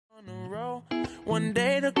One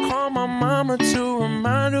day to call my mama to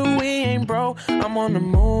remind her we ain't broke. I'm on the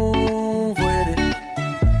move with it.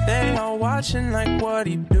 They all watching like what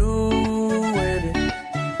he do with it.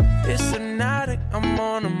 It's hypnotic, I'm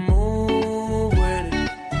on the move with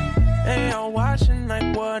it. They all watching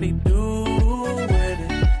like what he do with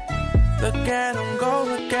it. Look at him go,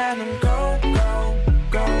 look at him go, go,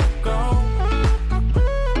 go, go.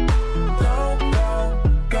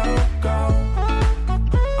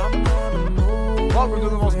 Welcome to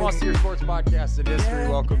the most mustier sports podcast in history.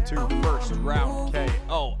 Welcome to First Round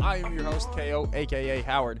KO. I am your host, KO, a.k.a.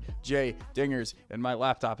 Howard J. Dingers, and my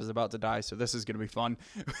laptop is about to die, so this is going to be fun.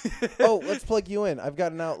 Oh, let's plug you in. I've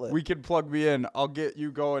got an outlet. We can plug me in. I'll get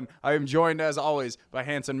you going. I am joined, as always, by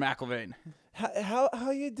Hanson McIlvain.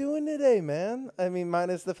 How you doing today, man? I mean,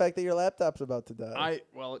 minus the fact that your laptop's about to die.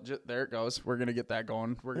 There it goes. We're going to get that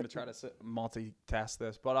going. We're going to try to multitask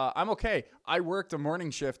this. But I'm okay. I worked a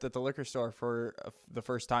morning shift at the liquor store for the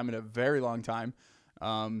first time in a very long time.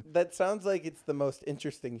 That sounds like it's the most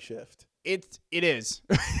interesting shift. It is.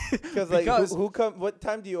 because who come? What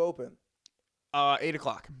time do you open? 8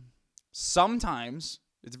 o'clock. Sometimes,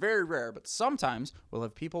 it's very rare, but sometimes we'll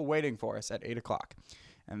have people waiting for us at 8 o'clock.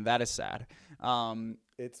 And that is sad.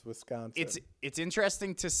 It's Wisconsin. It's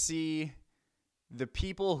interesting to see the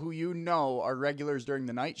people who you know are regulars during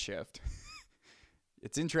the night shift.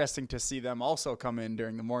 It's interesting to see them also come in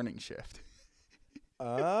during the morning shift.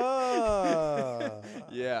 Oh.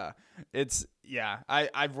 Yeah.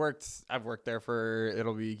 I've worked there for,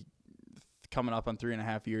 it'll be coming up on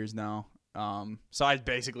 3.5 years now. So I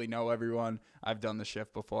basically know everyone. I've done the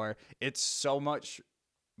shift before. It's so much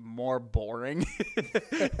more boring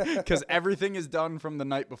because everything is done from the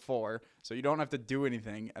night before, so you don't have to do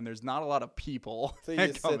anything, and there's not a lot of people so you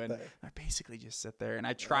just sit there. I basically just sit there, and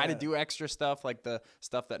I try to do extra stuff, like the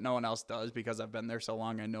stuff that no one else does, because I've been there so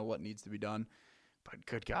long. I know what needs to be done, but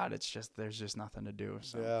good God, there's just nothing to do.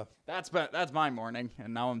 So that's my morning,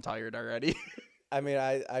 and now I'm tired already. I mean,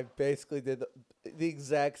 I basically did the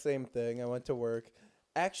exact same thing. I went to work.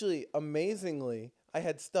 Actually, amazingly, I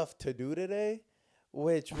had stuff to do today,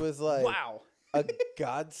 which was like a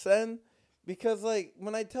godsend, because like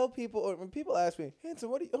when I tell people, or when people ask me, Hanson,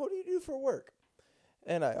 what do you do for work?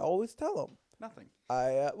 And I always tell them Nothing.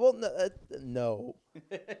 No.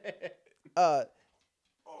 Oh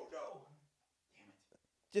no.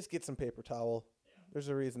 Just get some paper towel. Yeah. There's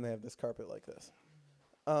a reason they have this carpet like this.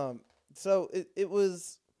 So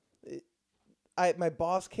my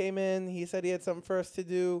boss came in. He said he had something for us to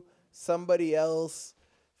do. Somebody else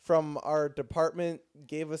from our department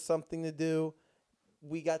gave us something to do.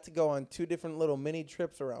 We got to go on 2 different little mini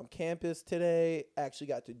trips around campus today. Actually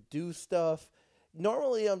got to do stuff.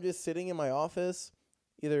 Normally, I'm just sitting in my office,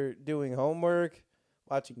 either doing homework,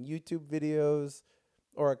 watching YouTube videos,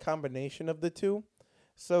 or a combination of the two.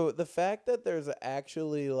 So the fact that there's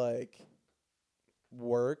actually like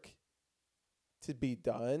work to be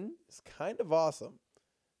done is kind of awesome.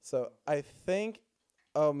 So I think,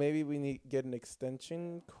 maybe we need to get an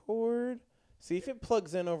extension cord. See if it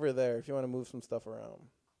plugs in over there if you want to move some stuff around.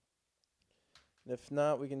 And if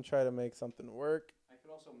not, we can try to make something work. I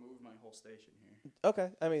could also move my whole station here. Okay.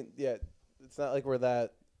 I mean, yeah, it's not like we're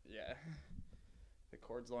that. Yeah. The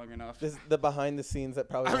cord's long enough. This is the behind the scenes that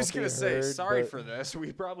probably I was going to say, sorry for this.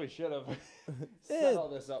 We probably should have set all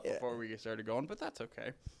this up before we started going, but that's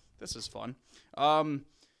okay. This is fun. Do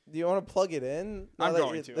you want to plug it in? I'm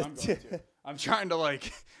going to. I'm trying to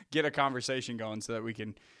get a conversation going so that we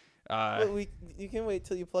can. You can wait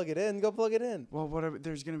till you plug it in. Go plug it in. Well,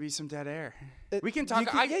 there's going to be some dead air. We can talk.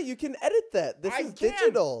 You can edit that. This is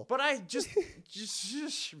digital. But I just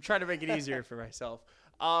try to make it easier for myself.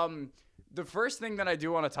 The first thing that I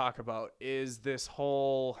do want to talk about is this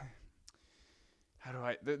whole.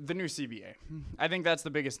 The new CBA. I think that's the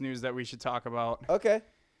biggest news that we should talk about. Okay.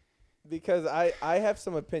 Because I have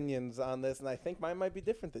some opinions on this, and I think mine might be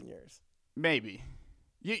different than yours. Maybe.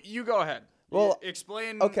 You go ahead. Well,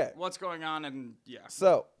 explain what's going on, and yeah.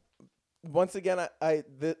 So, once again,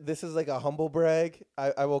 this is like a humble brag.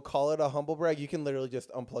 I will call it a humble brag. You can literally just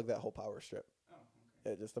unplug that whole power strip. Oh,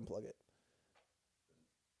 okay. Yeah, just unplug it.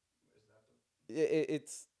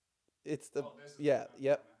 It's the yep.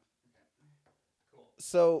 Okay. Cool.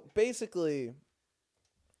 So basically,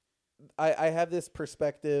 I have this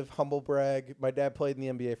perspective, humble brag. My dad played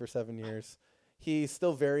in the NBA for 7 years. He's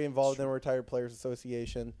still very involved in the Retired Players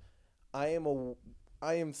Association. I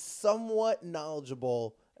am somewhat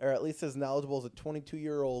knowledgeable, or at least as knowledgeable as a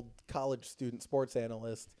 22-year-old college student sports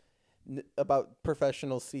analyst about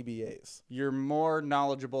professional CBAs. You're more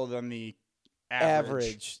knowledgeable than the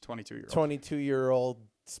average 22-year-old. 22-year-old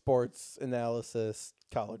sports analysis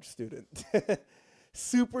college student.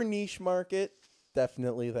 Super niche market,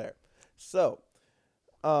 definitely there. So,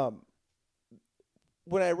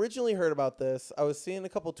 when I originally heard about this, I was seeing a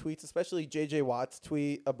couple tweets, especially JJ Watt's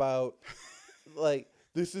tweet about like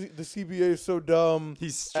the CBA is so dumb. He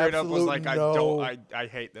straight up was like, no. I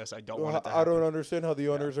hate this. I don't want it to I happen. don't understand how the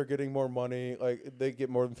owners are getting more money. Like they get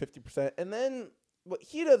more than 50%. And then what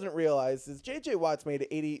he doesn't realize is JJ Watt's made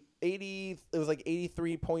it it was like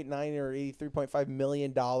 $83.9 or $83.5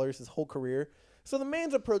 million his whole career. So the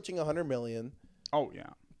man's approaching $100 million. Oh yeah.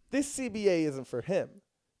 This CBA isn't for him.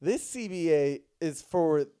 This CBA is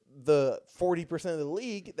for the 40% of the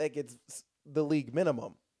league that gets the league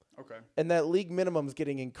minimum. Okay. And that league minimum is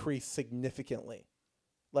getting increased significantly.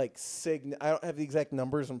 Like, I don't have the exact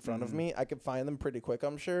numbers in front of me. I could find them pretty quick,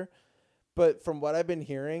 I'm sure. But from what I've been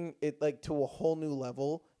hearing, it like to a whole new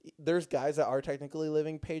level. There's guys that are technically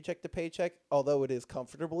living paycheck to paycheck, although it is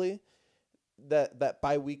comfortably. That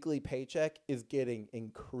biweekly paycheck is getting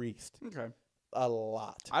increased. Okay. A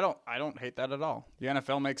lot. I don't hate that at all. The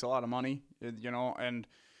NFL makes a lot of money, you know, and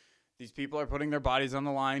these people are putting their bodies on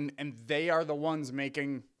the line, and they are the ones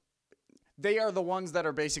that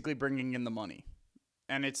are basically bringing in the money.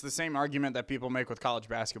 And it's the same argument that people make with college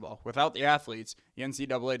basketball. Without the athletes, the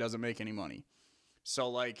NCAA doesn't make any money. So,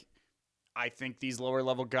 like, I think these lower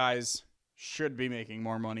level guys should be making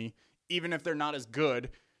more money, even if they're not as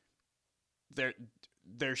good.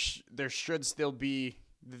 There should still be.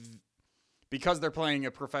 Because they're playing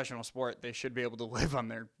a professional sport, they should be able to live on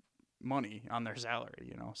their money, on their salary,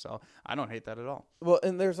 you know. So I don't hate that at all. Well,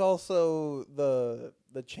 and there's also the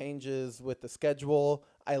changes with the schedule.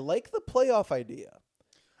 I like the playoff idea.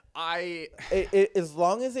 As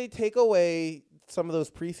long as they take away some of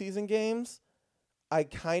those preseason games, I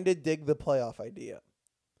kind of dig the playoff idea.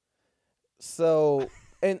 So,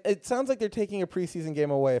 and it sounds like they're taking a preseason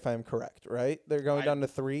game away, if I'm correct, right? They're going down to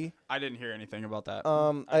 3. I didn't hear anything about that.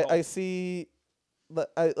 I see,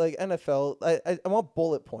 like NFL. I want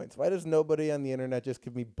bullet points. Why does nobody on the internet just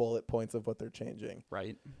give me bullet points of what they're changing?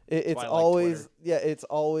 Right. It's always it's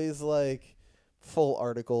always like full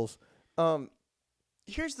articles.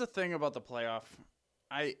 Here's the thing about the playoff.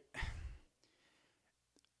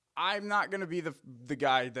 I'm not going to be the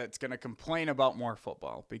guy that's going to complain about more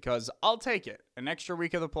football because I'll take it. An extra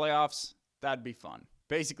week of the playoffs, that'd be fun.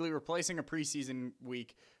 Basically replacing a preseason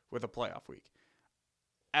week with a playoff week.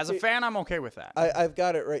 As a fan, I'm okay with that. I've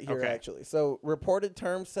got it right here, Okay. actually. So, reported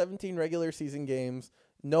terms, 17 regular season games,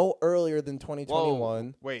 no earlier than 2021.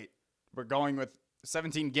 Whoa, wait, we're going with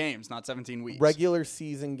 17 games, not 17 weeks. Regular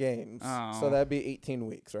season games. Oh. So, that'd be 18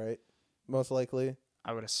 weeks, right? Most likely.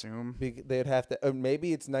 I would assume. They'd have to,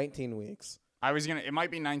 maybe it's 19 weeks. It might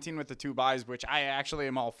be 19 with the 2 buys, which I actually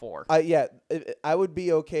am all for. I would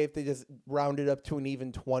be okay if they just rounded up to an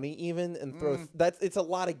even 20 even and throw, it's a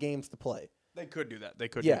lot of games to play. They could do that. They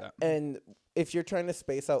could do that. And if you're trying to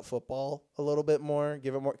space out football a little bit more,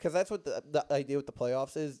 give it more, because that's what the idea with the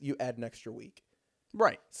playoffs is. You add an extra week,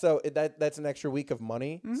 right? So that's an extra week of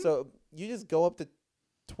money. Mm-hmm. So you just go up to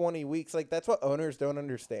 20 weeks. Like that's what owners don't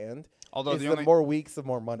understand. Although the more weeks, the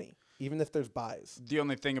more money, even if there's buys. The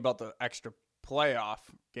only thing about the extra playoff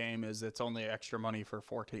game is it's only extra money for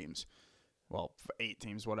 4 teams. Well, 8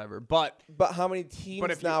 teams, whatever. But how many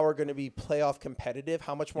teams now are going to be playoff competitive?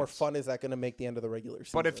 How much more fun is that going to make the end of the regular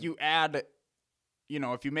season? But if you add,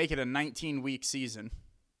 if you make it a 19-week season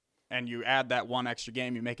and you add that one extra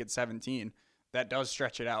game, you make it 17, that does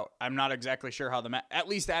stretch it out. I'm not exactly sure how at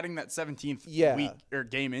least adding that 17th week or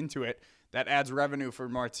game into it, that adds revenue for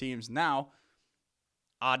more teams. Now,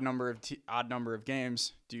 odd number of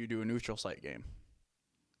games, do you do a neutral site game?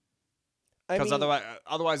 Because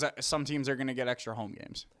otherwise, some teams are going to get extra home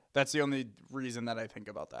games. That's the only reason that I think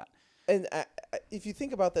about that. And if you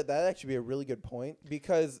think about that, that'd actually be a really good point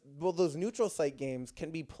because, those neutral site games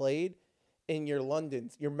can be played in your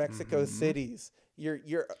Londons, your Mexico cities,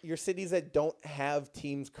 your cities that don't have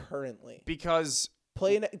teams currently. Because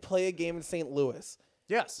play a game in St. Louis.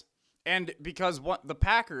 Yes. And because the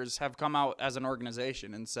Packers have come out as an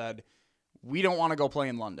organization and said, we don't want to go play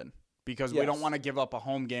in London. Because we don't want to give up a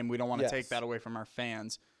home game. We don't want to take that away from our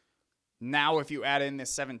fans. Now, if you add in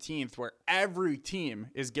this 17th, where every team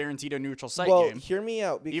is guaranteed a neutral site game. Well, hear me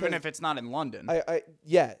out. Even if it's not in London.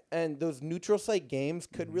 And those neutral site games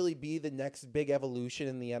could really be the next big evolution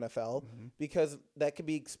in the NFL because that could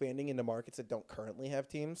be expanding into markets that don't currently have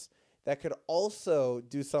teams. That could also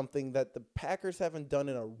do something that the Packers haven't done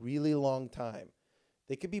in a really long time.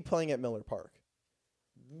 They could be playing at Miller Park.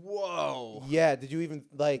 Whoa. Yeah, did you even,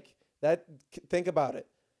 that? Think about it.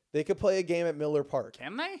 They could play a game at Miller Park.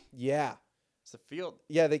 Can they? Yeah. It's a field.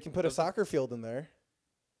 Yeah, they can put a soccer field in there.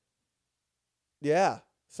 Yeah.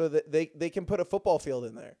 So that they can put a football field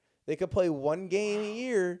in there. They could play one game a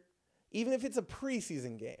year, even if it's a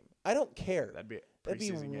preseason game. I don't care. That'd be That'd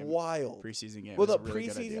be wild. Preseason game. Well, is the a really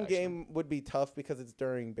good idea, preseason game would be tough because it's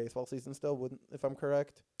during baseball season still, wouldn't, if I'm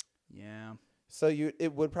correct? Yeah. So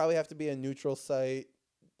it would probably have to be a neutral site,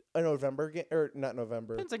 a November game, or not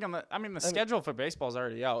November. Depends on the schedule for baseball is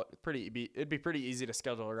already out. It'd be pretty easy to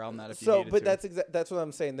schedule around that if you needed But to. that's what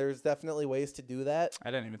I'm saying. There's definitely ways to do that.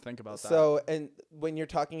 I didn't even think about that. So, and when you're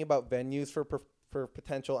talking about venues for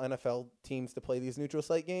potential NFL teams to play these neutral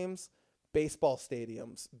site games, baseball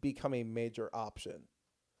stadiums become a major option.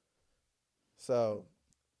 So,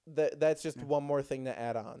 that's just one more thing to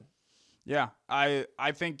add on. Yeah, I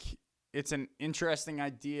think it's an interesting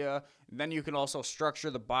idea. Then you can also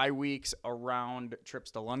structure the bye weeks around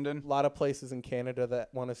trips to London. A lot of places in Canada that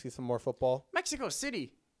want to see some more football. Mexico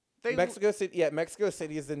City. Mexico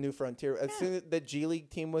City is the new frontier. As soon as the G League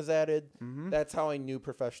team was added, that's how I knew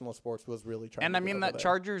professional sports was really trying. And to I mean get that over there.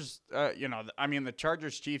 Chargers, the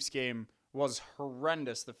Chargers Chiefs game was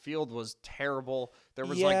horrendous. The field was terrible. There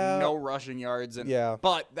was no rushing yards,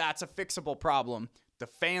 but that's a fixable problem. The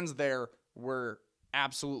fans there were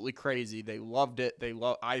absolutely crazy. They loved it.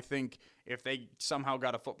 I think if they somehow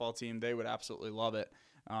got a football team, they would absolutely love it.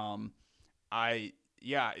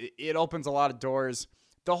 It opens a lot of doors.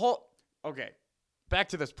 Back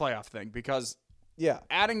to this playoff thing, because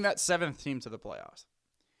adding that 7th team to the playoffs.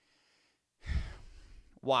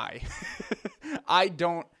 Why?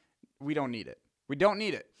 We don't need it. We don't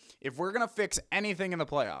need it. If we're going to fix anything in the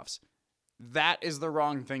playoffs, that is the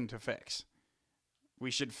wrong thing to fix. We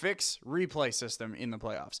should fix replay system in the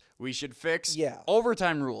playoffs. We should fix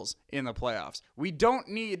overtime rules in the playoffs. We don't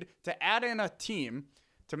need to add in a team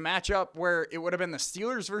to match up where it would have been the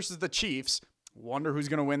Steelers versus the Chiefs. Wonder who's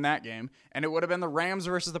going to win that game. And it would have been the Rams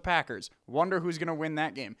versus the Packers. Wonder who's going to win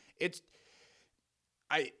that game.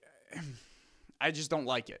 I just don't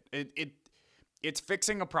like it. It's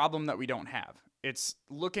fixing a problem that we don't have. It's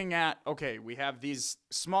looking at, okay, we have these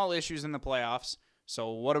small issues in the playoffs, so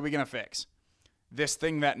what are we going to fix? This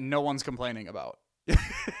thing that no one's complaining about.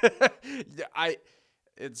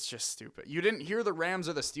 It's just stupid. You didn't hear the Rams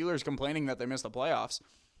or the Steelers complaining that they missed the playoffs.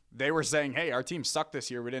 They were saying, hey, our team sucked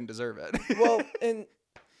this year. We didn't deserve it. Well, and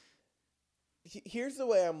here's the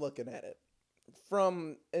way I'm looking at it.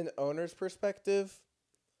 From an owner's perspective,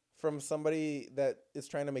 from somebody that is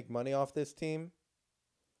trying to make money off this team,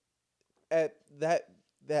 at that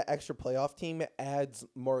extra playoff team adds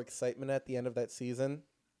more excitement at the end of that season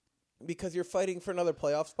because you're fighting for another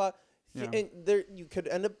playoff spot. Yeah. And there you could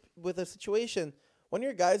end up with a situation one of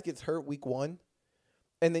your guys gets hurt week 1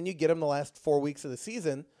 and then you get them the last 4 weeks of the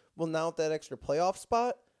season. Well, now with that extra playoff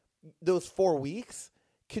spot, those 4 weeks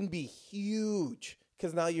can be huge.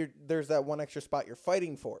 Because now there's that one extra spot you're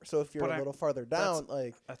fighting for. So if you're a little farther down,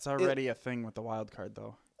 that's already a thing with the wild card,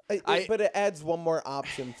 though. But it adds one more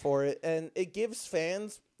option for it, and it gives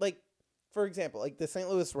fans, for example, the St.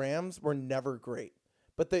 Louis Rams were never great,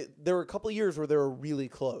 but there were a couple of years where they were really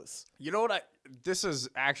close. You know what? This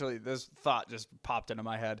thought just popped into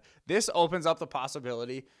my head. This opens up the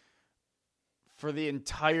possibility for the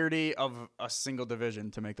entirety of a single division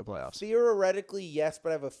to make the playoffs. Theoretically, yes, but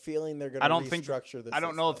I have a feeling they're going to restructure this. I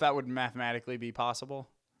don't know if that would mathematically be possible.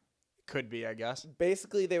 Could be, I guess.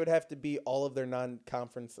 Basically, they would have to beat all of their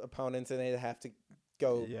non-conference opponents, and they'd have to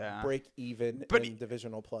go break even in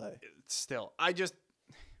divisional play. Still,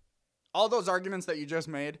 all those arguments that you just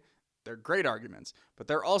made, they're great arguments, but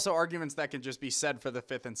they're also arguments that can just be said for the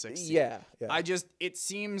 5th and 6th seed. Yeah. It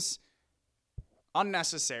seems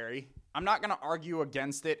unnecessary. I'm not going to argue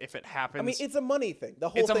against it if it happens. I mean, it's a money thing. The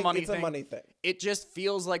whole thing, it's a money thing. It just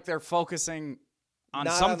feels like they're focusing on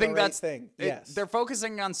not something on the right that's thing. Yes. They're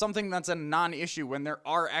focusing on something that's a non-issue when there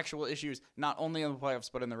are actual issues, not only in the playoffs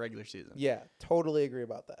but in the regular season. Yeah, totally agree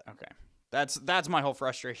about that. Okay, that's my whole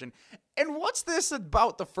frustration. And what's this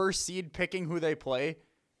about the first seed picking who they play?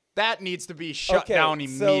 That needs to be shut down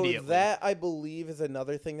immediately. So that, I believe, is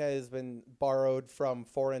another thing that has been borrowed from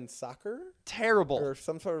foreign soccer. Terrible. Or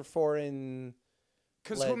some sort of foreign.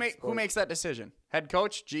 Because who makes that decision? Head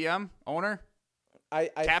coach, GM, owner,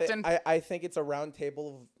 captain? I think it's a round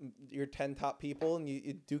table of your 10 top people, and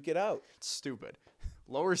you duke it out. It's stupid.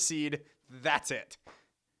 Lower seed, that's it.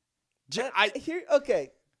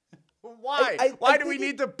 Okay. Why? Why do we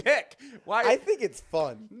need to pick? Why? I think it's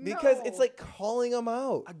fun because it's like calling them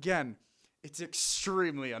out. Again, it's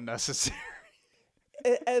extremely unnecessary.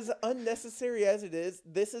 As unnecessary as it is,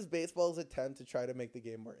 this is baseball's attempt to try to make the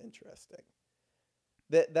game more interesting.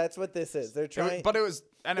 That's what this is. They're trying. But it was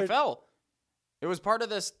NFL. It was part of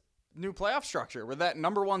this new playoff structure where that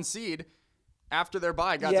number 1 seed after their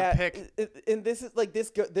bye got to pick. And this is like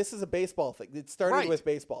this is a baseball thing. It started with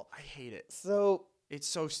baseball. I hate it. So it's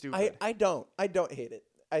so stupid. I don't hate it.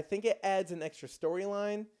 I think it adds an extra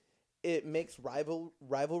storyline. It makes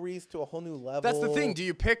rivalries to a whole new level. That's the thing. Do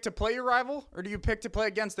you pick to play your rival, or do you pick to play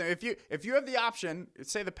against them? If you have the option,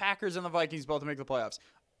 say the Packers and the Vikings both make the playoffs,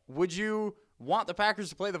 would you want the Packers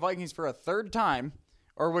to play the Vikings for a third time,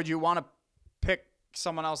 or would you want to pick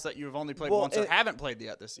someone else that you've only played once or haven't played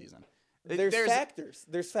yet this season? There's factors.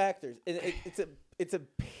 And it's a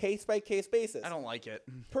case by case basis. I don't like it.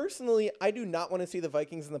 Personally, I do not want to see the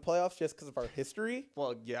Vikings in the playoffs just because of our history.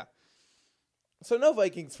 Well, yeah. So no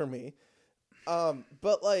Vikings for me.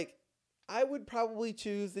 But like, I would probably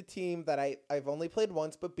choose the team that I've only played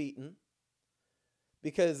once but beaten.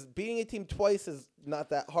 Because beating a team twice is not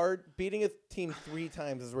that hard. Beating a team 3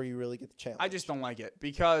 times is where you really get the challenge. I just don't like it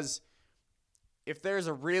because if there's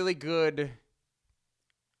a really good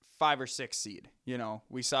 5 or 6 seed,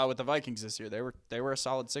 we saw with the Vikings this year, they were a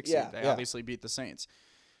solid 6 seed. They obviously beat the Saints,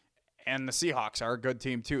 and the Seahawks are a good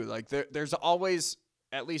team too. Like there's always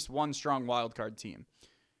at least one strong wild card team.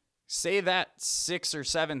 Say that 6 or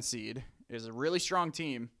 7 seed is a really strong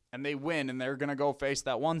team, and they win, and they're gonna go face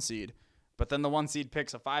that 1 seed. But then the 1 seed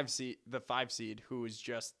picks the 5 seed, who is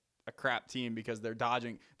just a crap team because they're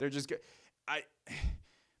dodging. They're just good.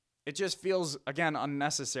 It just feels, again,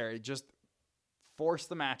 unnecessary. Just force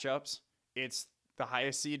the matchups. It's the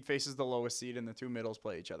highest seed faces the lowest seed, and the 2 middles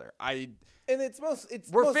play each other.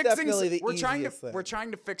 Definitely the easiest thing. We're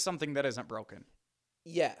trying to fix something that isn't broken.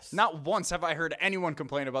 Yes. Not once have I heard anyone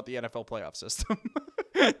complain about the NFL playoff system.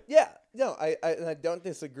 Yeah. No, I don't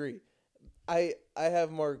disagree. I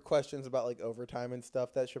have more questions about like overtime and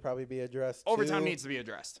stuff that should probably be addressed. Overtime needs to be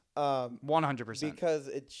addressed. 100%. Because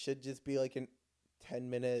it should just be like a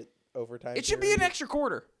 10-minute overtime. It should be an extra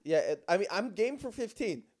quarter. Yeah, I'm game for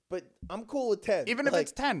 15, but I'm cool with 10. Even if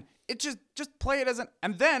it's 10, it just play it as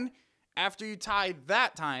and then after you tie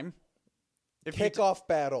that time, kickoff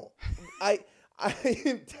battle. I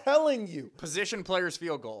am telling you, position players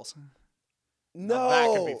field goals. No,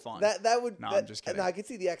 that could be fun. That would. No, I'm just kidding. No, I could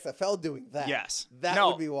see the XFL doing that. Yes, that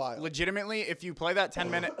would be wild. Legitimately, if you play that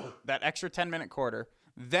that extra 10-minute quarter,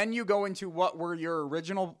 then you go into what were your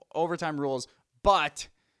original overtime rules, but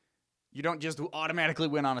you don't just automatically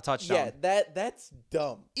win on a touchdown. Yeah, that's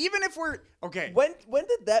dumb. Even if we're okay. When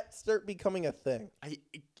did that start becoming a thing?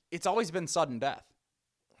 It's always been sudden death.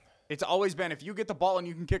 It's always been if you get the ball and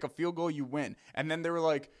you can kick a field goal, you win. And then they were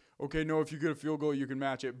like, okay, no, if you get a field goal, you can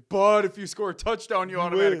match it. But if you score a touchdown, you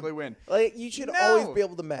automatically win. Like, you should always be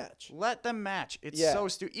able to match. Let them match. It's so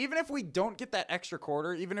stupid. Even if we don't get that extra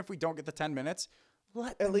quarter, even if we don't get the 10 minutes,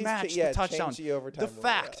 let them match the touchdown. The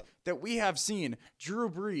fact that we have seen Drew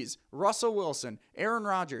Brees, Russell Wilson, Aaron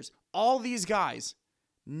Rodgers, all these guys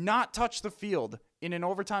not touch the field in an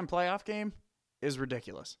overtime playoff game is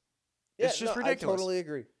ridiculous. Yeah, it's just ridiculous. I totally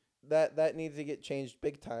agree. That needs to get changed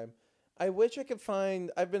big time. I wish I could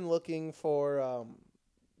find. I've been looking for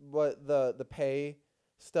what the pay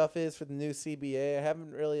stuff is for the new CBA. I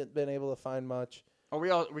haven't really been able to find much.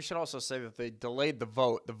 Oh, we should also say that they delayed the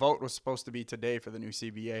vote. The vote was supposed to be today for the new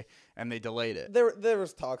CBA, and they delayed it. There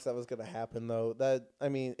was talks that was going to happen though.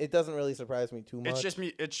 It doesn't really surprise me too much.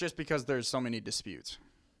 It's just because there's so many disputes.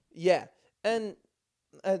 Yeah, and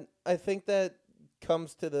I think that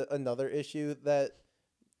comes to another issue that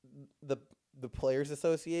the Players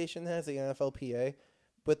Association has, the NFLPA,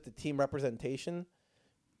 with the team representation.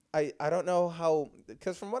 I don't know how,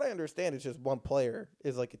 because from what I understand, it's just one player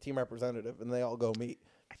is like a team representative, and they all go meet.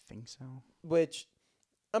 I think so. Which,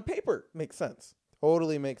 on paper, makes sense.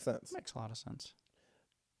 Totally makes sense. Makes a lot of sense.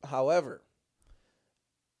 However,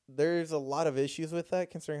 there's a lot of issues with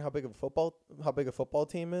that, considering how big a football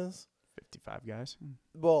team is. 55 guys.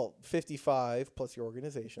 Well, 55 plus your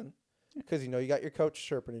organization. Because, you got your coach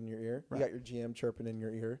chirping in your ear. Right. You got your GM chirping in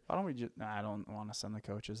your ear. Why don't we just... I don't want to send the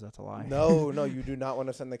coaches. That's a lie. No, you do not want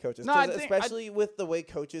to send the coaches. No, especially with the way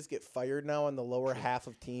coaches get fired now in the lower half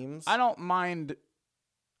of teams. I don't mind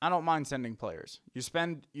sending players.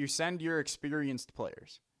 You send your experienced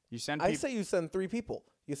players. I say you send 3 people.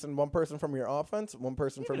 You send one person from your offense, one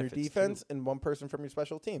person from your defense, and one person from your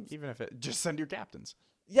special teams. Even if just send your captains.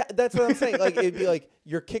 Yeah, that's what I'm saying. Like, it'd be like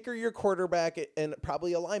your kicker, your quarterback, and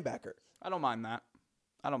probably a linebacker. I don't mind that.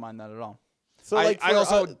 I don't mind that at all. So I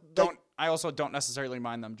also don't necessarily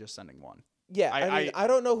mind them just sending one. Yeah, I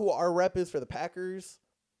don't know who our rep is for the Packers.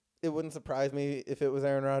 It wouldn't surprise me if it was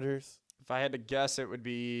Aaron Rodgers. If I had to guess, it would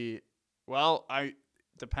be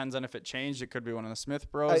depends on if it changed. It could be one of the Smith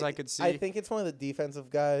bros. I could see. I think it's one of the defensive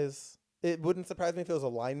guys. It wouldn't surprise me if it was a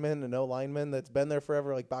lineman, a no lineman that's been there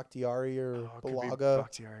forever, like Bakhtiari or Balaga.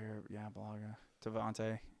 Bakhtiari or Balaga.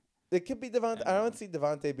 Devontae. It could be Devontae. I don't see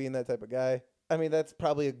Devontae being that type of guy. I mean, that's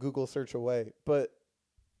probably a Google search away. But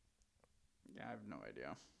yeah, I have no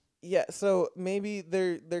idea. yeah, so maybe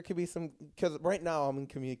there could be some, because right now I'm in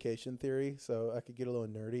communication theory, so I could get a little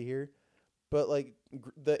nerdy here. But like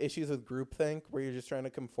the issues with groupthink, where you're just trying to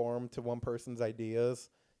conform to one person's ideas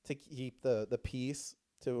to keep the peace,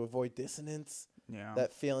 to avoid dissonance, Yeah.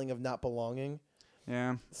 that feeling of not belonging.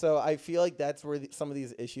 Yeah. So I feel like that's where some of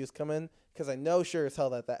these issues come in, because I know sure as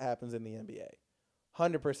hell that happens in the NBA.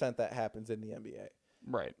 100% that happens in the NBA.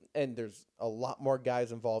 Right. And there's a lot more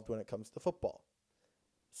guys involved when it comes to football.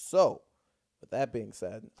 So, with that being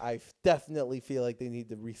said, I definitely feel like they need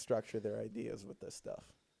to restructure their ideas with this stuff.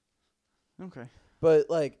 Okay. But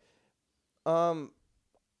like, I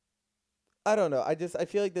don't know. I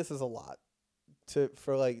feel like this is a lot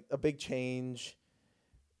for like a big change.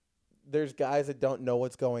 There's guys that don't know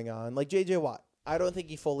what's going on. Like J.J. Watt. I don't think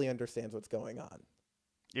he fully understands what's going on.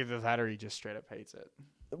 Either that or he just straight up hates it.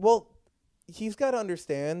 Well, he's got to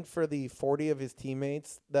understand for the 40 of his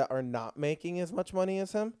teammates that are not making as much money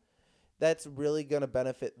as him, that's really going to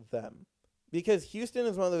benefit them. Because Houston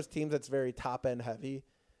is one of those teams that's very top-end heavy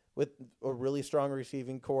with a really strong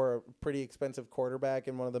receiving core, a pretty expensive quarterback,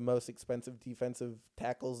 and one of the most expensive defensive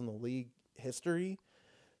tackles in the league history.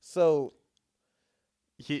 So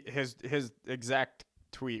his exact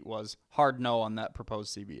tweet was hard no on that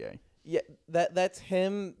proposed CBA. yeah, that's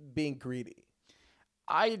him being greedy.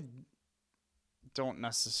 I don't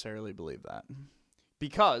necessarily believe that,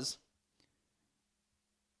 because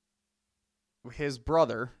his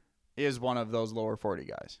brother is one of those lower 40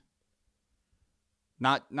 guys.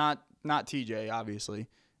 Not TJ, obviously,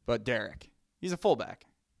 but Derek. He's a fullback.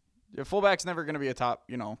 A fullback's never going to be a top,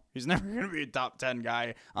 he's never going to be a top 10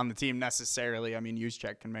 guy on the team necessarily. I mean,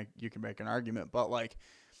 Juszczyk can make an argument, but like,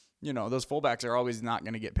 those fullbacks are always not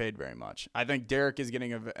going to get paid very much. I think Derek is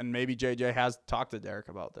getting and maybe JJ has talked to Derek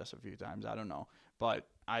about this a few times. I don't know, but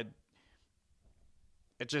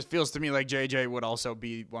it just feels to me like JJ would also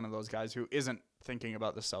be one of those guys who isn't thinking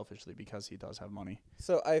about this selfishly because he does have money.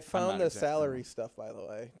 So I found the salary stuff, by the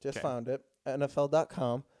way. Just found it.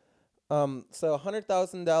 NFL.com. So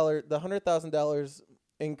 $100,000. The $100,000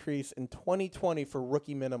 increase in 2020 for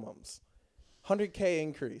rookie minimums, $100K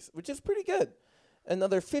increase, which is pretty good.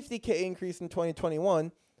 Another $50K increase in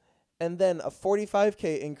 2021, and then a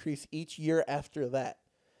 $45K increase each year after that.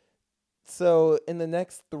 So in the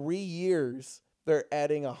next 3 years, they're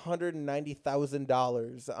adding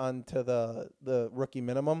 $190,000 onto the rookie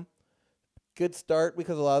minimum. Good start,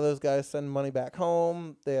 because a lot of those guys send money back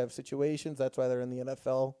home. They have situations. That's why they're in the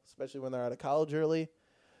NFL, especially when they're out of college early.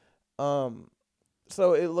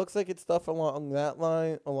 So it looks like it's stuff along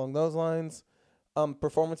those lines.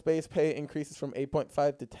 Performance-based pay increases from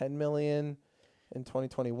 $8.5 to $10 million in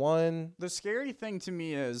 2021. The scary thing to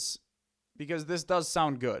me is, because this does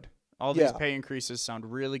sound good. All these pay increases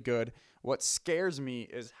sound really good. What scares me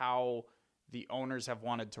is how the owners have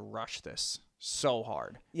wanted to rush this so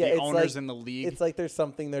hard. Yeah, the owners in the league. It's like there's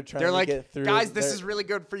something they're trying to get through. Guys, this is really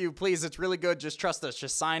good for you. Please, it's really good. Just trust us.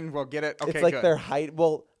 Just sign. We'll get it. Okay, it's like good. their height.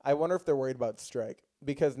 Well, I wonder if they're worried about strike,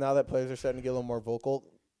 because now that players are starting to get a little more vocal,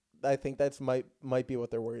 I think that's might be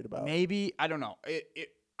what they're worried about. Maybe. I don't know.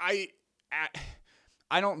 I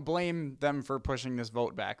don't blame them for pushing this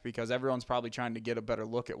vote back, because everyone's probably trying to get a better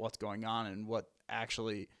look at what's going on and what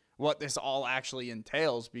this all actually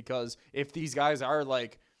entails. Because if these guys are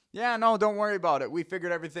like, yeah, no, don't worry about it. We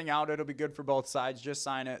figured everything out. It'll be good for both sides. Just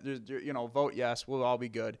sign it. Vote yes. We'll all be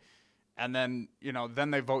good. And then,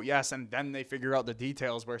 then they vote yes, and then they figure out the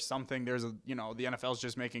details where the NFL's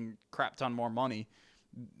just making crap ton more money.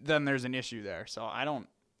 Then there's an issue there. So I don't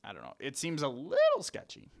know. It seems a little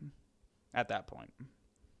sketchy at that point.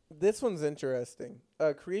 This one's interesting.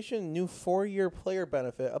 Creation new 4-year player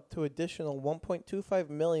benefit up to additional $1.25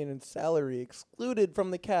 million in salary excluded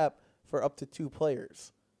from the cap for up to 2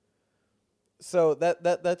 players. So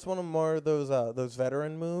that's one of more of those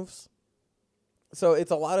veteran moves. So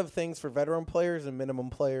it's a lot of things for veteran players and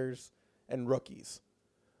minimum players and rookies,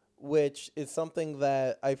 which is something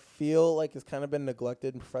that I feel like has kind of been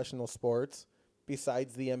neglected in professional sports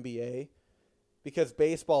besides the NBA, because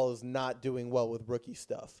baseball is not doing well with rookie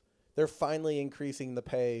stuff. They're finally increasing the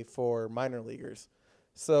pay for minor leaguers.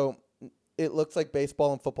 So it looks like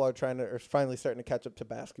baseball and football are finally starting to catch up to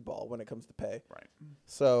basketball when it comes to pay. Right.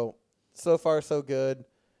 So far so good.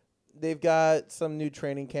 They've got some new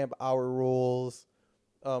training camp hour rules,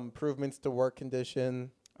 improvements to work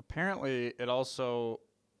condition. Apparently, there's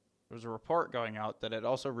a report going out that it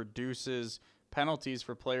also reduces penalties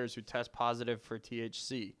for players who test positive for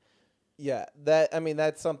THC. Yeah,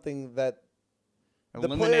 that's something that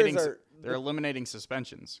Eliminating, players are they're eliminating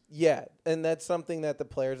suspensions. yeah, and that's something that the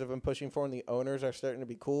players have been pushing for, and the owners are starting to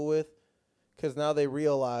be cool with, because now they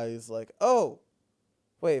realize like, oh,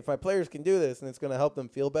 wait, if my players can do this and it's going to help them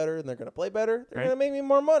feel better and they're going to play better, they're Right. going to make me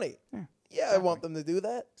more money. Yeah, Yeah, I exactly. want them to do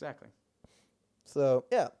that. Exactly. So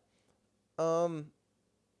yeah,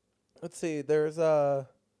 let's see. There's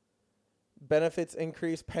benefits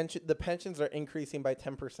increase. The pensions are increasing by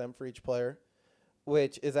 10% for each player,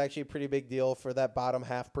 which is actually a pretty big deal for that bottom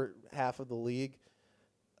half of the league.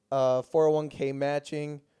 401k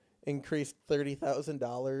matching increased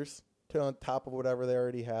 $30,000 to on top of whatever they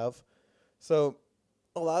already have. So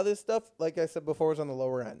a lot of this stuff, like I said before, was on the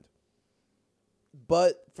lower end.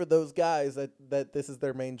 But for those guys that this is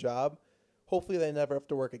their main job, hopefully they never have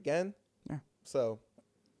to work again. Yeah. So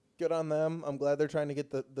good on them. I'm glad they're trying to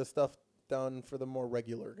get the stuff done for the more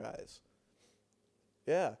regular guys.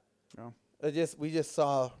 Yeah. Oh. We just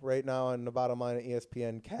saw right now on the bottom line of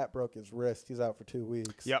ESPN, Cat broke his wrist. He's out for 2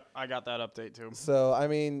 weeks. Yep, I got that update too. So I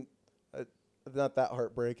mean, not that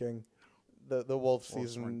heartbreaking. The Wolves Wolves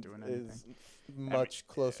season weren't doing is much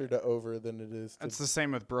closer to over than it is. It's the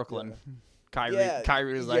same with Brooklyn. Yeah. Kyrie, Yeah,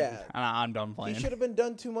 Kyrie was like, yeah. I'm done He playing. should have been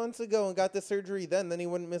done 2 months ago and got the surgery then. Then he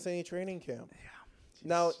wouldn't miss any training camp. Yeah.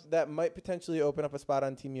 Now, that might potentially open up a spot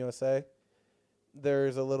on Team USA.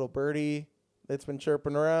 There's a little birdie that's been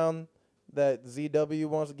chirping around that ZW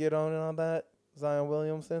wants to get on and on that, Zion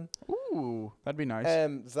Williamson. Ooh, that'd be nice.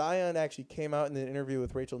 Zion actually came out in an interview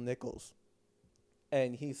with Rachel Nichols,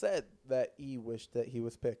 and he said that he wished that he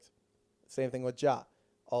was picked. Same thing with Ja.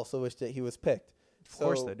 Also wished that he was picked. Of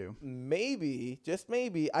course they do. Maybe, just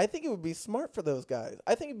maybe, I think it would be smart for those guys.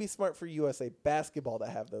 I think it'd be smart for USA basketball to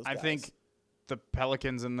have those guys. I think the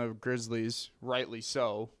Pelicans and the Grizzlies, rightly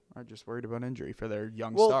so, are just worried about injury for their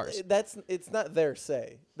young stars. It's not their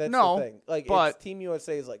say. That's No, the thing. Like, but- it's Team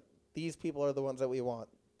USA is like, these people are the ones that we want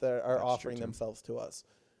that are That's offering true, too. themselves to us.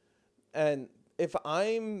 And if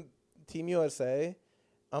I'm Team USA,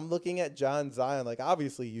 I'm looking at John Zion. Like,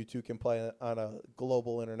 obviously, you two can play on a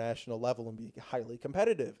global, international level and be highly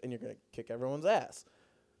competitive, and you're going to kick everyone's ass.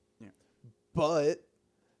 Yeah. But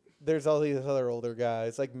there's all these other older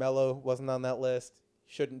guys. Like, Melo wasn't on that list.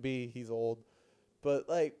 Shouldn't be. He's old. But,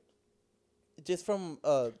 like, just from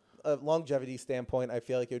a longevity standpoint, I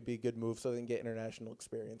feel like it would be a good move so they can get international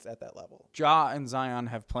experience at that level. Ja and Zion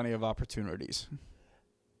have plenty of opportunities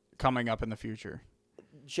coming up in the future.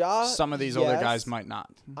 Ja, Some of these older yes. guys might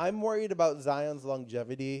not. I'm worried about Zion's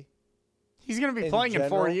longevity. He's going to be in playing in 4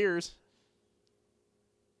 general- years.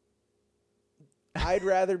 I'd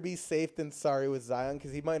rather be safe than sorry with Zion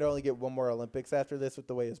because he might only get one more Olympics after this with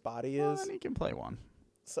the way his body Well, is. then he can play one.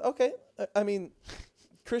 So okay, I mean,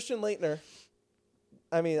 Christian Laettner.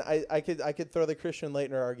 I mean, I could throw the Christian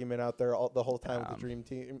Laettner argument out there the whole time with the Dream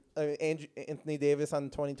Team. I mean, Anthony Davis on the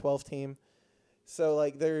 2012 team. So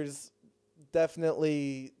like, there's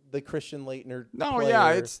definitely the Christian Laettner. No, player.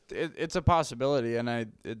 yeah, it's a possibility,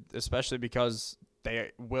 and especially because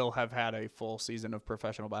they will have had a full season of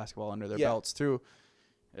professional basketball under their Yeah. belts too.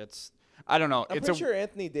 I don't know. I'm pretty sure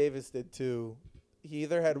Anthony Davis did too. He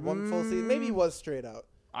either had one full season, maybe he was straight out.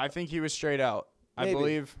 I think he was straight out. I Maybe.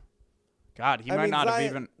 believe. God, he I might mean, not Zion,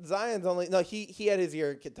 have even. Zion's only no. He had his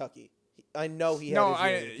year in Kentucky. I know he had. No, his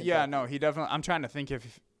year in Kentucky. no, he definitely. I'm trying to think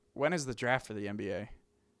when is the draft for the NBA?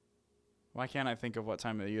 Why can't I think of what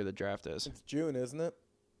time of the year the draft is? It's June, isn't it?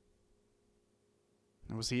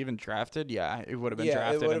 Was he even drafted? Yeah, it would have been Yeah,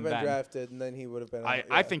 drafted. it would have and been then- drafted, and then he would have been.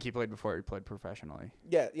 I think he played before he played professionally.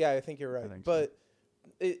 Yeah, I think you're right. think so. But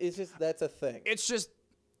it's just that's a thing. It's just,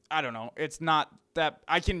 I don't know. It's not that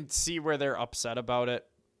I can see where they're upset about it,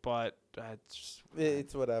 but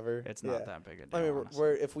It's whatever. it's not Yeah. that big a deal. I mean,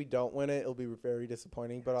 honestly. if we don't win it, it'll be very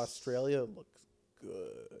disappointing. But Australia looks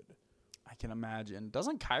good. I can imagine.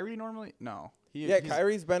 Doesn't Kyrie normally? No. Yeah, he's-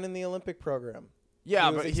 Kyrie's been in the Olympic program. Yeah,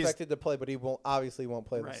 he was but he's expected to play, but he obviously won't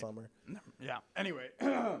play Right. this summer. yeah. Anyway,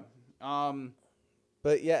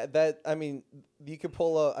 But yeah, I mean, you could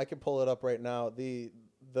I could pull it up right now. The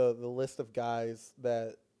list of guys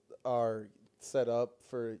that are set up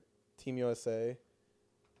for Team USA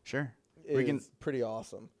sure. is We can- pretty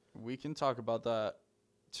awesome. We can talk about that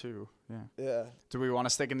too. Yeah. Yeah. Do we want to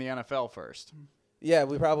stick in the NFL first? Yeah,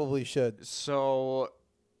 we probably should. So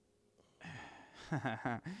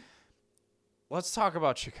let's talk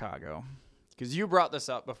about Chicago, because you brought this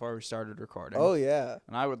up before we started recording. Oh yeah.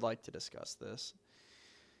 And I would like to discuss this.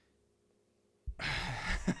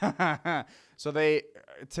 So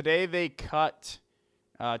today they cut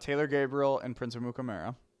Taylor Gabriel and Prince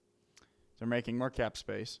Amukamara. They're making more cap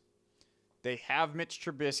space. They have Mitch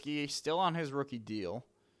Trubisky still on his rookie deal,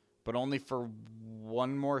 but only for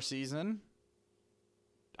one more season.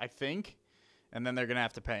 I think, and then they're going to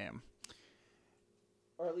have to pay him.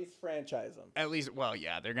 Or at least franchise him. At least, well,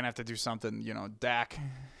 yeah, they're going to have to do something, Dak.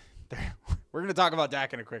 We're going to talk about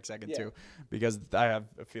Dak in a quick second, too, because I have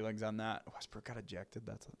feelings on that. Westbrook got ejected.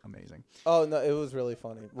 That's amazing. Oh, no, it was really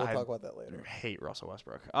funny. We'll talk about that later. I hate Russell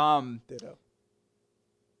Westbrook. Ditto.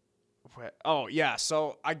 Oh, yeah,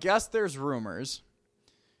 so I guess there's rumors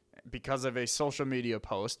because of a social media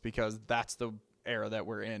post, because that's the era that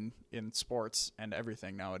we're in sports and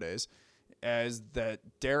everything nowadays, as that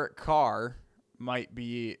Derek Carr might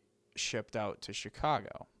be shipped out to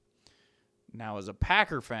Chicago. Now, as a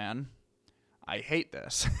Packer fan, I hate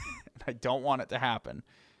this. I don't want it to happen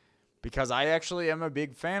because I actually am a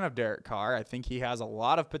big fan of Derek Carr. I think he has a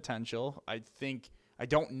lot of potential. I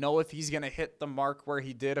don't know if he's going to hit the mark where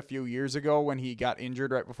he did a few years ago when he got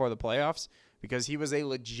injured right before the playoffs, because he was a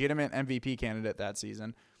legitimate MVP candidate that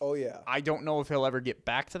season. Oh, yeah. I don't know if he'll ever get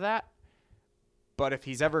back to that, but if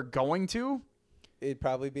he's ever going to, it'd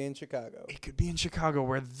probably be in Chicago. It could be in Chicago,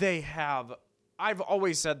 where they have, I've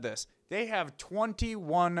always said this, they have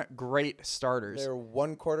 21 great starters. They're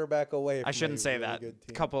one quarterback away from I shouldn't say really that. good team.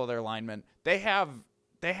 A couple of their linemen. They have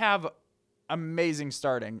amazing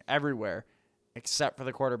starting everywhere except for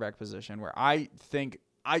the quarterback position, where I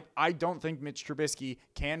don't think Mitch Trubisky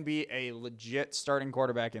can be a legit starting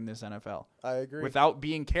quarterback in this NFL. I agree. Without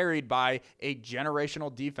being carried by a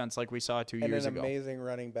generational defense like we saw 2 years ago. And an amazing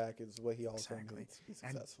running back is what he also needs to be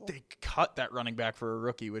successful. And they cut that running back for a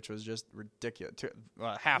rookie, which was just ridiculous.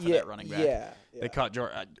 Half of that running back. Yeah. They cut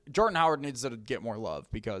Jordan Howard needs to get more love,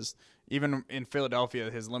 because even in Philadelphia,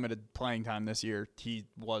 his limited playing time this year, he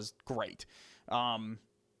was great.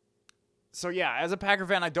 So, yeah, as a Packer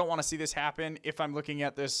fan, I don't want to see this happen. If I'm looking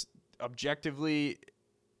at this objectively,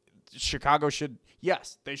 Chicago should,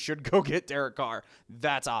 yes, they should go get Derek Carr.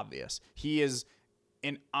 That's obvious. He is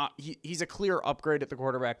he's a clear upgrade at the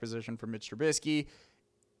quarterback position for Mitch Trubisky.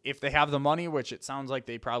 If they have the money, which it sounds like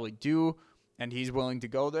they probably do, and he's willing to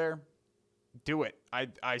go there, do it.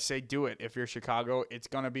 I say do it. If you're Chicago, it's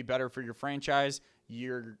going to be better for your franchise.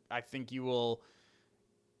 I think you will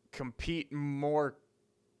compete more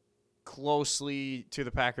closely to the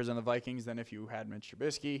Packers and the Vikings than if you had Mitch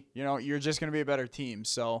Trubisky. You're just going to be a better team.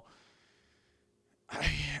 So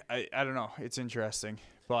I don't know. It's interesting.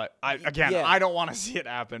 But I don't want to see it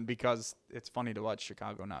happen, because it's funny to watch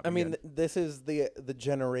Chicago not be good. This is the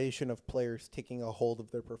generation of players taking a hold of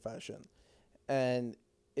their profession. And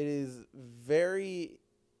it is very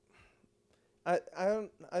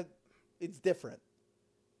it's different.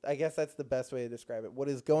 I guess that's the best way to describe it. What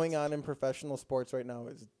is going on in professional sports right now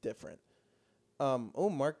is different.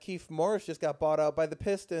 Markieff Morris just got bought out by the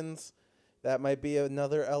Pistons. That might be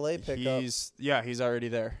another LA pickup. He's already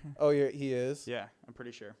there. Oh, he is? Yeah, I'm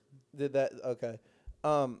pretty sure. Did that? Okay.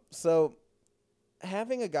 So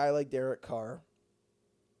having a guy like Derek Carr.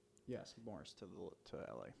 Yes, Morris to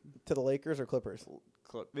LA. To the Lakers or Clippers?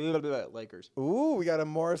 Lakers. Ooh, we got a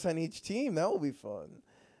Morris on each team. That will be fun.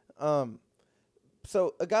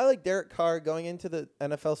 So a guy like Derek Carr going into the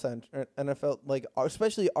NFL, like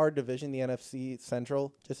especially our division, the NFC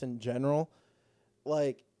Central, just in general,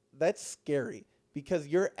 like that's scary, because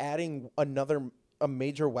you're adding a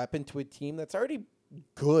major weapon to a team that's already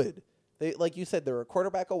good. They, like you said, they're a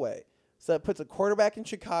quarterback away, so that puts a quarterback in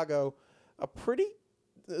Chicago, a pretty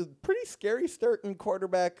scary starting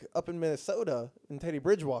quarterback up in Minnesota in Teddy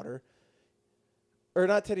Bridgewater, or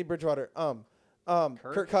not Teddy Bridgewater,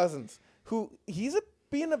 Kirk Cousins. Who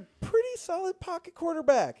being a pretty solid pocket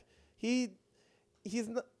quarterback. He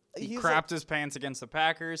crapped his pants against the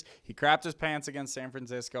Packers. He crapped his pants against San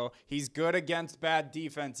Francisco. He's good against bad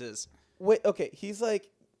defenses. Wait, okay. He's like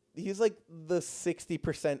the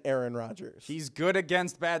 60% Aaron Rodgers. He's good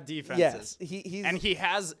against bad defenses.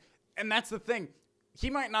 Yes, and that's the thing. He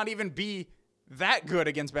might not even be that good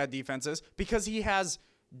against bad defenses, because he has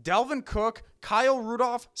Dalvin Cook, Kyle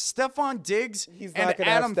Rudolph, Stephon Diggs, and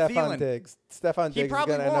Adam Thielen. Stephon Diggs. He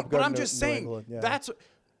probably won't, but I'm just saying, England, yeah. that's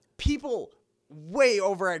people way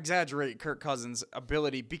over-exaggerate Kirk Cousins'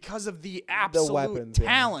 ability because of the absolute weapons,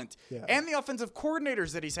 talent yeah. and the offensive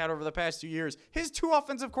coordinators that he's had over the past 2 years. His 2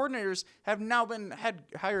 offensive coordinators have now been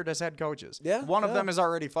hired as head coaches. Yeah, One of them is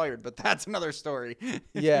already fired, but that's another story.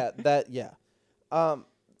 Yeah.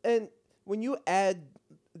 And when you add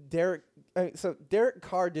Derek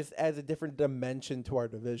Carr just adds a different dimension to our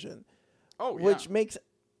division. Oh, yeah. Which makes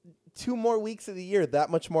 2 more weeks of the year that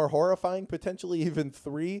much more horrifying, potentially even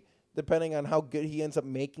 3, depending on how good he ends up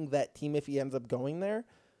making that team if he ends up going there.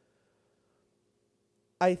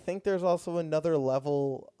 I think there's also another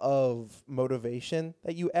level of motivation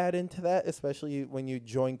that you add into that, especially when you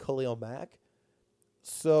join Khalil Mack.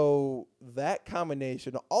 So that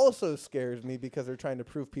combination also scares me because they're trying to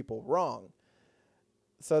prove people wrong.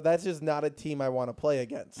 So that's just not a team I want to play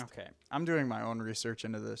against. Okay. I'm doing my own research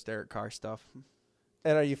into this Derek Carr stuff.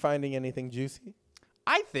 And are you finding anything juicy?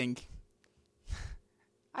 I think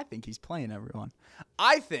he's playing everyone.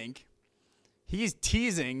 I think he's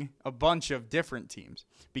teasing a bunch of different teams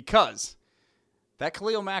because that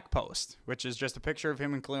Khalil Mack post, which is just a picture of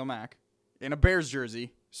him and Khalil Mack in a Bears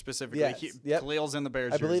jersey specifically. Yes, yep. Khalil's in the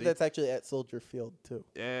Bears I jersey. believe that's actually at Soldier Field, too.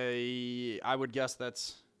 I would guess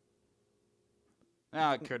that's...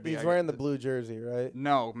 it could be. He's wearing the blue jersey, right?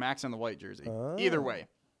 No, Max in the white jersey. Oh. Either way.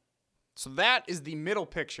 So that is the middle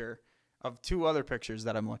picture of two other pictures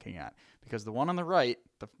that I'm looking at. Because the one on the right,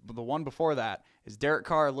 the one before that, is Derek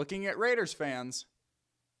Carr looking at Raiders fans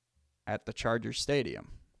at the Chargers Stadium.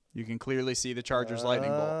 You can clearly see the Chargers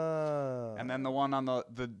lightning bolt. And then the one on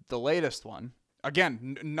the latest one,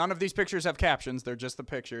 again, none of these pictures have captions. They're just the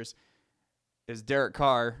pictures. Is Derek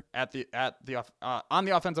Carr on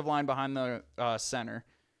the offensive line behind the center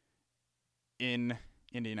in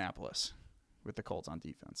Indianapolis with the Colts on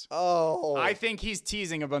defense. Oh. I think he's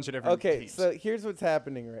teasing a bunch of different teams. Okay, so here's what's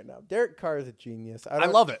happening right now. Derek Carr is a genius. I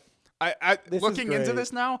love it. This is Looking into great.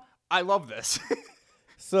 this now, I love this.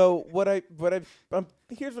 So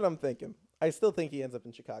here's what I'm thinking. I still think he ends up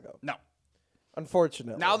in Chicago. No.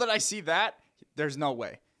 Unfortunately. Now that I see that, there's no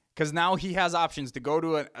way. Because now he has options to go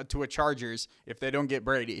to a Chargers if they don't get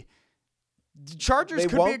Brady. The Chargers they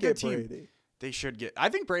could won't be a good get team. Brady. They should get. I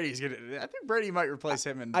think Brady's gonna. I think Brady might replace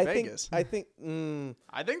him in I Vegas. think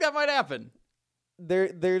I think that might happen.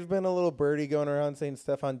 there's been a little birdie going around saying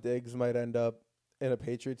Stephon Diggs might end up in a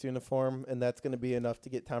Patriots uniform, and that's going to be enough to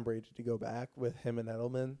get Tom Brady to go back with him and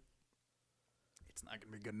Edelman. It's not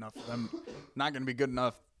going to be good enough for them. Not going to be good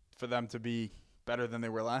enough for them to be better than they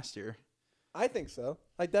were last year. I think so.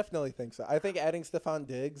 I definitely think so. I think adding Stephon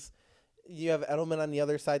Diggs, you have Edelman on the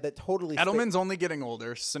other side that totally. Edelman's only getting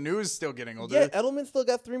older. Sanu's still getting older. Yeah, Edelman still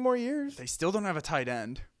got 3 more years. They still don't have a tight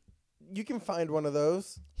end. You can find one of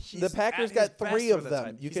those. He's The Packers at his got best 3 with of a them.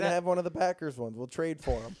 tight- You he's can at- have one of the Packers ones. We'll trade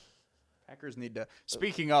for them. Packers need to.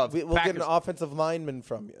 Speaking of, We'll get an offensive lineman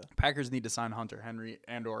from you. Packers need to sign Hunter Henry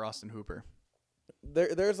and/or Austin Hooper.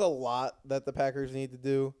 There's a lot that the Packers need to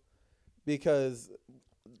do because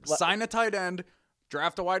Sign a tight end,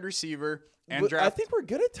 draft a wide receiver, and draft. I think we're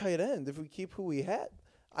good at tight end if we keep who we had.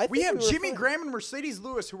 We have were Jimmy fine. Graham and Mercedes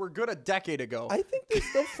Lewis, who were good a decade ago. I think they're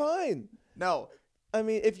still fine. No, I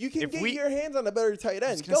mean, if you can If get we- your hands on a better tight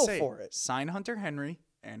I was end, gonna go say, for it. Sign Hunter Henry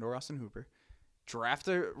and/or Austin Hooper. Draft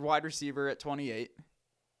a wide receiver at 28.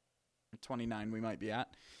 Or 29 we might be at.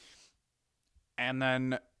 And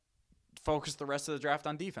then focus the rest of the draft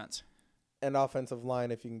on defense. And offensive line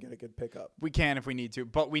if you can get a good pickup. We can if we need to,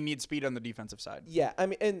 but we need speed on the defensive side. Yeah, I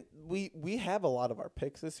mean, and we have a lot of our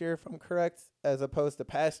picks this year, if I'm correct, as opposed to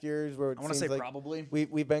past years where it I want to seems say like probably.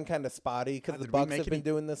 we've been kind of spotty because God, the did we Bucks make have been any-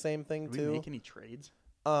 doing the same thing Did too. we make any trades?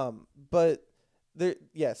 But there,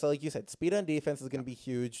 yeah. So like you said, speed on defense is going to be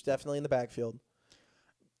huge, definitely in the backfield.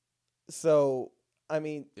 So I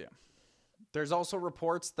mean, There's also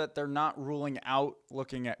reports that they're not ruling out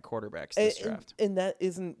looking at quarterbacks this draft. and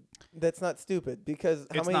that's not stupid because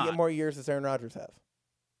how It's many not. more years does Aaron Rodgers have?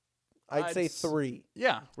 I'd say 3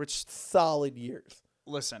 Yeah, which, solid years.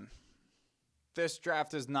 listen, this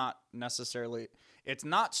draft is not necessarily, it's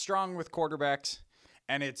not strong with quarterbacks,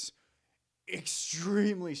 and it's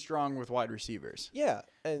extremely strong with wide receivers. Yeah,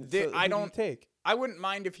 and They- so I who do you don't- take. I wouldn't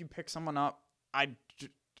mind if you pick someone up.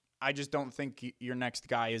 I just don't think your next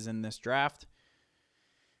guy is in this draft.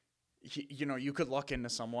 You could luck into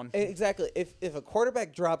someone. Exactly. If a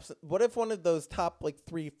quarterback drops, what if one of those top like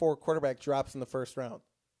 3-4 quarterback drops in the first round?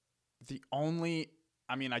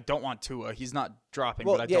 I don't want Tua. He's not dropping,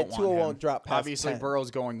 Well, but I yeah, don't want Tua him. won't drop past Obviously, 10.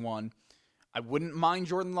 Burrow's going 1. I wouldn't mind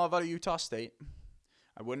Jordan Love out of Utah State.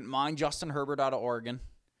 I wouldn't mind Justin Herbert out of Oregon.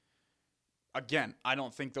 Again, I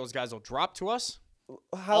don't think those guys will drop to us.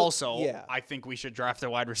 Yeah. I think we should draft a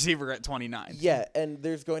wide receiver at 29. Yeah, and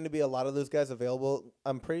there's going to be a lot of those guys available.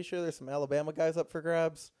 I'm pretty sure there's some Alabama guys up for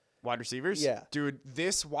grabs. Wide receivers? Yeah. Dude,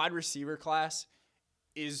 this wide receiver class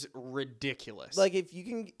is ridiculous. Like if you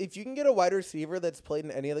can get a wide receiver that's played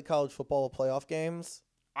in any of the college football playoff games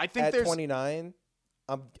I think at there's 29,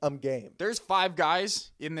 I'm game. There's 5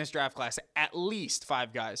 guys in this draft class, at least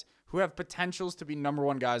 5 guys, who have potentials to be number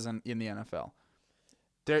 1 guys in the NFL.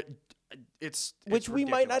 Which we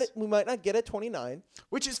might not get at 29,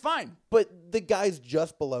 which is fine. but the guys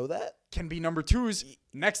just below that Can be number 2s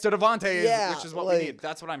next to Devontae, Yeah, which is what like- we need.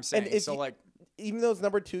 That's what I'm saying. if So you- even those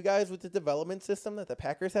number 2 guys with the development system that the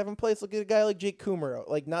Packers have in place, look at a guy like Jake Kumaro.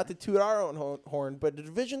 Like, not to toot our own horn, but a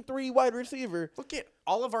Division III wide receiver. Look at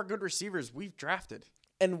all of our good receivers we've drafted.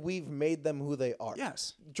 And we've made them who they are.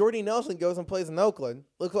 Yes. Jordy Nelson goes and plays in Oakland.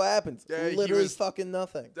 Look what happens. Literally fucking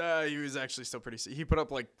nothing. He was actually still pretty. He put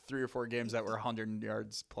up like 3 or 4 games that were 100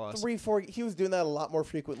 yards plus. 3-4. He was doing that a lot more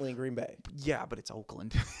frequently in Green Bay. Yeah, but it's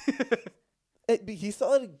Oakland. He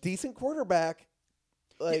still had a decent quarterback.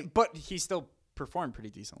 Like, but he still performed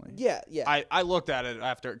pretty decently. Yeah. I looked at it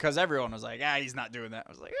after because everyone was like, he's not doing that.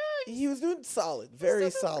 I was like, he was doing solid,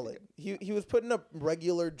 very solid. He was putting up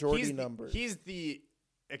regular Jordy numbers. He's the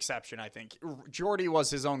exception, I think. Jordy was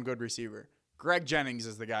his own good receiver. Greg Jennings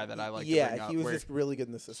is the guy that I like to bring up. He was just really good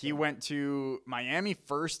in the system. He went to Miami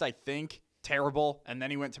first, I think, terrible, and then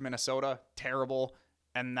he went to Minnesota, terrible,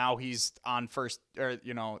 and now he's on first, or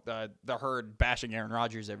the herd bashing Aaron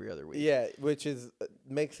Rodgers every other week. Yeah, which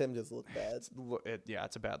makes him just look bad.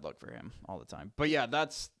 It's a bad look for him all the time. But yeah,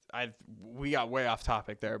 we got way off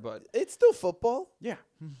topic there, but it's still football. Yeah,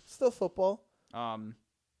 still football.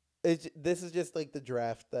 This is just like the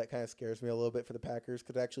draft that kind of scares me a little bit for the Packers.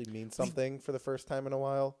 Could actually mean something for the first time in a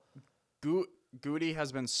while. Goody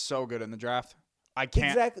has been so good in the draft. I can't.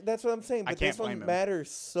 Exactly. That's what I'm saying. But this one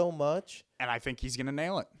matters so much. And I think he's going to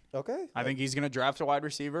nail it. Okay. I think he's going to draft a wide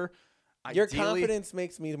receiver. Your confidence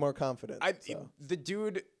makes me more confident. The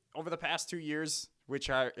dude, over the past 2 years, which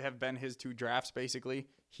have been his 2 drafts, basically,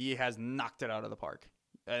 he has knocked it out of the park.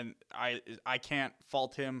 And I can't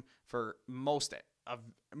fault him for most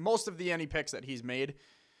of the any picks that he's made.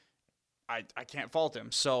 I can't fault him.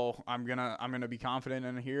 So I'm gonna be confident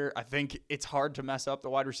in here. I think it's hard to mess up the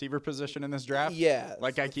wide receiver position in this draft. Yeah.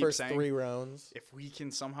 Like I keep first saying, 3 rounds. If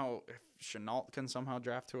Chenault can somehow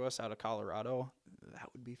draft to us out of Colorado, that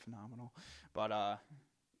would be phenomenal. But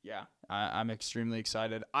yeah, I'm extremely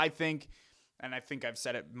excited. I think I've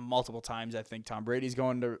said it multiple times. I think Tom Brady's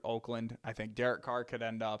going to Oakland. I think Derek Carr could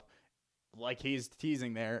end up like he's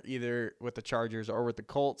teasing there, either with the Chargers or with the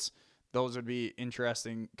Colts. Those would be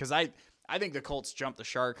interesting because I think the Colts jumped the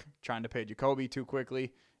shark trying to pay Jacoby too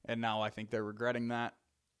quickly, and now I think they're regretting that,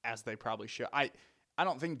 as they probably should. I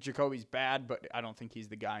don't think Jacoby's bad, but I don't think he's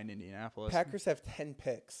the guy in Indianapolis. Packers have 10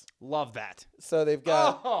 picks. Love that. So they've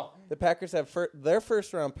got the Packers have their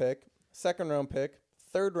first round pick, second round pick,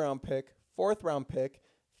 third round pick, fourth round pick,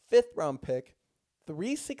 fifth round pick,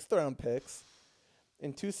 3 sixth round picks,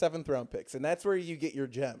 and 2 seventh round picks, and that's where you get your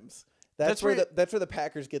gems. That's where the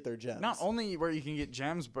Packers get their gems. Not only where you can get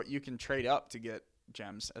gems, but you can trade up to get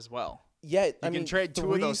gems as well. Yeah, you can trade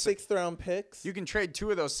 2 of those 6th round picks. You can trade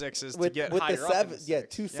 2 of those 6s to get higher the up. Yeah,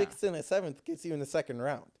 2 6ths and a 7th gets you in the second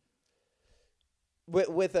round.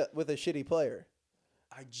 With a shitty player.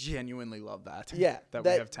 I genuinely love that. Yeah, that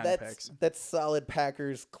we have 10 picks. That's solid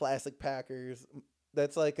Packers, classic Packers.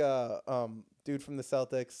 That's like a dude from the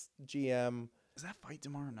Celtics, GM. Is that fight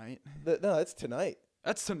tomorrow night? No, it's tonight.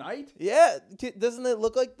 That's tonight? Yeah, doesn't it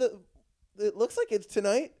look like it looks like it's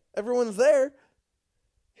tonight? Everyone's there.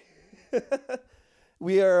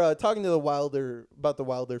 We are talking to about the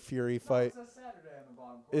Wilder Fury fight. It's a Saturday on the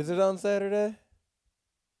bottom corner. Is it on Saturday?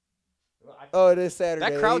 Oh, it is Saturday.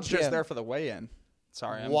 That crowd's just there for the weigh-in.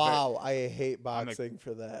 Sorry. I hate boxing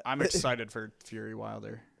for that. I'm excited for Fury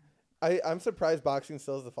Wilder. I'm surprised boxing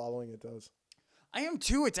still has the following it does. I am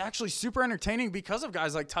too. It's actually super entertaining because of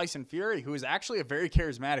guys like Tyson Fury, who is actually a very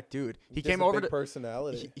charismatic dude. He came over to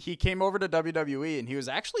personality. He came over to WWE and he was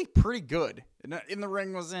actually pretty good. In the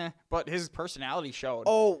ring was but his personality showed.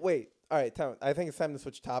 Oh wait, all right, Tom. I think it's time to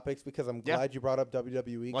switch topics because I'm glad you brought up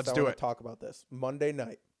WWE. Let's do it. I want to talk about this. Monday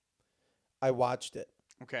night, I watched it.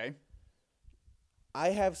 Okay. I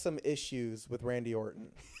have some issues with Randy Orton.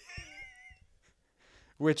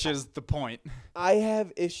 Which is the point. I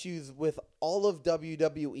have issues with all of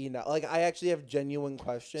WWE now. Like, I actually have genuine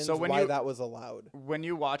questions why that was allowed. When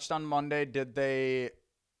you watched on Monday, did they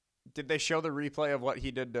show the replay of what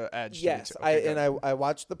he did to Edge? Yes, okay, I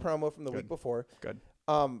watched the promo from the week before. Good.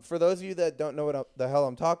 For those of you that don't know what the hell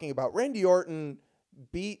I'm talking about, Randy Orton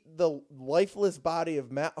beat the lifeless body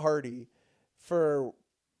of Matt Hardy for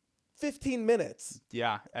 15 minutes.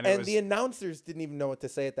 Yeah. And the announcers didn't even know what to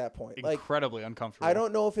say at that point. Incredibly uncomfortable. I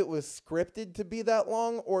don't know if it was scripted to be that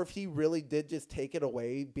long or if he really did just take it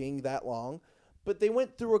away being that long. But they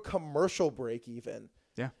went through a commercial break even.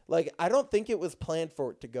 Yeah. I don't think it was planned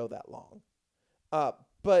for it to go that long.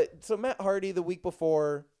 But so Matt Hardy the week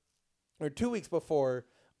before, or 2 weeks before,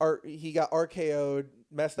 he got RKO'd,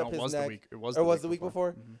 messed up his neck. It was the week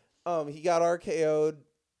before. Mm-hmm. He got RKO'd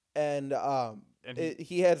and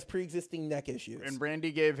he has pre-existing neck issues. And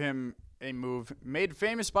Randy gave him a move made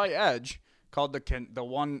famous by Edge called the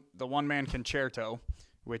one man concerto,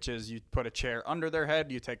 which is you put a chair under their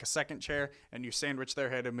head, you take a second chair, and you sandwich their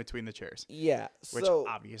head in between the chairs. Yeah. Which So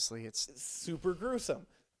obviously it's super gruesome.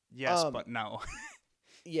 yes, but no.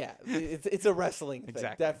 Yeah, it's a wrestling thing.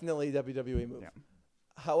 Exactly. Definitely WWE move. Yeah.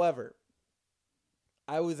 However,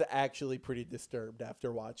 I was actually pretty disturbed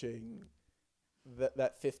after watching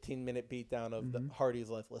that 15-minute beatdown of the Hardy's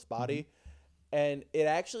lifeless body. And it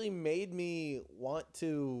actually made me want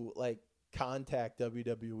to like contact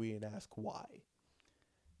WWE and ask why.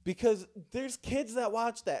 Because there's kids that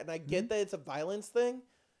watch that, and I get that it's a violence thing,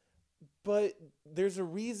 but there's a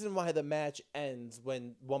reason why the match ends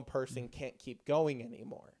when one person can't keep going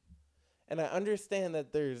anymore. And I understand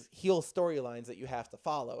that there's heel storylines that you have to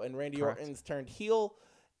follow, and Randy Correct. Orton's turned heel,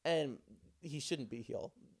 and he shouldn't be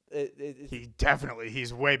heel.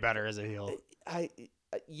 He's way better as a heel.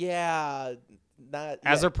 Yeah, not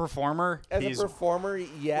As yeah. a performer, As he's a performer,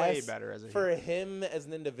 yes. way better as a For heel. him as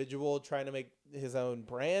an individual trying to make his own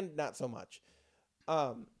brand, not so much.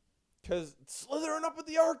 Because slithering up with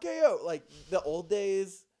the RKO, like the old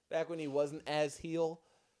days, back when he wasn't as heel,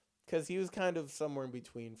 because he was kind of somewhere in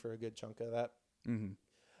between for a good chunk of that. Mhm.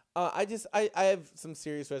 I have some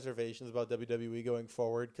serious reservations about WWE going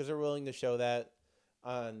forward because they're willing to show that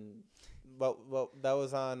on. Well, that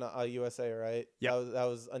was on USA, right? Yeah, that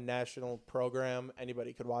was a national program.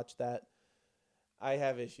 Anybody could watch that. I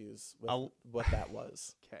have issues with what that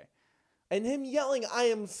was. Okay. And him yelling, "I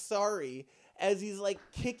am sorry," as he's like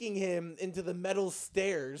kicking him into the metal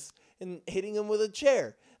stairs and hitting him with a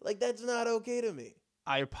chair. Like, that's not okay to me.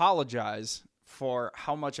 I apologize for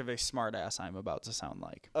how much of a smartass I'm about to sound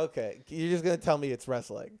like. Okay, you're just gonna tell me it's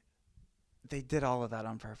wrestling. They did all of that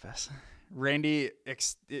on purpose.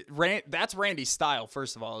 That's Randy's style,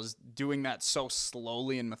 first of all, is doing that so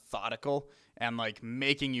slowly and methodical and like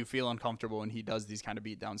making you feel uncomfortable when he does these kind of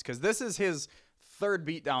beatdowns. Because this is his third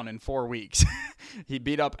beatdown in 4 weeks. He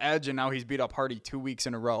beat up Edge and now he's beat up Hardy 2 weeks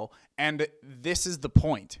in a row. And this is the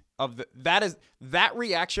point of that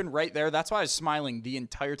reaction right there. That's why I was smiling the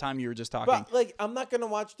entire time you were just talking. But like, I'm not gonna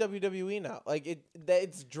watch WWE now. Like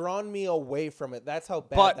it's drawn me away from it. That's how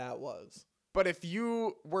bad that was. But if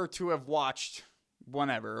you were to have watched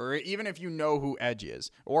whenever, or even if you know who Edge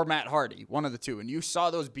is, or Matt Hardy, one of the two, and you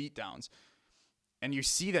saw those beatdowns, and you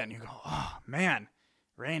see that, and you go, oh, man,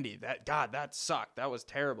 Randy, that sucked. That was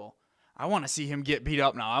terrible. I want to see him get beat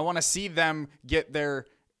up now. I want to see them get their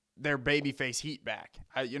babyface heat back.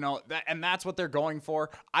 And that's what they're going for.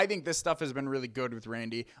 I think this stuff has been really good with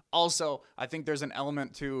Randy. Also, I think there's an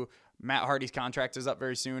element to Matt Hardy's contract is up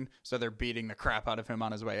very soon, so they're beating the crap out of him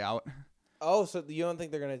on his way out. Oh, so you don't think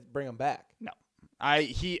they're gonna bring him back? No.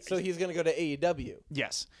 So he's gonna go to AEW.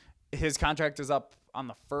 Yes. His contract is up on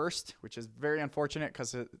the 1st, which is very unfortunate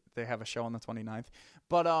because they have a show on the 29th.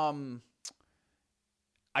 But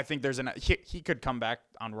I think he could come back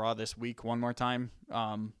on Raw this week one more time.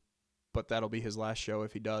 But that'll be his last show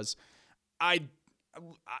if he does.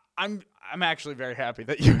 I'm actually very happy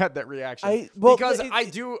that you had that reaction because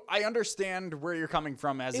I understand where you're coming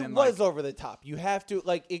from. It was over the top. You have to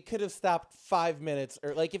it could have stopped 5 minutes,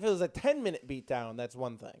 or like if it was a 10-minute beatdown, that's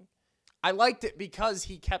one thing. I liked it because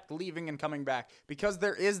he kept leaving and coming back, because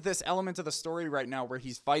there is this element of the story right now where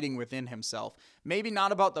he's fighting within himself. Maybe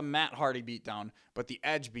not about the Matt Hardy beatdown, but the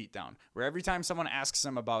Edge beatdown, where every time someone asks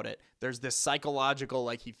him about it, there's this psychological,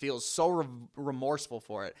 like he feels so remorseful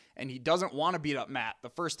for it, and he doesn't want to beat up Matt the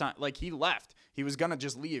first time. Like he left. He was going to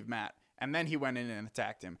just leave Matt, and then he went in and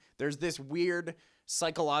attacked him. There's this weird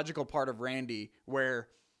psychological part of Randy where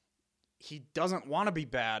he doesn't want to be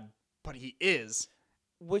bad, but he is.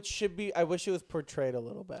 Which should be, I wish it was portrayed a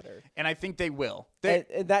little better. And I think they will.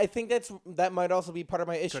 And I think that might also be part of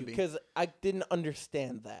my issue, because I didn't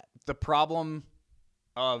understand that. The problem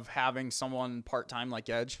of having someone part-time like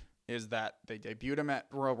Edge is that they debuted him at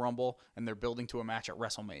Royal Rumble and they're building to a match at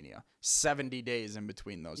WrestleMania. 70 days in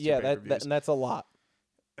between those two pay-per-views. And that's a lot.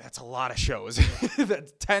 That's a lot of shows.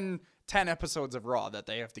 That's 10 episodes of Raw that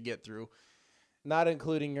they have to get through. Not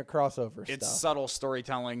including your crossover stuff. It's subtle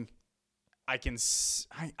storytelling.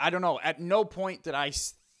 I don't know. At no point did I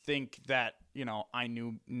think that, I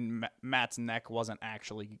knew Matt's neck wasn't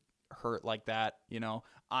actually hurt like that.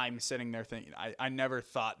 I'm sitting there thinking, I never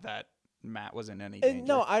thought that Matt was in any danger.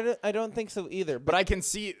 No, I don't think so either. But I can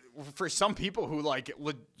see for some people who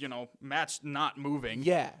Matt's not moving.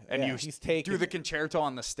 Yeah. And he's taking do the concerto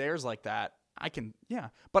on the stairs like that. I can, yeah.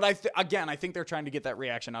 But I think they're trying to get that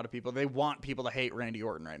reaction out of people. They want people to hate Randy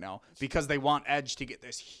Orton right now because they want Edge to get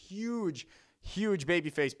this huge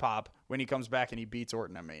babyface pop when he comes back and he beats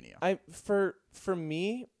Orton at Mania. For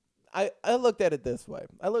me, I looked at it this way.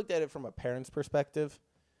 I looked at it from a parent's perspective.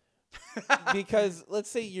 Because let's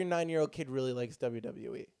say your 9-year-old kid really likes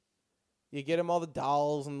WWE. You get him all the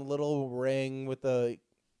dolls and the little ring with the.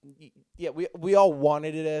 Yeah, we all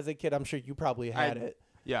wanted it as a kid. I'm sure you probably had it.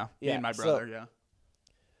 Yeah, me Yeah, and my so- brother, yeah.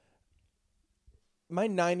 My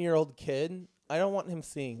 9-year-old kid, I don't want him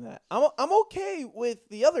seeing that. I'm okay with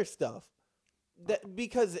the other stuff,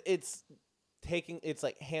 because it's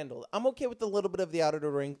like handled. I'm okay with a little bit of the out of the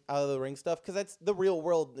ring stuff, because that's the real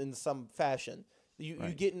world in some fashion. You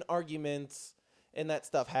get in arguments and that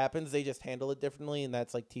stuff happens. They just handle it differently, and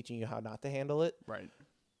that's like teaching you how not to handle it. Right.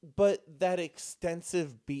 But that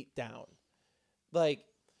extensive beatdown, like,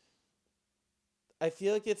 I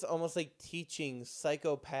feel like it's almost like teaching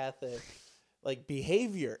psychopathic, like,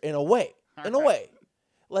 behavior in a way.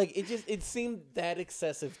 Like, it seemed that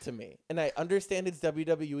excessive to me. And I understand it's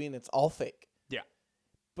WWE and it's all fake. Yeah.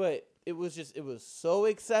 But it was so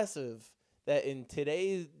excessive that in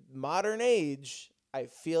today's modern age, I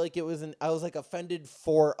feel like I was like offended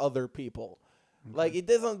for other people. Okay. Like, it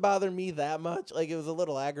doesn't bother me that much. Like, it was a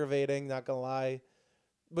little aggravating, not gonna lie,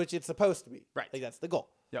 which it's supposed to be. Right. Like, that's the goal.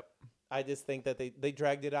 Yep. I just think that they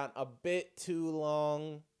dragged it on a bit too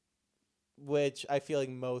long, which I feel like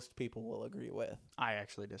most people will agree with. I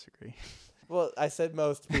actually disagree. Well, I said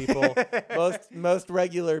most people, most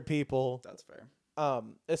regular people, That's fair.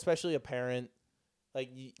 especially a parent. Like,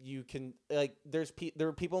 you can, like, there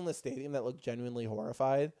are people in the stadium that look genuinely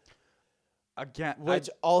horrified. Again, Which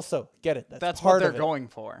also, get it. that's part what they're of it. going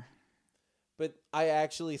for. But I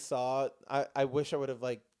actually saw, I wish I would have,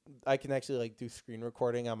 like, I can actually, like, do screen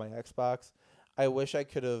recording on my Xbox. I wish I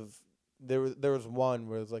could have, there was one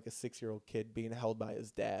where it was, like, a 6-year-old kid being held by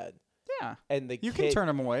his dad. Yeah. And You can turn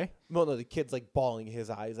him away. Well, no, the kid's, like, bawling his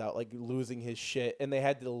eyes out, like, losing his shit, and they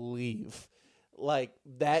had to leave. Like,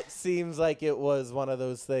 that seems like it was one of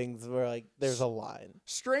those things where, like, there's a line.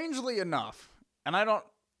 Strangely enough, and I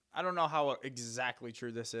don't know how exactly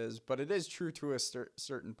true this is, but it is true to a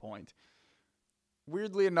certain point.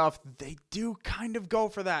 Weirdly enough, they do kind of go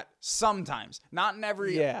for that sometimes. Not in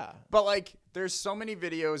every... Yeah. But, like, there's so many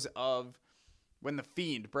videos of when The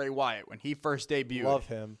Fiend, Bray Wyatt, when he first debuted. Love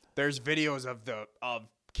him. There's videos of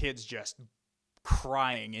kids just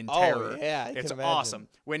crying in terror. Oh, yeah. I It's can imagine. awesome.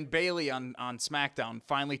 When Bayley on SmackDown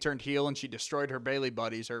finally turned heel and she destroyed her Bayley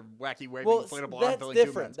buddies, her wacky waving inflatable arm that's filling tube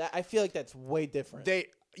different. guns. I feel like that's way different.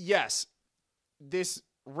 Yes, this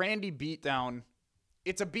Randy beatdown,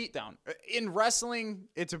 it's a beatdown. In wrestling,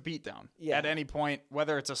 it's a beatdown. Yeah. At any point,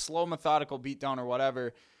 whether it's a slow, methodical beatdown or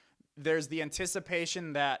whatever, there's the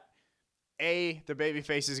anticipation that A, the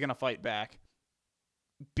babyface is going to fight back,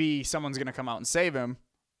 B, someone's going to come out and save him,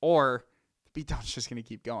 or the beatdown's just going to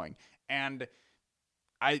keep going. And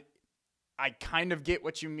I kind of get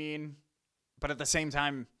what you mean, but at the same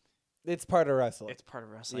time, It's part of wrestling. it's part of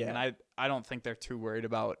wrestling, Yeah. and I don't think they're too worried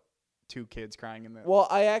about two kids crying in the. Well,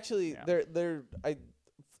 I actually Yeah.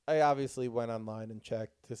 I obviously went online and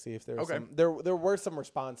checked to see if there was Okay. some there were some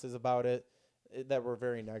responses about it that were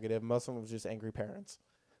very negative. Most of them was just angry parents.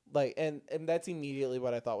 Like, and that's immediately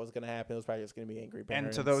what I thought was going to happen. It was probably just going to be angry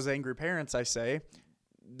parents. And to those angry parents, I say,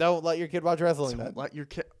 don't let your kid watch wrestling. don't Then let your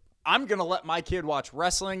kid. I'm gonna let my kid watch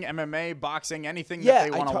wrestling, MMA, boxing, anything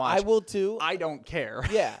that they want to watch. I will too. I don't care.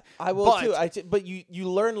 Yeah, I will But- too. But you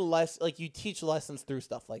learn less, like, you teach lessons through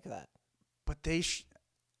stuff like that. But they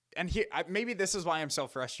and here maybe this is why I'm so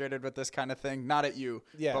frustrated with this kind of thing. Not at you,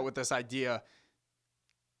 Yeah. but with this idea.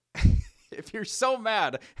 If you're so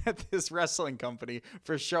mad at this wrestling company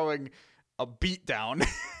for showing a beatdown,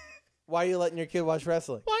 Why are you letting your kid watch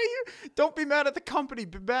wrestling? why are you? Don't be mad at the company.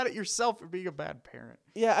 Be mad at yourself for being a bad parent.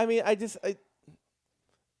 Yeah, I mean,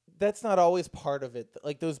 that's not always part of it.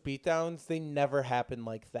 Like, those beatdowns, they never happen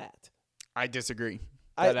like that. I disagree.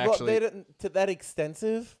 They Actually, didn't to that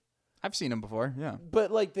extensive, I've seen them before. Yeah.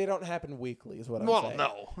 but, like, they don't happen weekly, is what I'm Well, saying.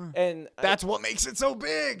 no. And That's what makes it so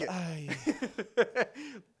big.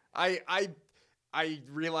 I I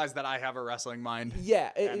realize that I have a wrestling mind.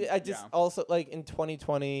 yeah, And, I just yeah. also, like, in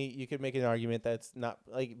 2020, you could make an argument that's not,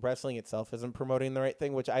 like, wrestling itself isn't promoting the right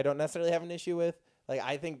thing, which I don't necessarily have an issue with. Like,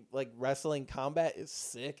 I think, like, wrestling combat is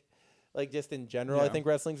sick. Like, just in general, I Yeah. think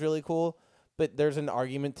wrestling's really cool. But there's an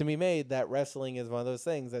argument to be made that wrestling is one of those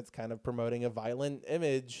things that's kind of promoting a violent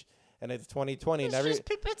image, and it's 2020. It's, and it's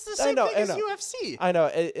the I same know, thing I as know. UFC. I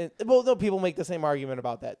know. Well, no, people make the same argument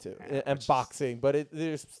about that too, Yeah, and which is- boxing. But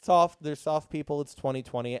there's soft people. It's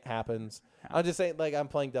 2020. It happens. Yeah. I'm just saying, like, I'm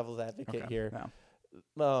playing devil's advocate Okay, here.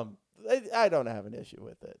 yeah. I don't have an issue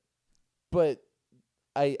with it, but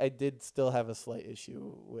I did still have a slight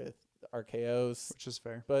issue with RKO's. Which is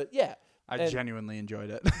fair. But yeah, I And- genuinely enjoyed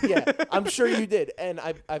it. yeah, I'm sure you did. And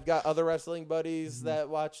I've got other wrestling buddies Mm-hmm. that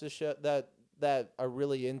watch the show, that that are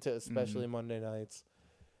really into, especially Monday nights.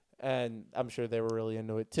 And I'm sure they were really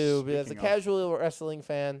into it too. But as a Speaking of- casual wrestling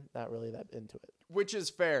fan, not really that into it. Which is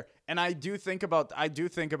fair. And I do think about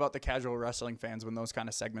the casual wrestling fans when those kind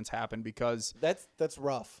of segments happen because That's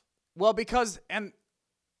rough. and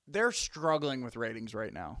they're struggling with ratings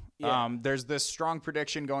right now. Yeah. There's this strong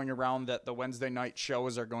prediction going around that the Wednesday night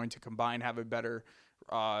shows are going to combine have a better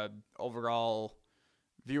overall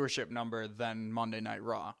viewership number than Monday Night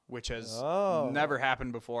Raw, which has never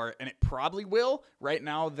happened before, and it probably will. Right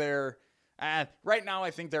now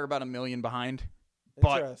I think they're about 1 million behind.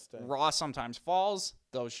 But Interesting. Raw sometimes falls.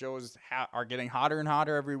 Those shows are getting hotter and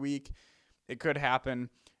hotter every week. It could happen.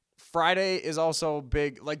 Friday is also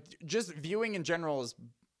big. Like, just viewing in general is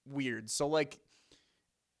weird. So, like,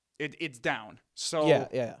 it's down. So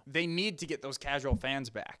Yeah. they need to get those casual fans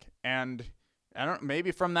back. And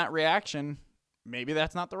maybe from that reaction, maybe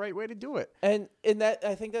that's not the right way to do it. And in that,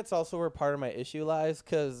 I think that's also where part of my issue lies,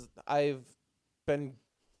 because I've been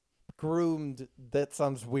groomed. That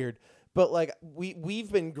sounds weird, but like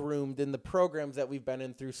we've been groomed in the programs that we've been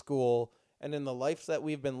in through school and in the lives that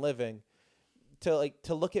we've been living to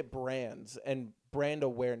look at brands and brand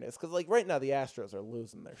awareness. Because like right now, the Astros are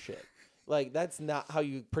losing their shit. Like, that's not how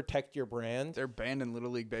you protect your brand. They're banned in Little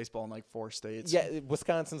League Baseball in like 4 states. Yeah,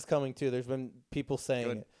 Wisconsin's coming too. There's been people saying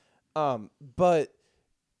Good. it. But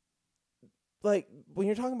like when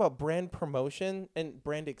you're talking about brand promotion and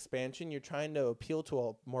brand expansion, you're trying to appeal to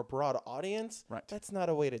a more broad audience. Right. That's not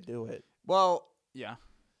a way to do it. Well, yeah.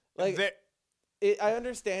 Like, I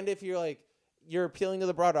understand if you're appealing to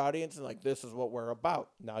the broad audience and like, this is what we're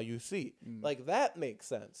about. Now you see. Like, that makes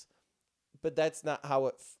sense. But that's not how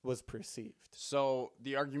it was perceived. So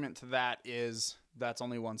the argument to that is that's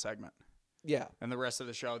only one segment. Yeah. And the rest of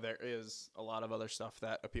the show, there is a lot of other stuff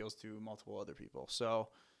that appeals to multiple other people. So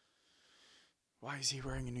why is he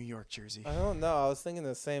wearing a New York jersey? I don't know. I was thinking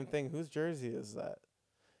the same thing. Whose jersey is that?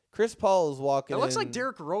 Chris Paul is walking It looks in. like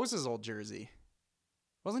Derrick Rose's old jersey.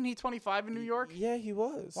 Wasn't he 25 in New York? Yeah, he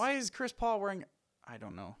was. Why is Chris Paul wearing... I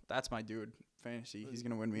don't know. That's my dude. Fantasy. He's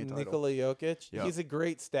going to win me a title. Nikola Jokic? Yep. He's a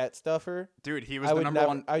great stat stuffer. Dude, he was the number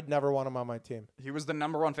one... I'd never want him on my team. He was the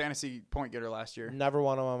number one fantasy point getter last year. Never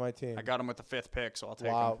want him on my team. I got him with the 5th pick, so I'll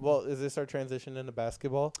take Wow. him. Well, is this our transition into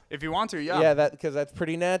basketball? If you want to, yeah. Yeah, because that's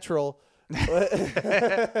pretty natural.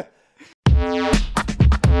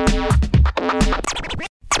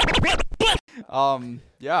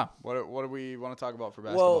 Yeah. What do we want to talk about for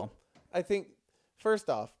basketball? Well, I think first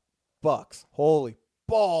off, Bucks. Holy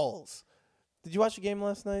balls! Did you watch the game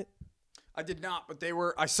last night? I did not, but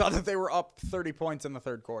I saw that they were up 30 points in the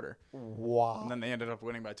third quarter. Wow. And then they ended up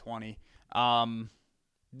winning by 20.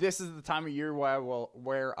 This is the time of year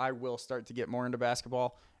where I will start to get more into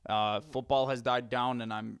basketball. Football has died down,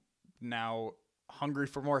 and I'm now hungry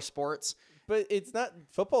for more sports. But it's not.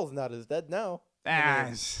 Football's not as dead now.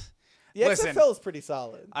 The Listen, XFL is pretty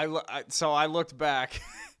solid. So I looked back,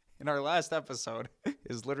 in our last episode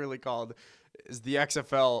is literally called "Is the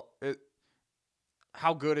XFL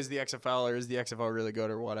how good is the XFL, or is the XFL really good,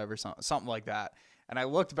 or whatever, something like that." And I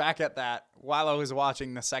looked back at that while I was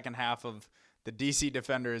watching the second half of the DC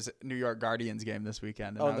Defenders New York Guardians game this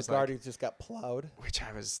weekend. And the Guardians just got plowed. Which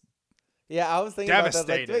I was Yeah, I was thinking about that.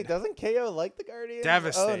 devastated. Like, wait, doesn't KO like the Guardians?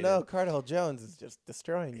 Devastated. Oh no, Cardell Jones is just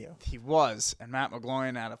destroying you. He was, and Matt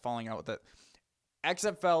McGloin had a falling out with it.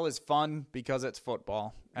 XFL is fun because it's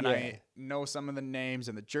football, and Yeah. I know some of the names,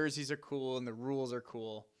 and the jerseys are cool, and the rules are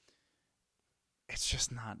cool. It's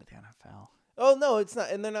just not the NFL. Oh no, it's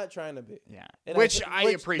not, and they're not trying to be. Yeah, And which I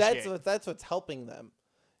appreciate. That's what's helping them.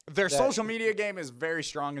 Their social media game is very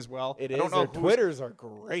strong as well. It I is. don't know Their who's- Twitters are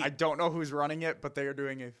great. I don't know who's running it, but they are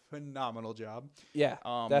doing a phenomenal job. Yeah,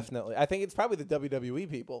 Um, definitely. I think it's probably the WWE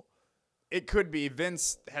people. It could be.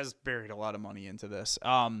 Vince has buried a lot of money into this.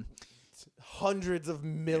 Hundreds of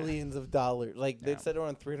millions of dollars. Like they Yeah. said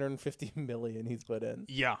around 350 million he's put in.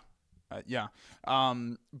 Yeah. Yeah.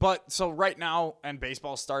 But so right now, and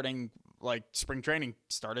baseball's starting, like spring training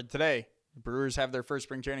started today. Brewers have their first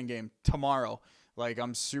spring training game tomorrow. Like,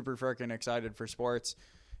 I'm super freaking excited for sports.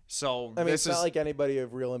 So I mean, this it's not is like anybody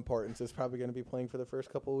of real importance is probably going to be playing for the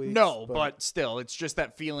first couple weeks. no, but still, it's just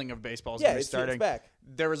that feeling of baseball's yeah, gonna be it's starting. back.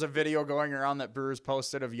 There was a video going around that Brewers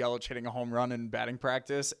posted of Yelich hitting a home run in batting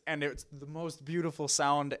practice, and it's the most beautiful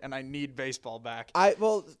sound. And I need baseball back.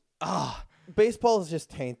 Baseball is just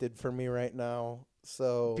tainted for me right now.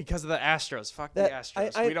 So Because of the Astros. Fuck the that,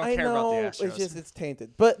 Astros. We don't care about the Astros. It's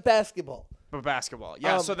tainted. But basketball. But basketball.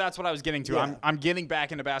 Yeah, so that's what I was getting to. yeah. I'm getting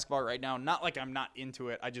back into basketball right now. Not like I'm not into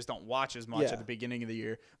it. I just don't watch as much Yeah. at the beginning of the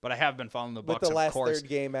year. But I have been following the With Bucks, the last of course.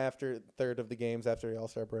 third of the games after the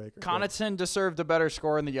All-Star break. Connaughton deserved a better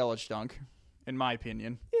score in the Yelich dunk. in my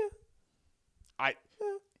opinion. Yeah.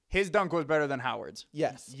 His dunk was better than Howard's.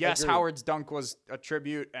 Yes. Yes, agreed. Howard's dunk was a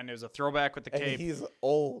tribute, and it was a throwback with the And cape. he's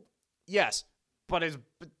old. Yes, but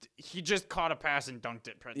he just caught a pass and dunked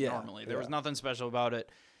it Yeah, normally. There was yeah. nothing special about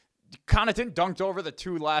it. Connaughton dunked over the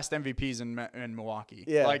 2 last MVPs in Milwaukee.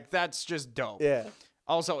 Yeah. Like, that's just dope. Yeah.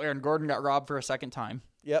 Also, Aaron Gordon got robbed for a second time.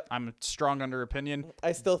 Yep. I'm strong under opinion.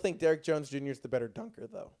 I still think Derek Jones Jr. is the better dunker,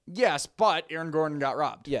 though. Yes, but Aaron Gordon got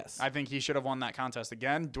robbed. Yes. I think he should have won that contest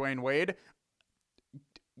again. Dwayne Wade.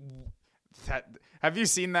 Have you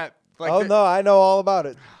seen that? Like, Oh, no, I know all about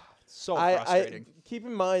it. So I frustrating. keep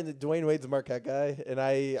in mind that Dwayne Wade's a Marquette guy, and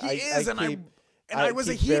I was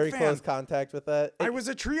a keep Heat very fan. close contact with that. I was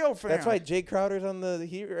a Trio fan. That's why Jay Crowder's on the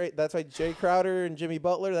Heat, right? That's why Jay Crowder and Jimmy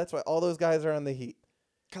Butler. That's why all those guys are on the Heat.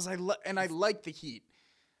 Because I like the Heat.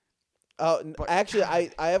 But- Actually, I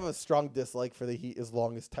have a strong dislike for the Heat as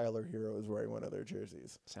long as Tyler Hero is wearing one of their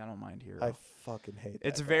jerseys. See, I don't mind Hero. I fucking hate that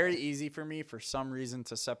It's guy. very easy for me, for some reason,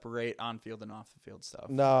 to separate on-field and off-the-field stuff.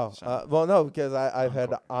 No. So- Well, no, because I've had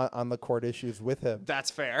court. on the court issues with him.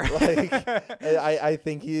 That's fair. Like, I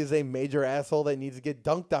think he is a major asshole that needs to get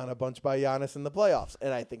dunked on a bunch by Giannis in the playoffs,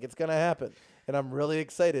 and I think it's going to happen. And I'm really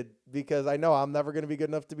excited because I know I'm never going to be good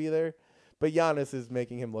enough to be there, but Giannis is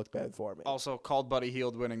making him look bad for me. Also, called Buddy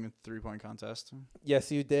Hield winning the three-point contest.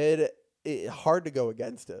 Yes, you did. Hard to go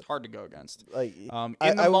against it. Hard to go against. Like, In I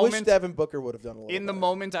the wish moment, Devin Booker would have done a little in the better.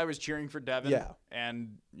 moment, I was cheering for Devin. Yeah.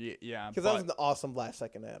 And yeah, Because that was an awesome last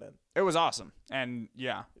second add-in. it was awesome. And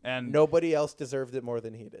yeah, and Nobody else deserved it more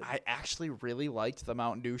than he did. I actually really liked the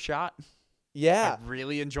Mountain Dew shot. Yeah. I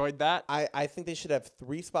really enjoyed that. I think they should have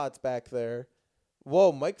 3 spots back there.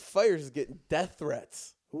 Whoa, Mike Fires is getting death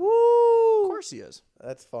threats. Woo! Of course he is.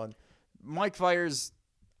 That's fun. Mike Fires,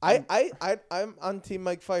 I'm on Team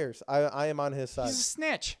Mike Fires. I am on his side. he's a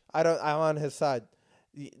snitch. I'm on his side.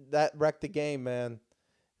 That wrecked the game, man.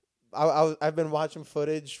 I've been watching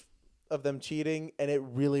footage of them cheating, and it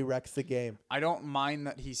really wrecks the game. I don't mind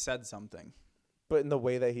that he said something. But in the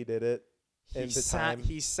way that he did it, in the time.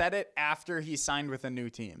 He said it after he signed with a new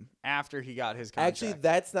team, after he got his contract. Actually,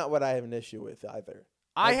 that's not what I have an issue with either.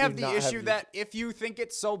 I do have the not issue the that if you think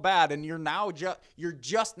it's so bad and you're now you're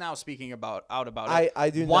just now speaking out about it. I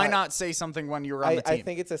do Why not- not say something when you were on the team? I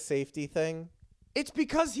think it's a safety thing. It's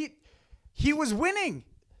because he was winning,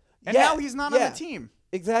 and Yeah, now he's not on yeah. the team.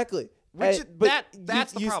 Exactly. Which But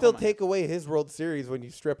that's the you problem. still take away his World Series when you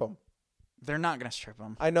strip him. They're not gonna strip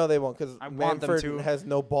him. I know they won't because I want them Manfred to. has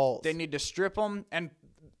no balls. They need to strip him, and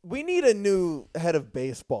We need a new head of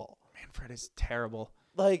baseball. Manfred is terrible.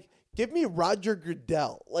 Like, give me Roger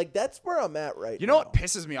Goodell. Like, that's where I'm at right You now. know what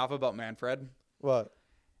pisses me off about Manfred? What?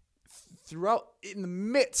 Throughout, in the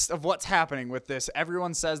midst of what's happening with this,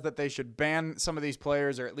 everyone says that they should ban some of these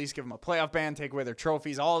players or at least give them a playoff ban, take away their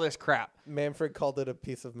trophies, all this crap. Manfred called it a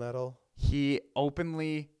piece of metal. He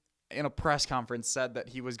openly, in a press conference, said that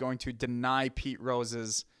he was going to deny Pete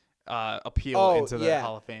Rose's appeal into the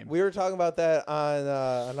Hall of Fame. We were talking about that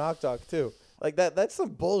on Knock Talk too. Like that's some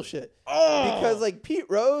bullshit. Oh! Because like Pete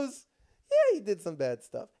Rose, yeah, he did some bad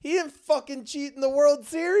stuff. He didn't fucking cheat in the World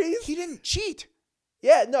Series. He didn't cheat.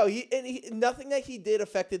 Yeah, no, nothing that he did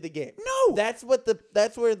affected the game. No. That's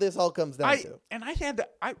where this all comes down to.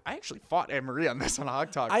 I actually fought Anne Marie on this on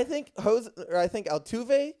Hog Talk. I think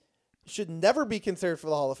Altuve should never be considered for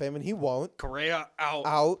the Hall of Fame, and he won't. Correa out.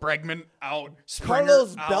 Out. Bregman out. Springer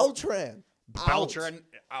Carlos out. Beltran. Beltran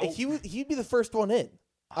out. He'd be the first one in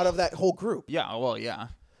out of that whole group. Yeah, well, yeah.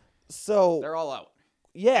 So They're all out.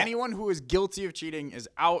 yeah, Anyone who is guilty of cheating is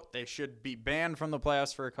out. They should be banned from the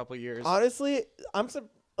playoffs for a couple of years. honestly,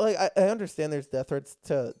 I understand there's death threats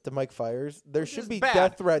to Mike Fires. There should is be bad.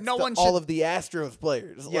 death threats No to one all should- of the Astros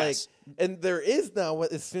players. Yes. And there is now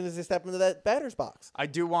as soon as they step into that batter's box. I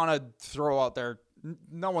do want to throw out there,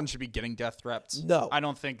 no one should be getting death threats. No. I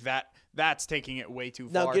don't think that's taking it way too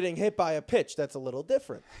Now far. getting hit by a pitch, that's a little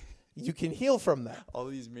different. You can heal from that. all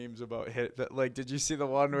these memes about hit, like, did you see the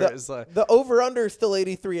one where it's like The over-under is still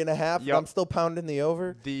 83.5. Yep. I'm still pounding the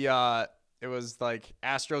over. it was like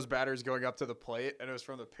Astros batters going up to the plate, and it was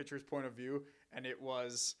from the pitcher's point of view, and it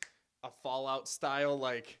was a Fallout style,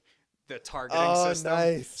 like the targeting Oh, system.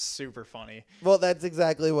 nice. Super funny. Well, that's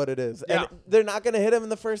exactly what it is. Yeah. And they're not going to hit him in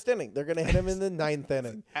the first inning. They're going to hit him in the ninth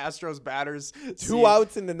inning. Astros batters 2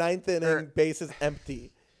 outs in the ninth inning, Er- bases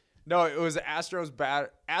empty. No, it was Astros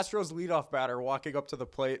leadoff batter walking up to the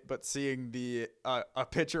plate, but seeing the a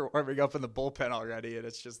pitcher warming up in the bullpen already, and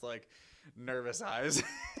it's just like nervous eyes.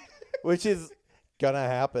 Which is gonna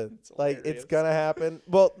happen. It's hilarious. gonna happen.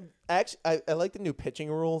 Well, actually, I like the new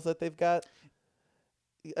pitching rules that they've got.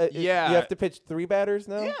 Yeah. You have to pitch 3 batters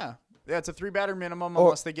now. Yeah, Yeah, it's a 3-batter minimum Or-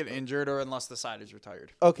 unless they get injured or unless the side is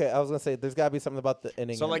retired. Okay, I was gonna say there's got to be something about the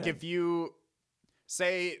inning. So, and like, then. if you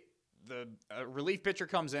say the relief pitcher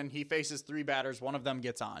comes in, he faces 3 batters, one of them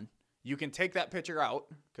gets on. You can take that pitcher out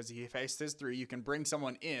because he faced his 3. You can bring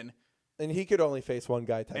someone in, and he could only face one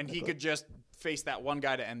guy, and technically. he could just face that one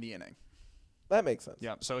guy to end the inning. That makes sense.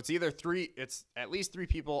 Yeah. So it's either 3. It's at least 3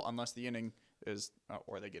 people unless the inning is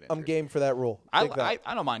or they get injured. I'm game for that rule. I Dig that.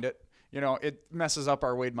 don't mind it. You know, it messes up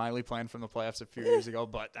our Wade Miley plan from the playoffs a few years ago,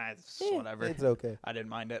 but that's whatever. It's okay. I didn't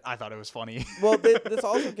mind it. I thought it was funny. Well, this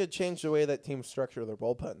also could change the way that teams structure their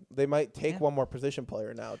bullpen. They might take one more position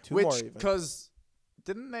player now, two more even. Because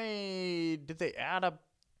did they add a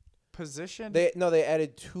position? They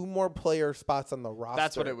added 2 more player spots on the roster.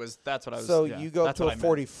 That's what it was. That's what I was. So yeah, you go that's to what a I meant.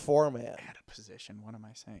 44 man. Add a position. What am I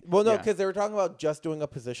saying? Well, no, Yeah, because they were talking about just doing a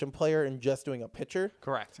position player and just doing a pitcher.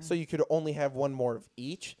 correct. So you could only have one more of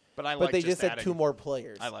each. But I But like they just had adding, 2 more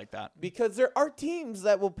players. I like that. Because there are teams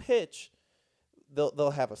that will pitch.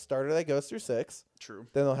 They'll have a starter that goes through 6. True.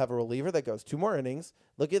 Then they'll have a reliever that goes 2 more innings.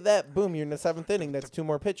 Look at that. Boom, you're in the 7th inning. That's 2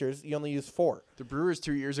 more pitchers. You only use 4. The Brewers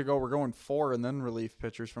 2 years ago were going 4 and then relief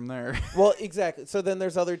pitchers from there. Well, exactly. So then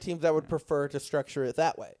there's other teams that would prefer to structure it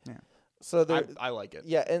that way. Yeah. So there, I like it.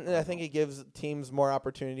 yeah, and I think it gives teams more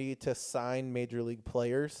opportunity to sign major league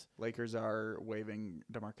players. Lakers are waiving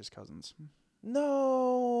DeMarcus Cousins.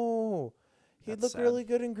 No. He'd That's look sad. really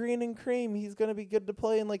good in green and cream. He's going to be good to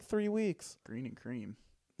play in like 3 weeks. Green and cream.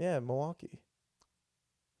 Yeah, Milwaukee.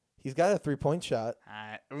 He's got a 3-point shot.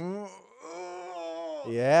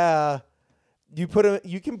 Yeah. You put him.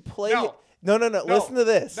 You can play. No. No. Listen to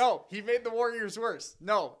this. No, he made the Warriors worse.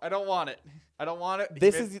 No, I don't want it. I don't want it.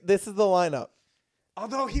 This is the lineup.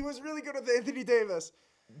 Although he was really good with Anthony Davis.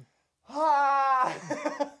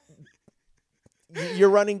 You're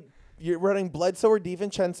running Bledsoe or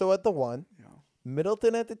DiVincenzo at the 1. Yeah.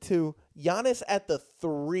 Middleton at the 2. Giannis at the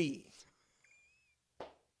 3.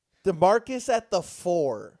 DeMarcus at the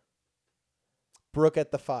 4. Brook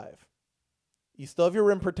at the 5. You still have your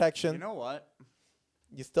rim protection. You know what?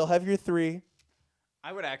 You still have your 3.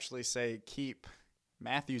 I would actually say keep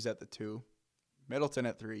Matthews at the 2, Middleton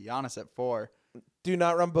at 3, Giannis at 4. Do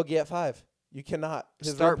not run Boogie at 5. You cannot.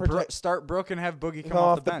 His Start rim protect- start Brook and have Boogie come come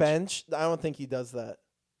off the bench. I don't think he does that.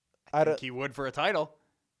 I think he would for a title.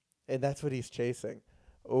 And that's what he's chasing.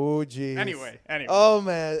 Oh, geez. Anyway. Oh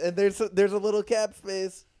man, and there's a little cap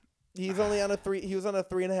space. He's only on a 3. He was on a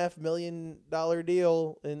 $3.5 million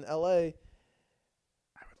deal in L.A. I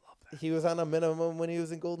would love that. He was on a minimum when he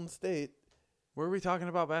was in Golden State. Were we talking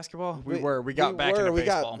about basketball? We We got back into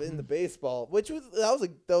baseball. got into baseball, which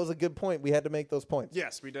was a good point. We had to make those points.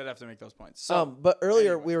 Yes, we did have to make those points. So, But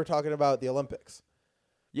earlier anyway. we were talking about the Olympics.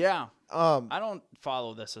 yeah, I don't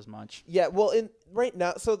follow this as much. Yeah, well, right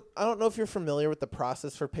now, so I don't know if you're familiar with the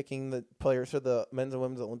process for picking the players for the men's and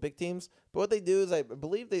women's Olympic teams, but what they do is I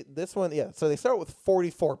believe so they start with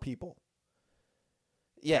 44 people.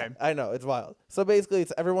 Yeah, Okay. I know, it's wild. So basically,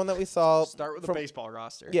 it's everyone that we saw. Start with from- the baseball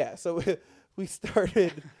roster. Yeah, so we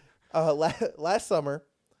started last summer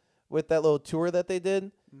with that little tour that they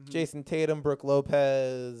did. Jason Tatum, Brooke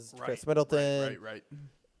Lopez, Chris Middleton. Right.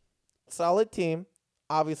 Solid team.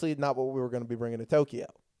 Obviously not what we were going to be bringing to Tokyo.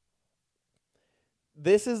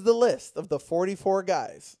 This is the list of the 44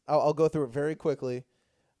 guys. I'll go through it very quickly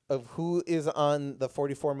of who is on the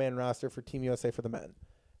 44-man roster for Team USA for the men.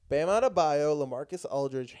 Bam Adebayo, LaMarcus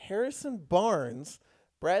Aldridge, Harrison Barnes,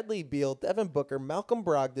 Bradley Beal, Devin Booker, Malcolm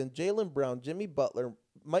Brogdon, Jaylen Brown, Jimmy Butler,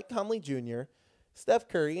 Mike Conley Jr., Steph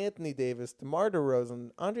Curry, Anthony Davis, DeMar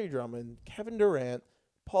DeRozan, Andre Drummond, Kevin Durant,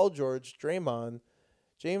 Paul George, Draymond,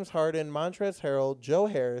 James Harden, Montrezl Harrell, Joe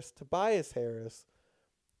Harris, Tobias Harris,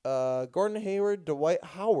 Gordon Hayward, Dwight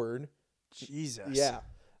Howard. Jesus. Yeah.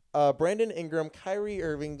 Brandon Ingram, Kyrie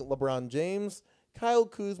Irving, LeBron James, Kyle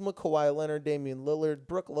Kuzma, Kawhi Leonard, Damian Lillard,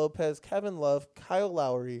 Brooke Lopez, Kevin Love, Kyle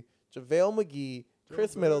Lowry, JaVale McGee,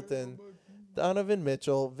 Chris Middleton, Donovan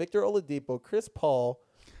Mitchell, Victor Oladipo, Chris Paul,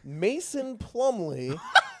 Mason Plumlee,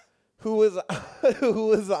 who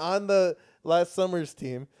was on the last summer's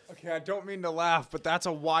team. Okay, I don't mean to laugh, but that's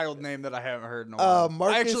a wild name that I haven't heard in a while.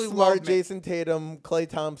 Marcus I actually Smart, love Jason Tatum, Klay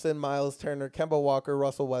Thompson, Miles Turner, Kemba Walker,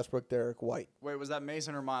 Russell Westbrook, Derek White. Wait, was that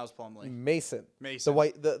Mason or Miles Plumlee? Mason. Mason. The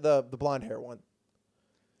white the blonde hair one.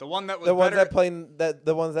 The one that was The ones better,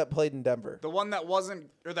 the ones that played in Denver. the one that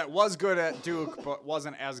was good at Duke but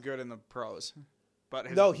wasn't as good in the pros.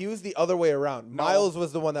 But No, he was the other way around. No. Miles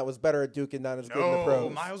was the one that was better at Duke and not as good in the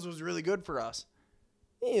pros. Miles was really good for us.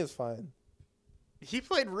 He is fine. He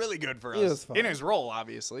played really good for He us was fine. in his role,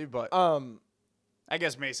 obviously. But I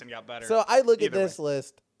guess Mason got better. So I look at Either this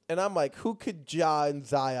list and I'm like, who could Ja and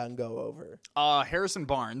Zion go over? Harrison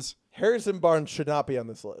Barnes. Harrison Barnes should not be on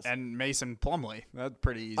this list. And Mason Plumlee. That's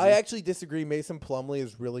pretty easy. I actually disagree. Mason Plumlee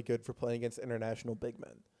is really good for playing against international big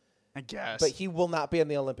men. I guess. But he will not be on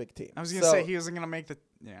the Olympic team. I was going to say he wasn't going to make the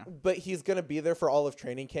 – yeah. But he's going to be there for all of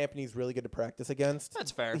training camp, and he's really good to practice against.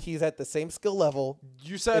 That's fair. He's at the same skill level,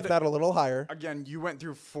 You said if not a little higher. again, you went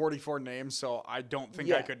through 44 names, so I don't think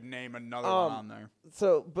I Yeah. could name another one on there.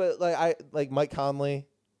 So, but like Mike Conley,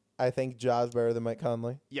 I think Ja's better than Mike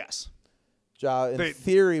Conley. Yes. Ja, in They-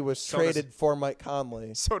 theory, was so traded for Mike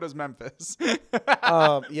Conley. So does Memphis.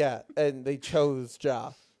 Yeah, and they chose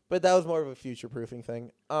Ja, but that was more of a future-proofing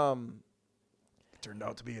thing. Turned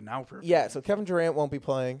out to be a now proof. Yeah, so Kevin Durant won't be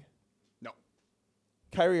playing. No.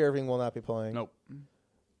 Kyrie Irving will not be playing. Nope.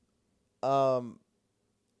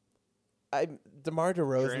 DeMar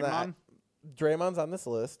DeRozan. Draymond's on this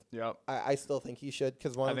list. Yep. I still think he should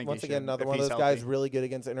because I think once he again should, another if one of he's those guys healthy. really good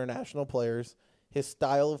against international players. His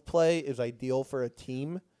style of play is ideal for a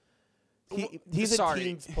team. He's Sorry. a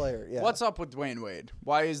team's player. Yeah. What's up with Dwayne Wade?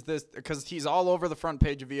 Why is this? Because he's all over the front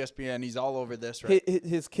page of ESPN. He's all over this, right?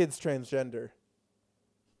 His kid's transgender.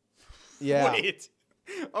 Yeah. Wait.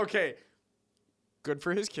 Okay. Good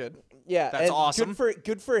for his kid. Yeah. That's and awesome.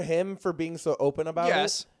 Good for him for being so open about it.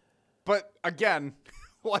 Yes. But again,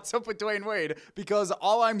 what's up with Dwayne Wade? Because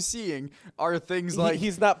all I'm seeing are things like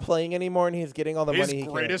He's not playing anymore, and he's getting all the his money he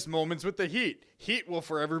greatest moments with the Heat. Heat will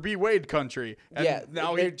forever be Wade country. And Yeah,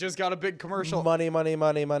 now he just got a big commercial. can. Money.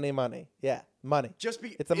 Yeah, money.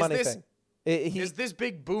 It's a money thing. Is this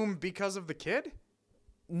big boom because of the kid?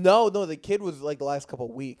 No, the kid was like the last couple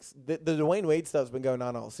of weeks. The Dwayne Wade stuff's been going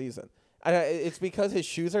on all season. And it's because his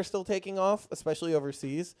shoes are still taking off, especially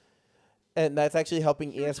overseas. And that's actually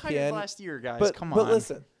helping He retired ESPN. last year, guys. But, Come but on.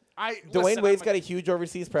 listen, Dwayne Listen, Wade's I'm got a huge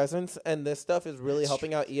overseas presence, and this stuff is really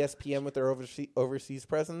helping out ESPN with their overseas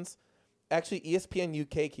presence. Actually, ESPN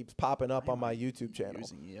UK keeps popping up on my YouTube channel.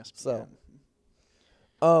 using ESPN.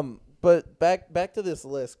 So, but back to this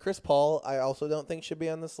list. Chris Paul, I also don't think should be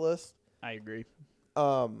on this list. I agree.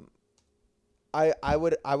 I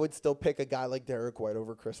would still pick a guy like Derek White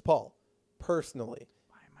over Chris Paul, personally,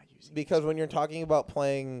 Why am I using because when you're talking about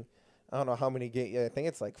playing, I don't know how many games. I think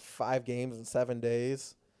it's like 5 games in 7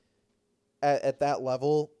 days. At that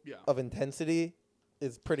level Yeah. of intensity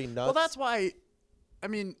is pretty nuts. Well, that's why. I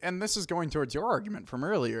mean, and this is going towards your argument from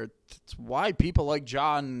earlier. It's why people like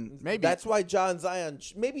John. Maybe That's why John Zion,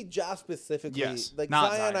 maybe Ja specifically, Yes, like not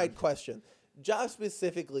Zion, Zion. I'd question. Ja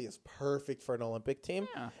specifically is perfect for an Olympic team,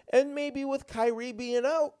 Yeah. and maybe with Kyrie being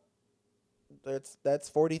out, that's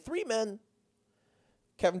 43 men.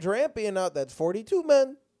 Kevin Durant being out, that's 42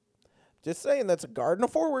 men. Just saying, that's a guard and a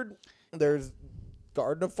forward. There's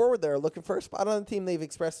guard and a forward there looking for a spot on the team. They've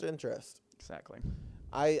expressed interest. exactly.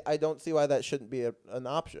 I don't see why that shouldn't be an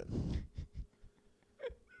option.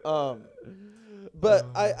 But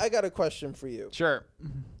I got a question for you. Sure.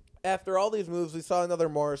 After all these moves, we saw another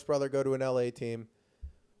Morris brother go to an LA team.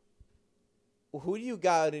 Who do you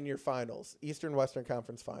got in your finals? Eastern Western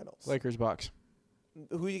Conference finals. Lakers Bucks.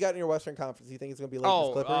 Who you got in your Western Conference? Do you think it's going to be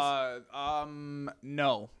Lakers Clippers?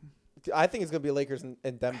 No. I think it's going to be Lakers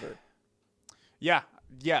and Denver. Yeah.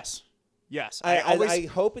 Yes. I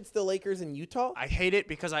hope it's the Lakers in Utah. I hate it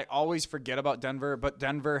because I always forget about Denver, but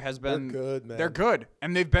Denver has been good, man. They're good,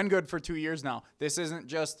 and they've been good for 2 years now. This isn't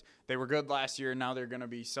just they were good last year, now they're going to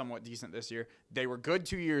be somewhat decent this year. They were good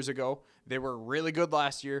 2 years ago. They were really good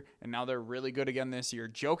last year, and now they're really good again this year.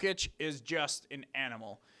 Jokic is just an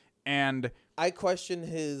animal, and I question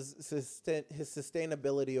his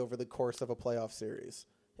sustainability over the course of a playoff series.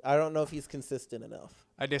 I don't know if he's consistent enough.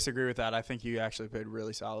 I disagree with that. I think you actually played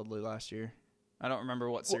really solidly last year. I don't remember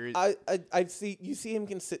what series. I see him.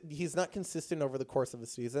 He's not consistent over the course of the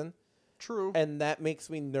season. True. And that makes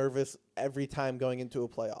me nervous every time going into a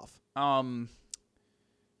playoff.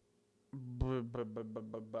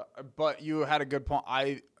 But you had a good point.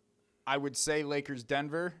 I would say Lakers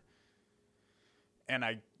Denver, and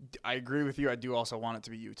I agree with you. I do also want it to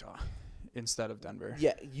be Utah instead of Denver.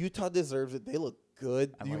 Yeah, Utah deserves it. They look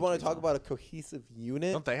good. Do you like want to talk Utah. about a cohesive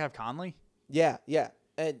unit? Don't they have Conley? Yeah.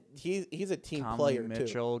 And he's a team Conley, player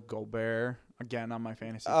Mitchell, Gobert. Again, on my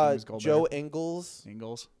fantasy team too. is Gobert. Joe Ingles.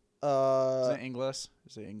 Ingles. Is Uh, it Ingles?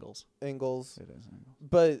 Is it Ingles? Ingles. It is Ingles.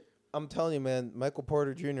 But I'm telling you, man, Michael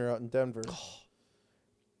Porter Jr. out in Denver.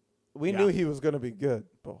 We Yeah. knew he was going to be good,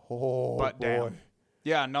 but But boy. damn.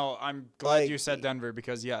 Yeah, no, I'm glad you said Denver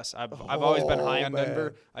because yes, I've always been high on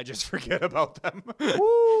Denver. man. I just forget about them.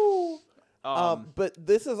 Woo! Um, But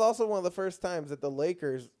this is also one of the first times that the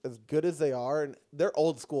Lakers, as good as they are, and they're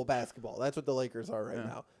old school basketball. That's what the Lakers are right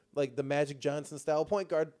now. Like the Magic Johnson style point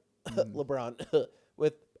guard, LeBron,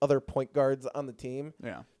 with other point guards on the team.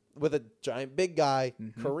 yeah. with a giant big guy,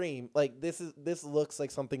 Kareem. Like this looks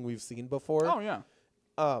like something we've seen before. Oh yeah.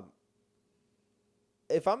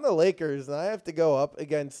 If I'm the Lakers and I have to go up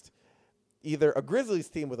against either a Grizzlies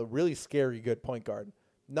team with a really scary good point guard,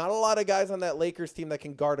 not a lot of guys on that Lakers team that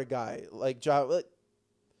can guard a guy like Ja.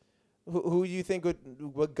 Who do you think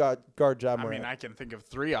would guard Ja Morant? I mean, I can think of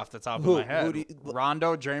 3 off the top of my head.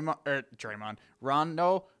 Rondo,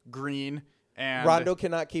 Rondo, Green, and Rondo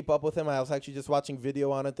cannot keep up with him. I was actually just watching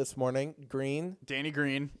video on it this morning. Danny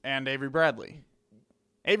Green, and Avery Bradley.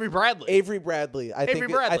 Avery Bradley. I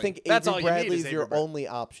think That's all Avery you need Bradley is is your Avery Bradley. only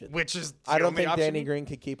option. Which is I don't the think only Danny option. Green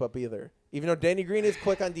could keep up either. Even though Danny Green is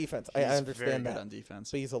quick on defense, I He's understand very that. good on defense.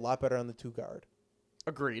 But he's a lot better on the 2 guard.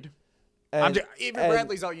 Agreed. And, Avery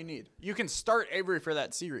Bradley's all you need. You can start Avery for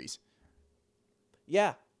that series.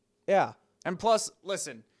 Yeah. And plus,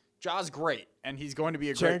 listen, Ja's great, and he's going to be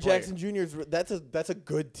a great Jaren player. Jackson Jr. That's a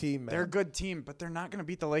good team, man. They're a good team, but they're not going to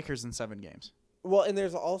beat the Lakers in 7 games. Well, and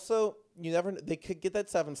there's also they could get that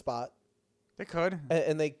 7 spot, They could.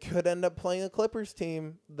 and they could end up playing a Clippers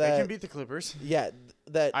team that They can beat the Clippers. Yeah,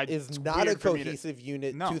 that is it's not a weird for me to- cohesive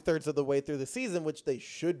unit No. 2/3 of the way through the season, which they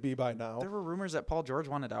should be by now. There were rumors that Paul George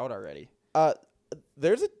wanted out already.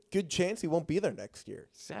 There's a good chance he won't be there next year.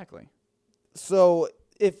 Exactly. So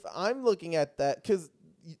if I'm looking at that, because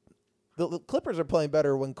the Clippers are playing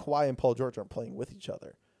better when Kawhi and Paul George aren't playing with each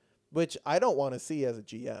other, which I don't want to see as a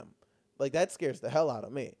GM. Like, that scares the hell out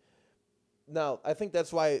of me. Now, I think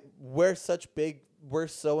that's why we're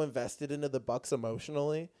so invested into the Bucks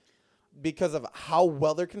emotionally, because of how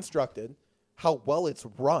well they're constructed, how well it's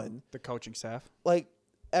run. The coaching staff. Like,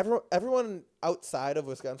 everyone outside of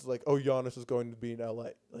Wisconsin is like, oh, Giannis is going to be in LA.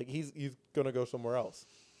 Like, he's going to go somewhere else.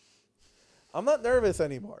 I'm not nervous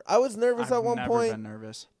anymore. I was nervous at one point. I've never been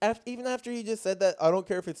nervous. Even after he just said that, I don't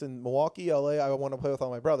care if it's in Milwaukee, LA, I want to play with all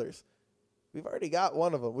my brothers. We've already got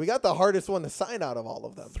one of them. We got the hardest one to sign out of all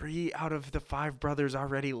of them. 3 out of the 5 brothers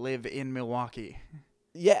already live in Milwaukee.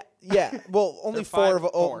 Yeah. Well, only They're 4 5?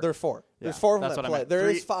 of Four. There's 4. Yeah, There's 4 of them that's that what I play. meant. There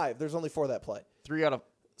 3 is 5. There's only 4 that play. 3 out of.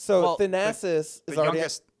 So well, Thanasis the is already.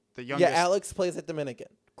 youngest. The Yeah, youngest. Alex plays at Dominican.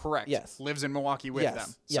 Correct. Yes. Lives in Milwaukee with Yes,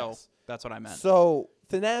 them. So yes. that's what I meant. So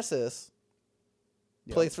Thanasis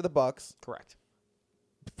Yep. plays for the Bucks. Correct.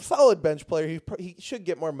 Solid bench player. He should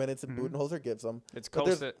get more minutes than Budenholzer gives him. It's But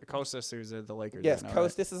there's- Kostas who's at the Lakers. Yes, right now, right?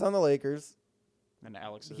 Kostas is on the Lakers. And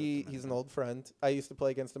Alex. Is at He's Dominican. an old friend. I used to play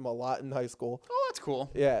against him a lot in high school. Oh, that's cool.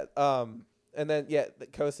 Yeah. And then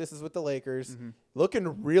Kostas is with the Lakers, Mm-hmm.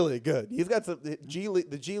 looking really good. He's got some the G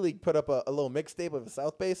League put up a little mixtape of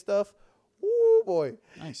South Bay stuff. Ooh boy,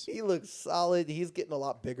 Nice. he looks solid. He's getting a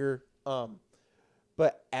lot bigger.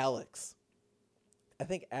 But Alex, I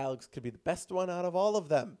think Alex could be the best one out of all of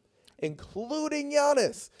them, including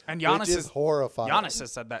Giannis. And Giannis which is horrifying. Giannis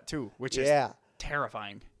has said that too, which is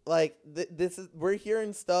terrifying. Like we're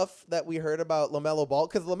hearing stuff that we heard about LaMelo Ball,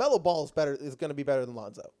 because LaMelo Ball is going to be better than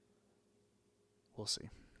Lonzo. We'll see.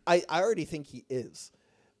 I already think he is,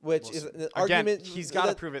 which We'll is see. an Again, argument. he's got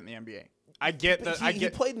to prove it in the NBA. I get that. He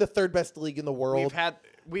played in the 3rd best league in the world.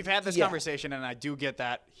 We've had this Yeah. conversation, and I do get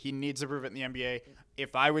that he needs to prove it in the NBA.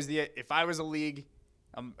 If I was a league,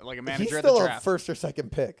 like a manager He's at the still a draft, 1st or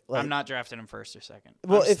 2nd pick. Like, I'm not drafting him 1st or 2nd.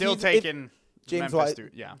 Well, I'm if still he's- taking James Memphis,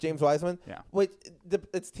 dude. Yeah. James Wiseman. Yeah. Wait,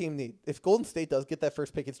 it's team need. If Golden State does get that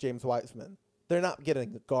first pick, it's James Wiseman. They're not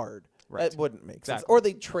getting a guard. Right. That wouldn't make sense. Exactly. Or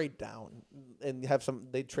they trade down and have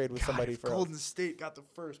they trade with somebody if for. Golden State got the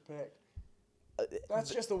first pick.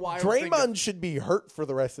 That's just a wild Draymond thing. should be hurt for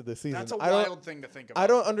the rest of the season. That's a I don't- wild thing to think about. I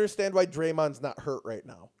don't understand why Draymond's not hurt right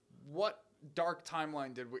now. What dark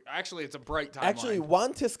timeline did we? Actually, it's a bright timeline. Actually,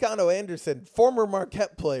 Juan Toscano Anderson, former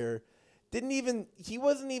Marquette player, he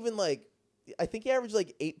wasn't even like, I think he averaged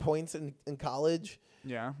like 8 points in college.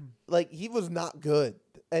 yeah. Like, he was not good.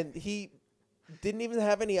 And he didn't even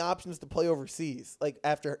have any options to play overseas, like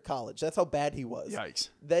after college. That's how bad he was. Yikes.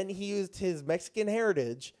 Then he used his Mexican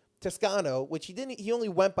heritage, Toscano, which he only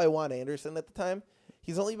went by Juan Anderson at the time.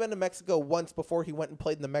 He's only been to Mexico once before he went and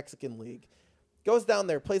played in the Mexican League. Goes down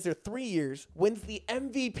there, plays there 3 years, wins the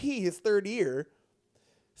MVP his 3rd year.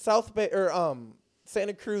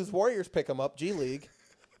 Santa Cruz Warriors pick him up, G League,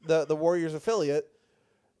 the Warriors affiliate.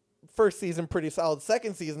 First season, pretty solid.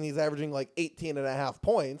 2nd season, he's averaging like 18.5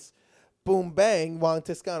 points. Boom, bang, Juan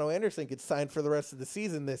Toscano Anderson gets signed for the rest of the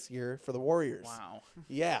season this year for the Warriors. Wow.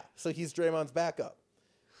 Yeah, so he's Draymond's backup.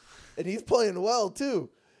 And he's playing well, too.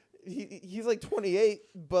 He's like 28,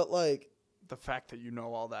 but like... The fact that you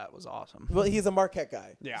know all that was awesome. Well, he's a Marquette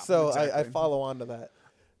guy. Yeah, so I exactly. follow on to that.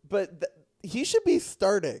 But he should be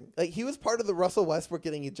starting. Like, he was part of the Russell Westbrook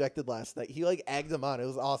getting ejected last night. He, like, egged him on. It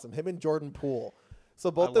was awesome. Him and Jordan Poole. So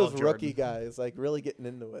both I those love rookie Jordan. guys like really getting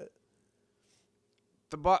into it.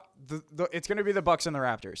 It's going to be the Bucks and the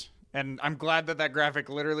Raptors. And I'm glad that graphic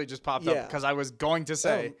literally just popped up Yeah. because I was going to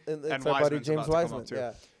say, and and it's our buddy Wiseman's James about to come Wiseman.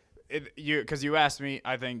 up too. Yeah. Because you asked me,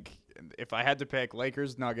 I think if I had to pick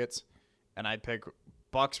Lakers, Nuggets, and I'd pick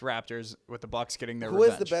Bucks, Raptors, with the Bucks getting their Who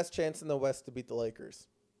has revenge. the best chance in the West to beat the Lakers?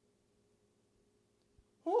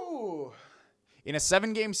 Ooh. In a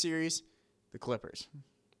 7-game series, the Clippers.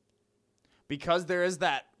 Because there is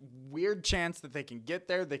that weird chance that they can get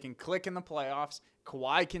there, they can click in the playoffs.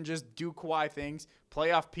 Kawhi can just do Kawhi things.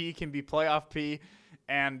 Playoff P can be playoff P,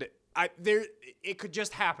 and it could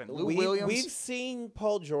just happen. Lou Williams. We've seen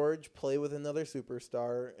Paul George play with another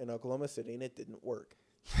superstar in Oklahoma City, and it didn't work.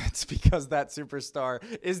 It's because that superstar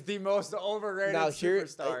is the most overrated Now here,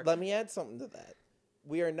 superstar. let me add something to that.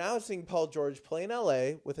 We are now seeing Paul George play in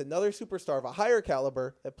LA with another superstar of a higher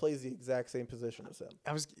caliber that plays the exact same position as him.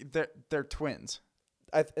 They're twins.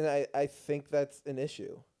 I think that's an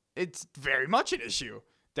issue. It's very much an issue.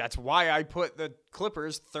 That's why I put the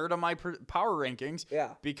Clippers third on my power rankings.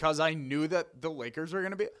 Yeah. Because I knew that the Lakers were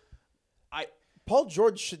going to be. Paul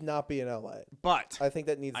George should not be in LA. But I think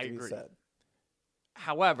that needs I to be agree. said.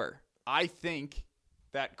 However, I think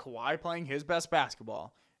that Kawhi playing his best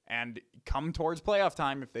basketball and come towards playoff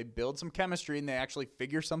time, if they build some chemistry and they actually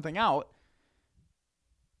figure something out,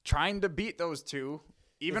 trying to beat those two,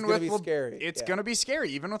 even It's with gonna be scary. it's Yeah. going to be scary,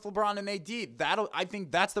 even with LeBron and AD. I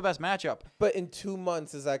think that's the best matchup. But in 2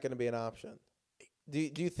 months, is that going to be an option? Do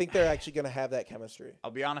you think they're actually going to have that chemistry?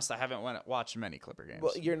 I'll be honest, I haven't watched many Clipper games.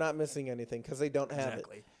 Well, you're not missing anything because they don't have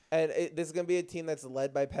Exactly. it. And this is going to be a team that's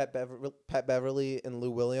led by Pat Beverly and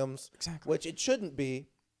Lou Williams, Exactly. which it shouldn't be,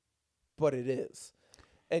 but it is.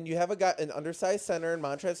 And you have an undersized center in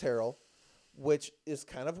Montrezl Harrell, which is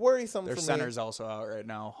kind of worrisome Their for center's also out right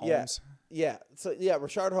now. Yeah. Holmes. Yeah. So, yeah,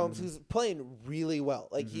 Rashard Holmes, Mm-hmm. who's playing really well.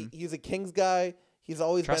 Like, he's a Kings guy. He's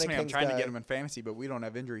always Trust been me, a I'm Kings trying guy. to get him in fantasy, but we don't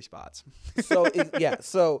have injury spots. So,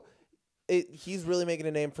 he's really making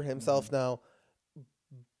a name for himself now.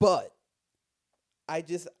 But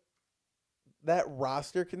that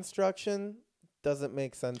roster construction doesn't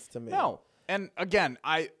make sense to me. No. And again,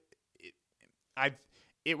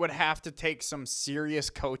 it would have to take some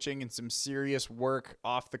serious coaching and some serious work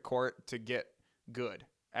off the court to get good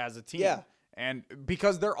as a team. Yeah. And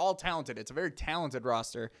because they're all talented, it's a very talented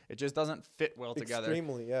roster. It just doesn't fit well together.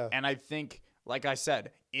 Extremely, yeah. And I think, like I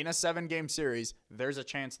said, in a 7-game series, there's a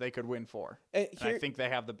chance they could win 4. And And I think they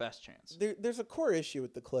have the best chance. there's a core issue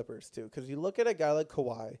with the Clippers, too, because you look at a guy like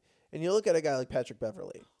Kawhi, and you look at a guy like Patrick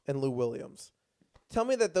Beverly and Lou Williams. Tell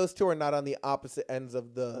me that those two are not on the opposite ends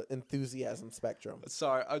of the enthusiasm spectrum.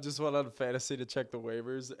 Sorry, I just went on fantasy to check the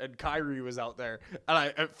waivers, and Kyrie was out there.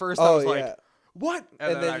 And at first I was like, what?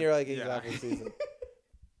 And then you're like, exactly, season.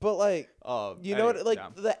 But, like, you know what?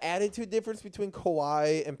 Like, the attitude difference between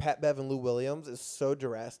Kawhi and Pat Bev and Lou Williams is so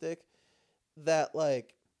drastic that,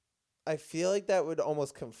 like, I feel like that would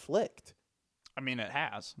almost conflict. I mean, it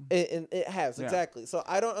has. And it has, Yeah. exactly. So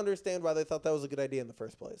I don't understand why they thought that was a good idea in the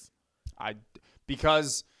first place.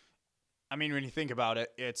 Because, I mean, when you think about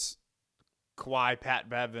it, it's Kawhi, Pat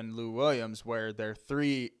Bev, and Lou Williams, where they're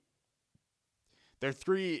three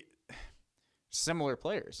similar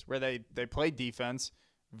players, where they play defense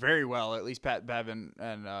very well. At least Pat Bev and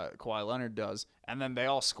Kawhi Leonard does, and then they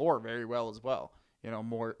all score very well as well. You know,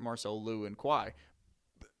 more so Lou and Kawhi.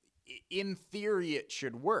 In theory, it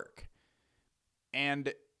should work,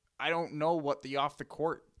 and I don't know what the off the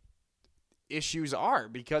court issues are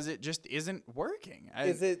because it just isn't working.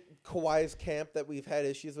 Is it Kawhi's camp that we've had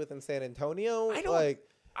issues with in San Antonio? I don't. Like,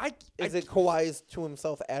 is it Kawhi's to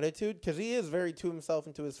himself attitude? Because he is very to himself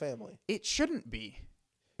and to his family. It shouldn't be,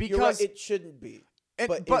 You're right, because it shouldn't be.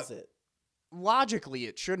 But is it? logically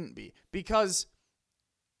it shouldn't be, because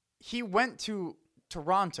he went to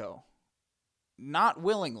Toronto not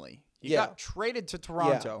willingly. He Yeah. got traded to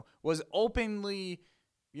Toronto. Was openly,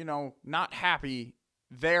 not happy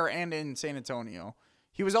there and in San Antonio.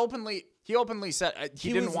 He openly said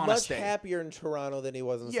he didn't want to stay. He was much happier in Toronto than he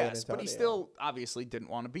was in San Antonio. Yes, but he still obviously didn't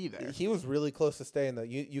want to be there. He was really close to staying, though.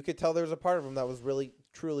 You could tell there was a part of him that was really,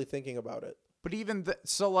 truly thinking about it. But even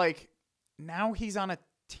now he's on a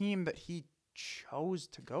team that he chose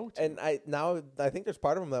to go to. And I think there's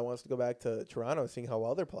part of him that wants to go back to Toronto, seeing how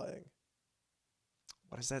well they're playing.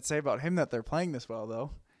 What does that say about him that they're playing this well,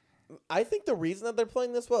 though? I think the reason that they're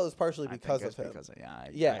playing this well is partially because of him. I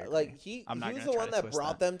Yeah, agree. like he I'm not was gonna the try one to that twist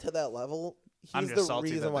brought that. them to that level. I'm He's just the salty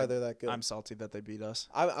reason that why they- they're that good. I'm salty that they beat us.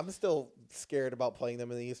 I'm still scared about playing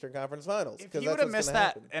them in the Eastern Conference Finals. If 'cause he that's would have what's missed gonna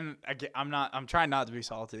that, happen. and again, I'm trying not to be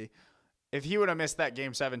salty. If he would have missed that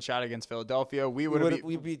Game 7 shot against Philadelphia,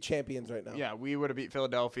 we'd be champions right now. Yeah, we would have beat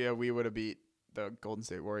Philadelphia. We would have beat the Golden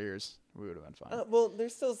State Warriors. We would have been fine. Well,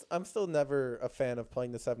 I'm still never a fan of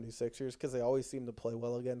playing the 76ers because they always seem to play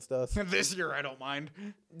well against us. This year, I don't mind.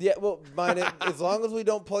 Yeah, well, as long as we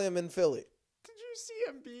don't play them in Philly. Did you see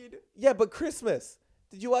Embiid? Yeah, but Christmas.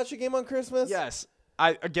 Did you watch a game on Christmas? Yes.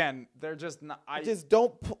 They're just not. I just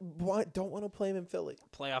don't want to play them in Philly.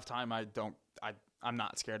 Playoff time. I'm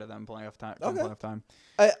not scared of them playoff time. Okay. Playoff time.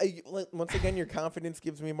 Once again, your confidence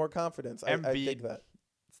gives me more confidence. I dig that.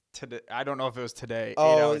 Today, I don't know if it was today.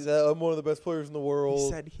 Oh, I'm one of the best players in the world. He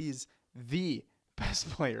said he's the best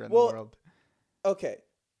player in the world. Okay,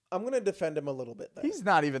 I'm gonna defend him a little bit. Then. He's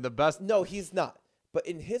not even the best. No, he's not. But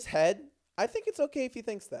in his head, I think it's okay if he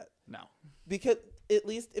thinks that. No, because at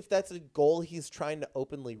least if that's a goal he's trying to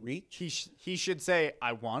openly reach, he should say,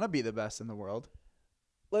 "I want to be the best in the world."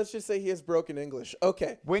 Let's just say he has broken English.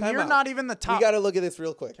 Okay. When you're not even the top. We got to look at this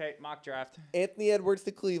real quick. Okay, mock draft. Anthony Edwards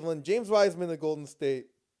to Cleveland. James Wiseman to Golden State.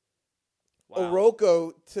 Wow.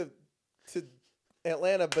 Oroko to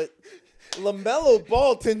Atlanta. But LaMelo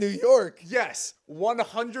Ball to New York. Yes.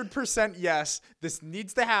 100% yes. This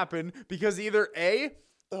needs to happen because either A,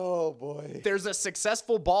 oh boy, there's a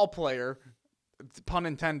successful ball player, pun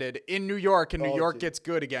intended, in New York and New York gets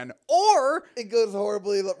good again, or it goes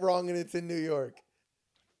horribly wrong and it's in New York.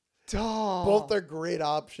 Both are great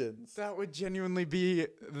options. That would genuinely be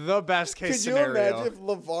the best case scenario. Could you imagine if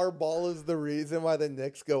LeVar Ball is the reason why the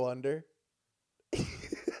Knicks go under?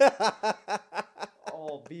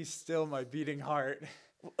 Oh, be still my beating heart.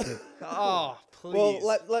 Oh, please.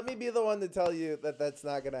 Well, let me be the one to tell you that that's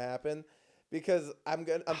not going to happen because I'm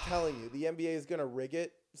telling you, the NBA is going to rig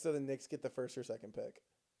it so the Knicks get the first or second pick.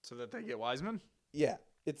 So that they get Wiseman? Yeah,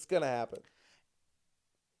 it's going to happen.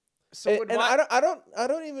 So I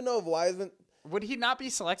don't even know if Wiseman would he not be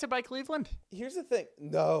selected by Cleveland? Here's the thing.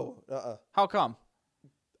 No. How come?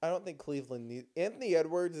 I don't think Cleveland needs Anthony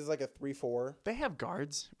Edwards is like a 3-4. They have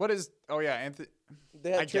guards. What is Anthony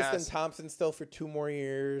They have Tristan Thompson still for 2 more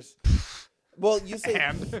years. Well, you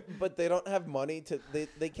say but they don't have money to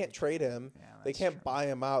they can't trade him. Yeah, they can't buy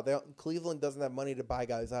him out. Cleveland doesn't have money to buy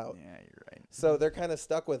guys out. Yeah, you're right. So they're kind of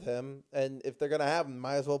stuck with him, and if they're gonna have him,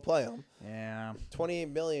 might as well play him. Yeah,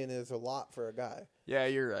 $28 million is a lot for a guy. Yeah,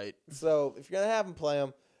 you're right. So if you're gonna have him play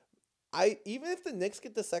him, even if the Knicks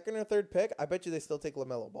get the second or third pick, I bet you they still take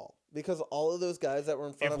LaMelo Ball because all of those guys that were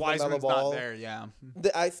in front of LaMelo Ball, not there, yeah.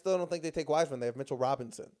 I still don't think they take Wiseman. They have Mitchell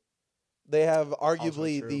Robinson. They have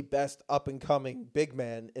arguably the best up and coming big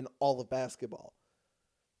man in all of basketball.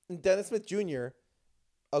 And Dennis Smith Jr.,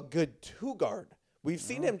 a good 2 guard. We've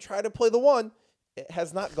seen him try to play the 1. It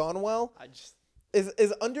has not gone well.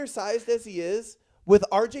 As undersized as he is, with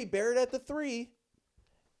RJ Barrett at the 3,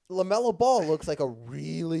 LaMelo Ball looks like a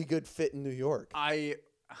really good fit in New York. I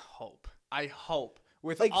hope.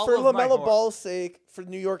 With like all for of my LaMelo Ball's sake, for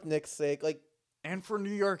New York Knicks' sake, and for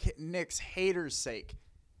New York Knicks haters' sake.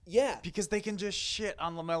 Yeah. Because they can just shit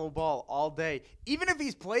on LaMelo Ball all day. Even if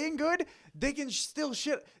he's playing good, they can still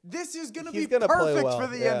shit. This is going to be perfect for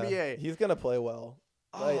the NBA. He's going to play well.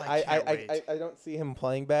 Oh, I don't see him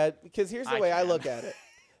playing bad because here's the way I look at it.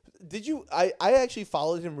 I actually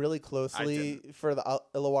followed him really closely for the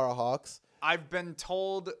Illawarra Hawks. I've been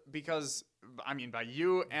told by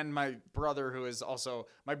you and my brother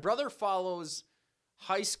my brother follows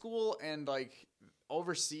high school and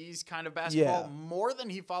overseas kind of basketball more than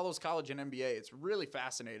he follows college and NBA. It's really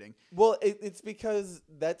fascinating. Well, it's because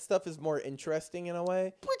that stuff is more interesting in a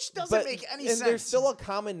way. Which doesn't make any sense. And there's still a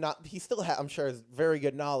common he still I'm sure has very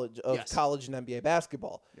good knowledge of college and NBA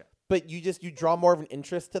basketball. Yeah. But you draw more of an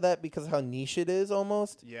interest to that because of how niche it is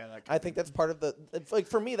almost. Yeah, I think that's part of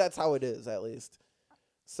for me that's how it is at least.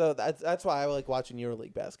 So that's why I like watching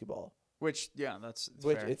EuroLeague basketball. Which that's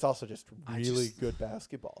fair. It's also just really good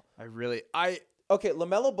basketball. Okay,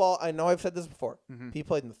 LaMelo Ball, I know I've said this before. Mm-hmm. He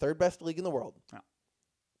played in the 3rd best league in the world. Yeah.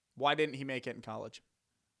 Why didn't he make it in college?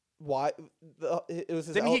 Why? It was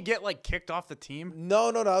his Didn't he get kicked off the team?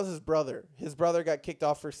 No, that was his brother. His brother got kicked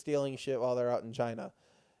off for stealing shit while they're out in China.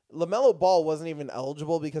 LaMelo Ball wasn't even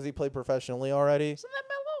eligible because he played professionally already. Isn't that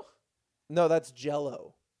Melo? No, that's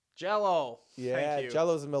Jello. Jello. Yeah,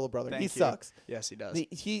 Jello's a Melo brother. He sucks. Yes, he does.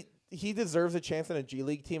 He deserves a chance on a G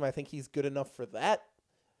League team. I think he's good enough for that.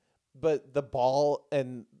 But the ball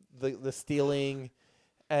and the stealing,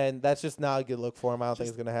 and that's just not a good look for him. I don't think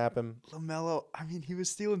it's going to happen. LaMelo, he was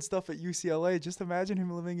stealing stuff at UCLA. Just imagine him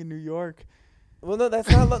living in New York. Well, no, that's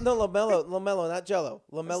not LaMelo, not Jello.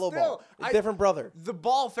 LaMelo Ball, different brother. The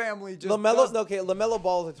Ball family just LaMelo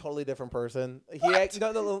Ball is a totally different person.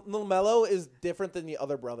 LaMelo is different than the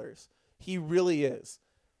other brothers. He really is.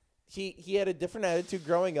 He had a different attitude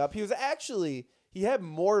growing up. He had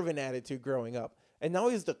more of an attitude growing up, and now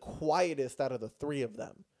he's the quietest out of the three of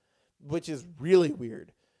them, which is really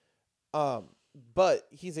weird. But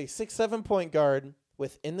he's a 6'7" point guard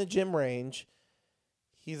within the gym range.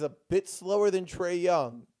 He's a bit slower than Trae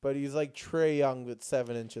Young, but he's like Trae Young but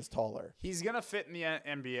 7 inches taller. He's gonna fit in the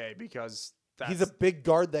NBA because He's a big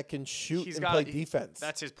guard that can shoot and play defense.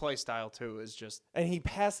 That's his play style too. Is just and he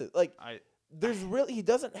passes he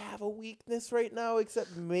doesn't have a weakness right now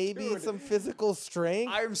except maybe some physical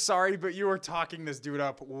strength. I'm sorry, but you are talking this dude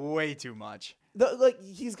up way too much.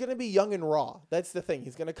 He's gonna be young and raw. That's the thing.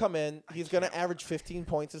 He's gonna come in. He's gonna average 15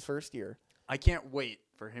 points his first year. I can't wait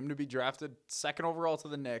for him to be drafted 2nd overall to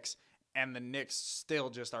the Knicks, and the Knicks still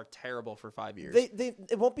just are terrible for 5 years.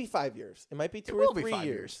 It won't be 5 years. It might be 2 or 3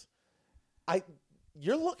 years.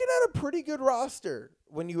 You're looking at a pretty good roster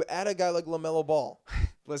when you add a guy like LaMelo Ball.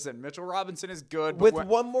 Listen, Mitchell Robinson is good. With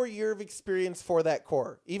one more year of experience for that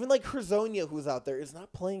core. Even like Hezonja, who's out there, is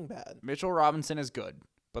not playing bad. Mitchell Robinson is good.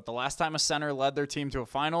 But the last time a center led their team to a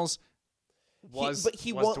finals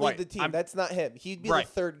he won't Dwight. lead the team. That's not him. He'd be the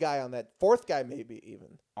third guy on that. Fourth guy maybe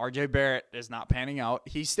even. RJ Barrett is not panning out.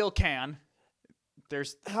 He still can.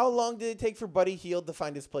 How long did it take for Buddy Hield to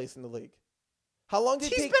find his place in the league? How long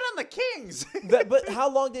did He's been on the Kings. but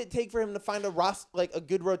how long did it take for him to find a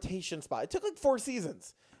good rotation spot? It took like 4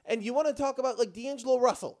 seasons. And you want to talk about like D'Angelo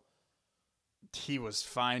Russell? He was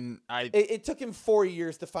fine. It took him 4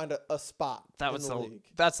 years to find a spot. In the league.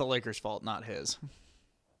 That's the Lakers' fault, not his.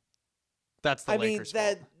 That's the Lakers'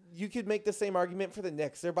 fault. You could make the same argument for the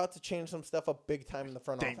Knicks. They're about to change some stuff up big time in the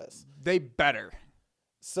front office. They better.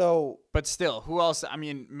 So, but still, who else? I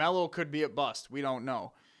mean, Melo could be a bust. We don't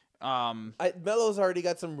know. Melo's already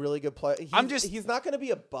got some really good play. He's not going to be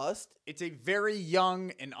a bust. It's a very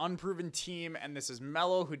young and unproven team, and this is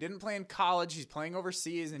Melo, who didn't play in college. He's playing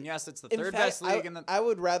overseas, and yes, it's the third best league. I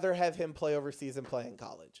would rather have him play overseas than play in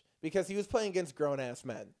college because he was playing against grown-ass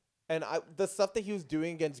men. And the stuff that he was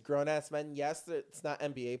doing against grown-ass men, yes, it's not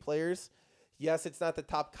NBA players. Yes, it's not the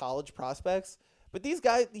top college prospects. But these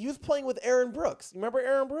guys, he was playing with Aaron Brooks. You remember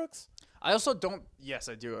Aaron Brooks? I also don't. Yes,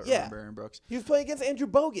 I do remember Aaron Brooks. He was playing against Andrew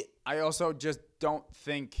Bogut. I also just don't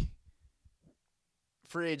think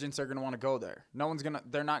free agents are going to want to go there.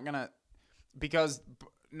 They're not going to, because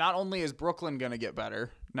not only is Brooklyn going to get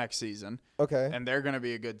better next season, okay, and they're going to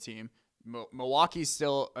be a good team. Milwaukee's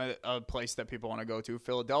still a place that people want to go to.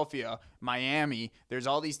 Philadelphia, Miami. There's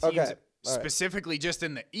all these teams specifically just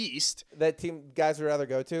in the East. That team guys would rather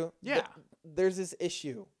go to? Yeah. There's this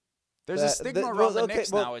issue. There's a stigma around the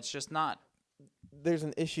Knicks now. It's just not. There's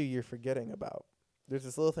an issue you're forgetting about. There's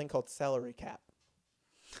this little thing called salary cap.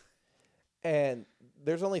 And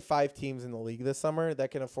there's only 5 teams in the league this summer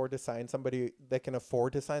that can afford to sign somebody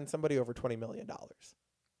over $20 million.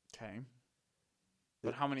 Okay.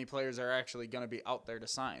 But how many players are actually going to be out there to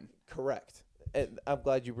sign? Correct. And I'm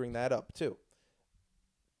glad you bring that up, too.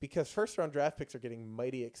 Because first-round draft picks are getting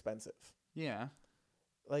mighty expensive. Yeah.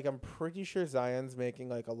 Like, I'm pretty sure Zion's making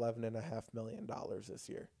like $11.5 million this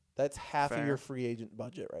year. That's half of your free agent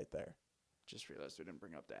budget right there. Just realized we didn't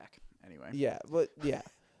bring up Dak. Anyway. Yeah, but yeah.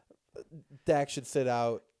 Dak should sit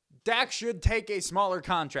out. Dak should take a smaller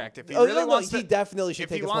contract if he really wants to. He definitely should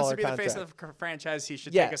take a smaller contract. If he wants to be the face of the franchise, he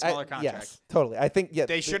should take a smaller contract. Yes, totally. I think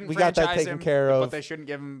they shouldn't. We got that taken care of. But they shouldn't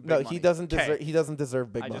give him. No, he doesn't deserve. He doesn't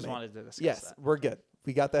deserve big money. I just wanted to discuss that. Yes, we're good.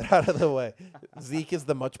 We got that out of the way. Zeke is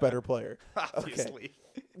the much better player. Obviously.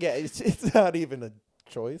 Okay. Yeah, it's not even a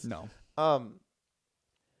choice. No.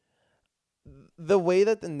 The way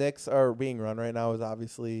that the Knicks are being run right now is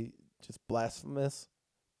obviously just blasphemous,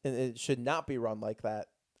 and it should not be run like that.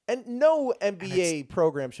 And no NBA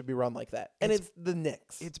program should be run like that. And it's the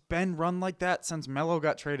Knicks. It's been run like that since Melo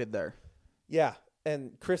got traded there. Yeah,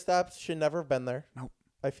 and Kristaps should never have been there. Nope.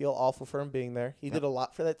 I feel awful for him being there. He did a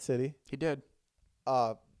lot for that city. He did.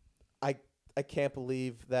 I can't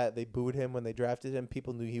believe that they booed him when they drafted him.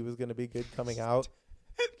 People knew he was going to be good coming out.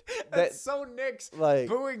 That's so Knicks. Like,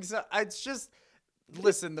 booing. It's just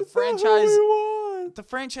listen. The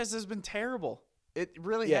franchise has been terrible. It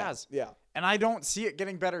really has. Yeah. And I don't see it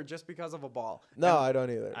getting better just because of a ball. No, I don't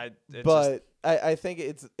either. I think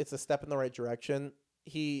it's a step in the right direction.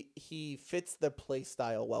 He fits the play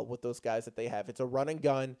style well with those guys that they have. It's a run and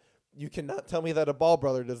gun. You cannot tell me that a Ball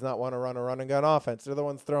brother does not want to run a run and gun offense. They're the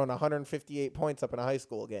ones throwing 158 points up in a high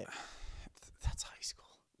school game. That's high school.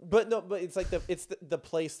 But it's like the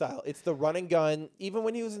play style. It's the run and gun. Even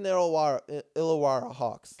when he was in the Illawarra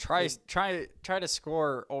Hawks. Try to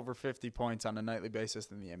score over 50 points on a nightly basis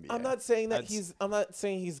in the NBA. I'm not saying that I'm not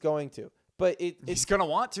saying he's going to, but he's gonna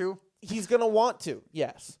want to. He's gonna want to,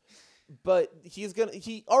 yes. But he's gonna.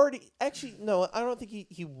 No. I don't think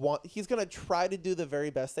he's gonna try to do the very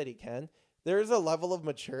best that he can. There's a level of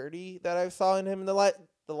maturity that I saw in him in the last.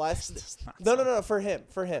 No. For him.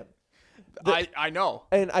 I know.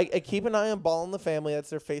 And I keep an eye on Ball in the Family. That's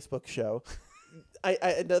their Facebook show.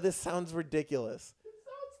 I know this sounds ridiculous. It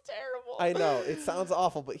sounds terrible. I know it sounds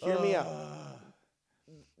awful, but hear me out.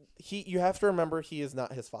 You have to remember he is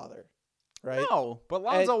not his father, right? No, but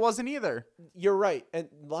Lonzo wasn't either. You're right, and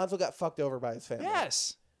Lonzo got fucked over by his family.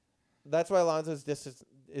 Yes. That's why Lonzo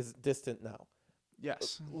is distant now.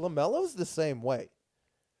 Yes. LaMelo's the same way.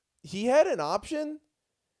 He had an option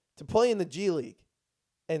to play in the G League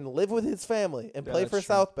and live with his family and play for that's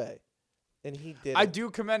true. South Bay, and he did. I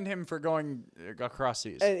do commend him for going across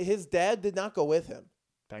seas. And his dad did not go with him.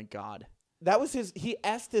 Thank God. That was he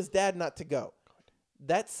asked his dad not to go.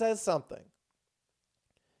 That says something.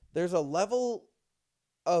 There's a level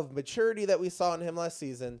of maturity that we saw in him last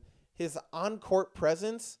season. His on-court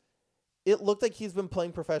presence, it looked like he's been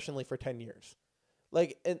playing professionally for 10 years.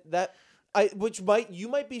 Like, and you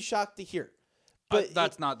might be shocked to hear. But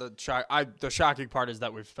that's not the shock. The shocking part is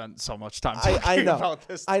that we've spent so much time talking about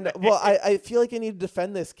this. I know. Well, I feel like I need to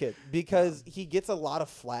defend this kid because he gets a lot of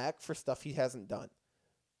flack for stuff he hasn't done.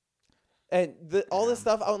 And all this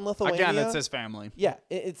stuff out in Lithuania. Again, it's his family. Yeah,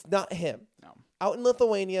 it's not him. No. Out in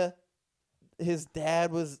Lithuania, his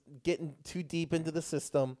dad was getting too deep into the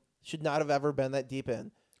system. Should not have ever been that deep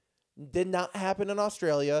in. Did not happen in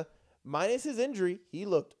Australia. Minus his injury, he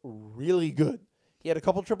looked really good. He had a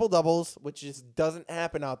couple triple-doubles, which just doesn't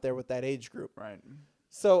happen out there with that age group. Right.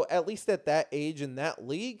 So at least at that age in that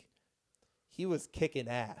league, he was kicking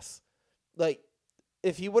ass. Like,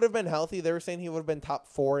 if he would have been healthy, they were saying he would have been top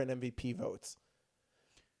 4 in MVP votes.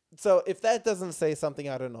 So if that doesn't say something,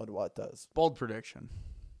 I don't know what does. Bold prediction.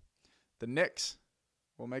 The Knicks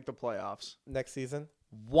will make the playoffs Next season?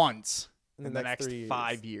 once in the next 3 years.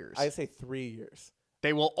 5 years. I say 3 years.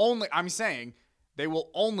 They will only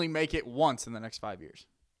make it once in the next 5 years.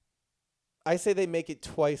 I say they make it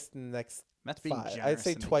twice in the next That's being 5. generous I'd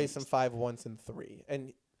say in the twice in East. 5, once in 3.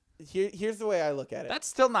 And here's the way I look at it. That's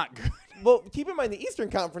still not good. Well, keep in mind the Eastern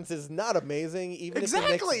Conference is not amazing, even if the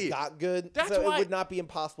Exactly. Knicks got good. That's so why- it would not be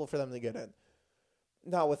impossible for them to get in.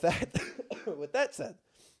 Now, with that, with that said,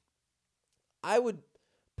 I would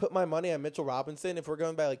put my money on Mitchell Robinson if we're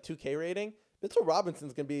going by like 2K rating. Mitchell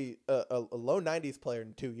Robinson's going to be a low 90s player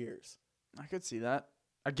in 2 years. I could see that.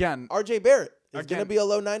 Again, RJ Barrett is Again- going to be a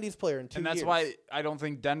low 90s player in 2 years. and that's why I don't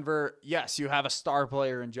think Denver. Yes, you have a star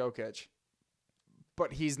player in Jokic,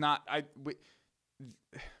 but he's not.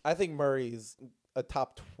 I think Murray's a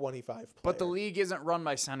top 25 player. But the league isn't run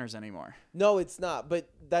by centers anymore. No, it's not. But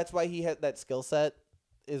that's why he had that skill set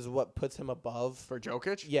is what puts him above. For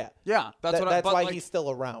Jokic? Yeah. Yeah, that's That's why like, he's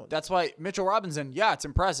still around. That's why Mitchell Robinson, yeah, it's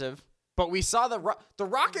impressive. But we saw the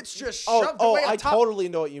Rockets just shoved away I a top. totally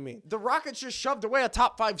know what you mean. The Rockets just shoved away a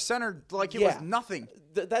top 5 center like it Yeah. was nothing.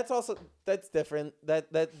 That's different.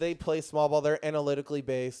 That they play small ball. They're analytically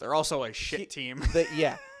based. They're also a shit team.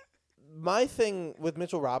 Yeah. My thing with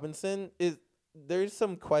Mitchell Robinson is there's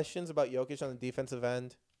some questions about Jokic on the defensive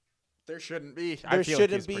end. There shouldn't be. There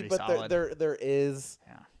shouldn't be, but there is.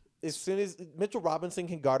 Yeah. As soon as Mitchell Robinson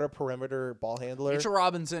can guard a perimeter ball handler, Mitchell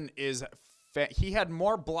Robinson is he had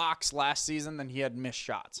more blocks last season than he had missed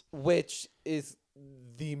shots. which is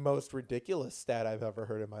the most ridiculous stat I've ever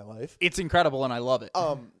heard in my life. It's incredible and I love it.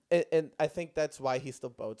 And I think that's why he still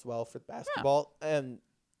bodes well for basketball. And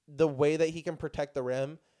the way that he can protect the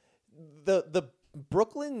rim, the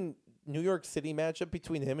Brooklyn New York City matchup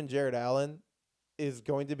between him and Jared Allen is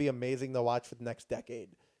going to be amazing to watch for the next decade.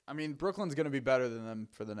 I mean, Brooklyn's going to be better than them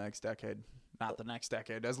for the next decade. Not the next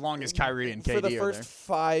decade, as long as Kyrie and KD for the are first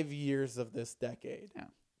there. 5 years of this decade. Yeah.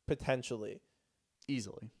 Potentially.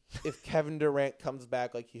 Easily. If Kevin Durant comes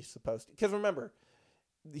back like he's supposed to. Because remember,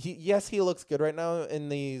 he looks good right now in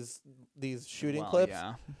these shooting clips.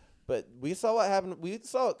 Yeah. But we saw what happened. We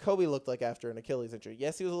saw what Kobe looked like after an Achilles injury.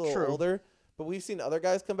 Yes, he was a little True. older, but we've seen other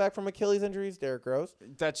guys come back from Achilles injuries. Derrick Rose.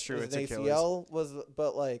 That's true. His It's Achilles. ACL was,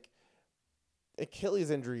 but like Achilles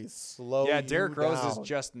injuries slow. Yeah, you Derrick Rose is down.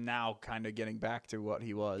 just now kind of getting back to what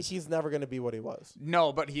he was. He's never going to be what he was.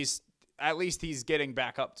 No, but at least he's getting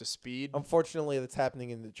back up to speed. Unfortunately, that's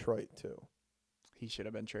happening in Detroit too. He should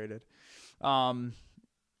have been traded.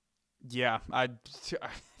 Yeah,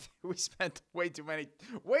 we spent way too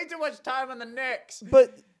much time on the Knicks.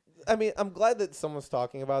 But I mean, I'm glad that someone's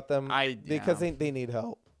talking about them because yeah. they need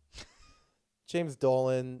help. James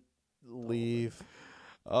Dolan, leave.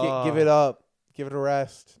 Give it up. Give it a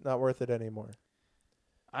rest. Not worth it anymore.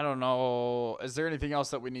 I don't know. Is there anything else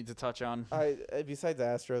that we need to touch on? Besides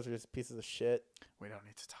Astros are just pieces of shit. We don't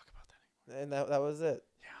need to talk about that And that was it.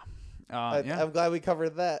 Yeah. I'm glad we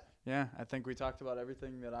covered that. Yeah, I think we talked about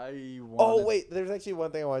everything that I wanted. Oh, wait. There's actually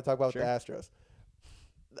one thing I want to talk about Sure. with the Astros.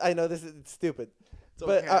 I know this is stupid. It's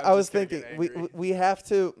But okay, I I'm was just gonna thinking, get angry. we have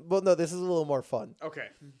to. Well, no, this is a little more fun. Okay.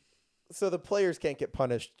 So the players can't get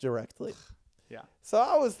punished directly. Yeah. So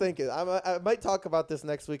I was thinking, I might talk about this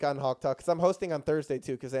next week on Hawk Talk because I'm hosting on Thursday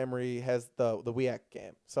too because Amory has the WEAC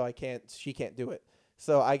game, so she can't do it.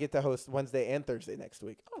 So I get to host Wednesday and Thursday next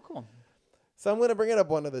week. Oh, cool. So I'm going to bring it up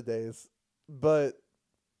one of the days, but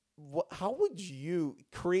how would you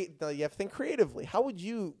create? You have to think creatively. How would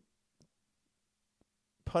you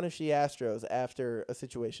punish the Astros after a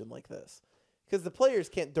situation like this? Because the players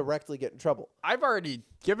can't directly get in trouble. I've already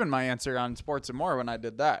given my answer on Sports and More when I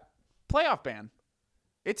did that. Playoff ban.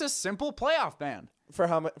 It's a simple playoff ban. For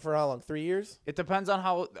how long? 3 years? It depends on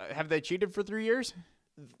how have they cheated for 3 years?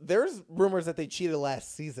 There's rumors that they cheated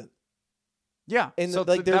last season. Yeah. And so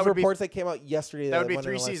there's that would reports that came out yesterday. that would be went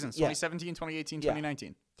 3 in the last- seasons. Yeah, 2017, 2018, Yeah.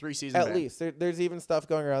 2019. 3 seasons. at ban. least. There's even stuff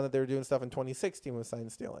going around that they were doing stuff in 2016 with sign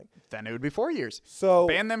stealing. Then it would be 4 years. So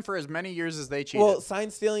Ban them for as many years as they cheated. well, sign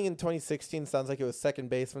stealing in 2016 sounds like it was second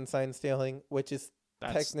baseman sign stealing, which is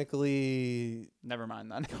That's- technically Never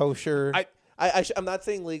mind then. kosher. I- I'm not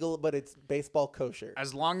saying legal, but it's baseball kosher.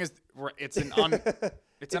 As long as it's an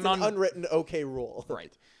It's an unwritten okay rule.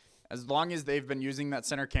 right. As long as they've been using that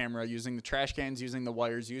center camera, using the trash cans, using the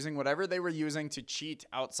wires, using whatever they were using to cheat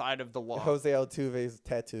outside of the law. Jose Altuve's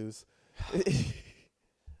tattoos.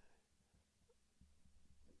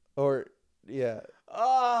 Or yeah.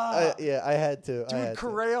 I had to. Dude,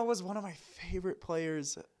 Correa was one of my favorite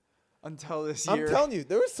players until this I'm year. telling you,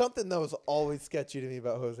 there was something that was always sketchy to me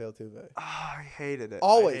about Jose Altuve. I hated it.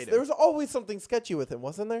 Always. There was always something sketchy with him,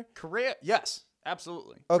 wasn't there? Correa, yes,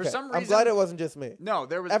 absolutely. Okay. For some reason, I'm glad it wasn't just me. No,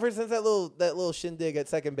 there was Ever since that little shindig at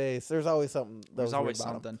second base, there's always something. There's always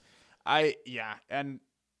something. A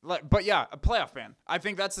playoff ban. I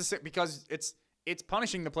think that's because it's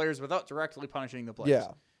punishing the players without directly punishing the players.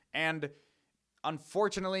 Yeah. And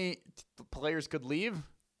unfortunately, the players could leave,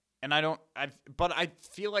 and I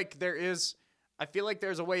feel like there's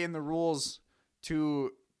a way in the rules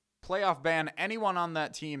to playoff ban anyone on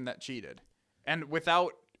that team that cheated, and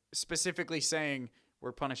without specifically saying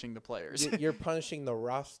we're punishing the players. You're punishing the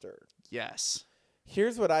roster. Yes.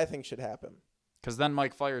 Here's what I think should happen. Because then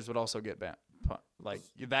Mike Fiers would also get banned, like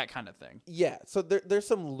that kind of thing. Yeah, so there's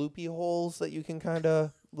some loopy holes that you can kind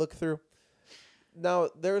of look through. Now,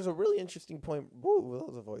 there's a really interesting point. Woo, that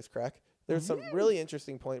was a voice crack. There's some really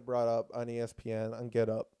interesting point brought up on ESPN, on Get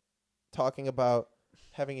Up, talking about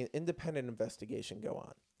having an independent investigation go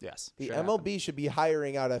on. Yes. The should MLB happen. should be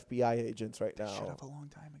hiring out FBI agents right now. Should have a long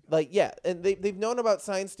time ago. Like, yeah, and they've known about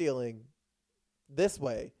sign stealing this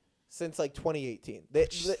way since like 2018,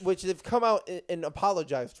 which they've come out and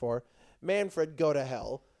apologized for. Manfred, go to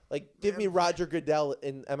hell. Like, give me Roger Goodell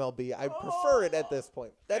in MLB. I prefer it at this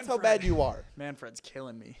point. That's how bad you are. Manfred's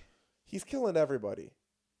killing me. He's killing everybody.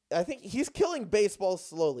 I think he's killing baseball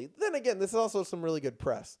slowly. Then again, this is also some really good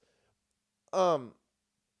press.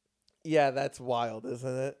 Yeah, that's wild,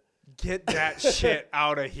 isn't it? Get that shit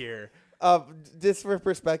out of here. Just for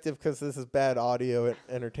perspective, because this is bad audio and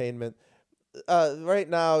entertainment. Right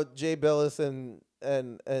now, Jay Billis and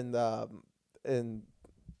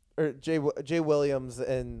Jay Williams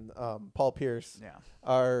and Paul Pierce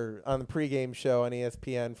are on the pregame show on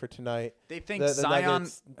ESPN for tonight. They think The Zion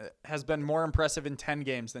Nuggets- has been more impressive in 10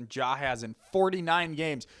 games than Ja has in 49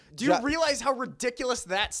 games. Do you realize how ridiculous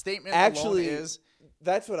that statement Actually alone is?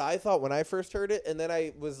 That's what I thought when I first heard it, and then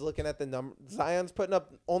I was looking at the number. Zion's putting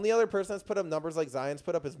up. Only other person that's put up numbers like Zion's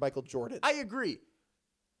put up is Michael Jordan. I agree.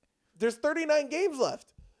 There's 39 games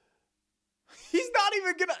left. He's not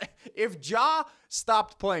even gonna. If Ja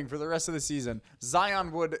stopped playing for the rest of the season,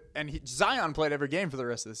 Zion would, and Zion played every game for the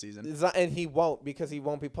rest of the season. And he won't, because he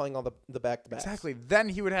won't be playing all the back-to-backs. Exactly. Then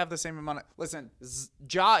he would have the same amount of. Listen,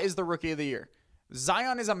 Ja is the rookie of the year.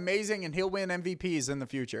 Zion is amazing, and he'll win MVPs in the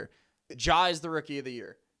future. Ja is the rookie of the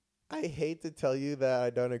year. I hate to tell you that I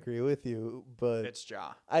don't agree with you, but It's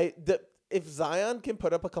Ja. if Zion can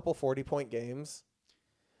put up a couple 40-point games,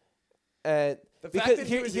 and The fact because that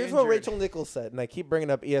he was here's what injured- Rachel Nichols said, and I keep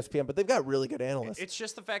bringing up ESPN, but they've got really good analysts. It's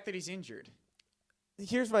just the fact that he's injured,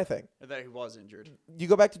 Here's my thing. or that he was injured. You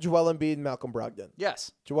go back to Joel Embiid and Malcolm Brogdon.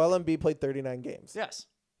 Yes. Joel Embiid played 39 games. Yes.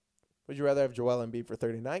 Would you rather have Joel Embiid for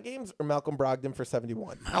 39 games or Malcolm Brogdon for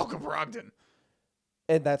 71? Malcolm Brogdon.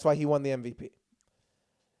 And that's why he won the MVP.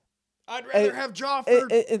 I'd rather have Ja for.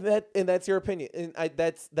 And that's your opinion. And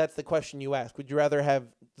that's the question you ask. Would you rather have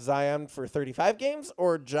Zion for 35 games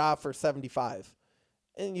or Ja for 75?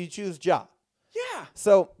 And you choose Ja. Yeah.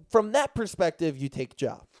 So from that perspective, you take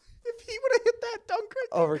Ja. If if he would have hit that dunk right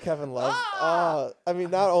there. over Kevin Love. Ah! I mean,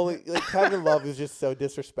 not only like Kevin Love is just so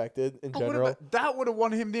disrespected in That general. would have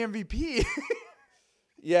won him the MVP.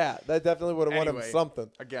 Yeah, that definitely would have won him Anyway. something.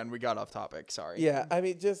 Again, we got off topic. Sorry. Yeah, I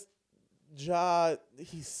mean, just Ja,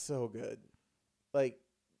 he's so good. Like,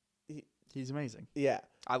 He's amazing. yeah.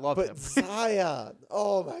 I love But him. Zion,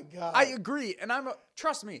 oh my God. I agree, and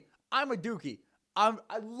trust me, I'm a Dookie. I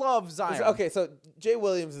love Zion. Okay, so Jay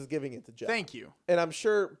Williams is giving it to Ja. Thank you. And I'm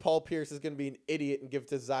sure Paul Pierce is going to be an idiot and give it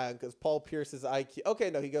to Zion because Paul Pierce's IQ.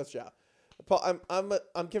 Okay, no, he goes Ja.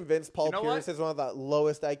 I'm convinced Paul You know Pierce what? is one of the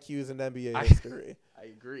lowest IQs in NBA history. I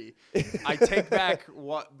agree. I take back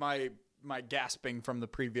what my gasping from the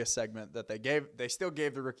previous segment that they gave. They still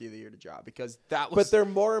gave the Rookie of the Year to Ja because that was. But they're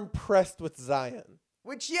more impressed with Zion.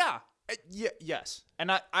 Which yes,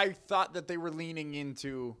 and I thought that they were leaning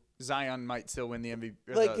into Zion might still win the MVP.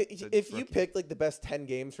 Like if you Rookie. pick like the best 10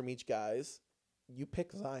 games from each guys, you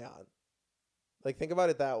pick Zion. Like think about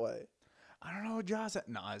it that way. I don't know. Ja's at,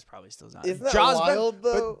 no, it's probably still Zion. Isn't that Ja's wild,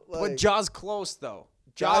 though? But Like- Ja's close though.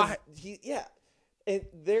 Ja, Yeah. And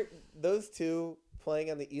they're those two playing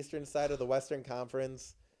on the eastern side of the Western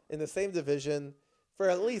Conference in the same division for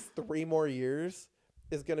at least 3 more years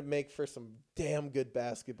is going to make for some damn good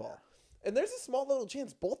basketball. And there's a small little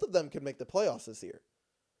chance both of them could make the playoffs this year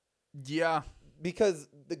yeah. because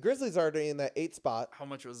the Grizzlies are already in that 8th spot. How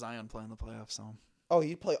much was Zion playing the playoffs? So Oh,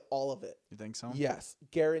 he'd play all of it. you think so? Yes,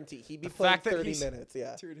 guarantee. He'd be The playing fact that 30 he's- minutes.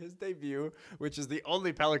 Yeah. Dude, his debut, which is the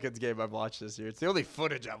only Pelicans game I've watched this year. It's the only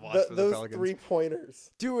footage I've watched for the Those Pelicans.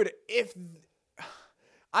 3-pointers. Dude, if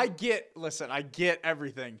I get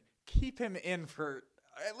everything. Keep him in for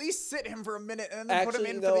at least sit him for a minute and then put him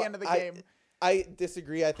in for the end of the game. I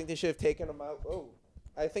disagree. I think they should have taken him out.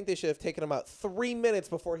 I think they should have taken him out 3 minutes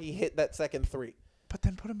before he hit that second 3. But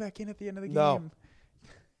then put him back in at the end of the No. game.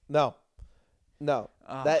 No.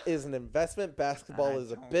 Ugh. That is an investment. Basketball I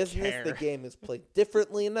is a don't business. care. The game is played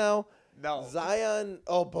differently now. No. Zion.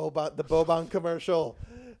 Oh, the Boban commercial.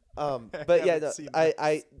 But yeah, haven't no,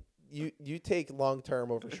 seen you take long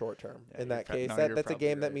term over short term Yeah, in that you're case. no, That, you're that's a probably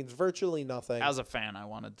game that right. means virtually nothing. As a fan, I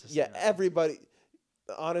wanted to see Yeah, that. everybody.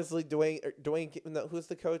 Honestly, Dwayne. No, who's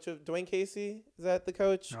the coach of Dwayne Casey? Is that the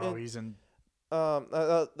coach? No, he's in You're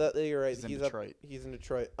right. He's in He's Detroit. He's in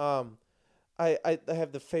Detroit. I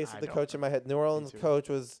have the face I of the don't coach in my head. New Orleans too. coach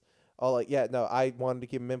was all like, yeah, no, I wanted to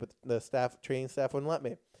keep him in, but the training staff wouldn't let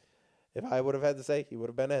me. If I would have had to say, he would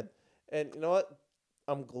have been in. And you know what?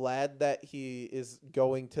 I'm glad that he is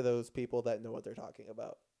going to those people that know what they're talking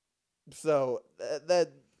about. So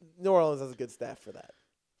that New Orleans has a good staff for that.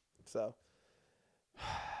 So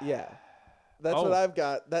yeah, that's what I've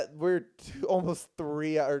got. That we're almost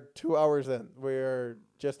 2 hours in. We're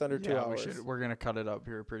just under 2 hours. We're gonna cut it up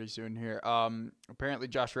here pretty soon. Here, apparently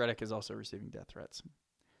Josh Reddick is also receiving death threats.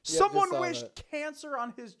 just Someone saw wished that. cancer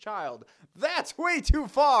on his child. That's way too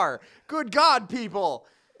far. Good God, people!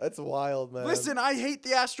 That's wild, man. Listen, I hate the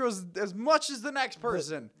Astros as much as the next But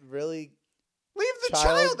person. really, Leave the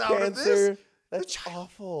child out of this. cancer. That's child-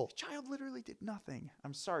 awful. The child literally did nothing.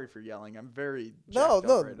 I'm sorry for yelling. I'm very No, jacked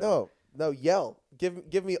up right now. no. Yell.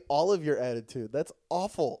 Give me all of your attitude. That's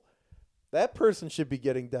awful. That person should be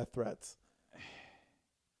getting death threats.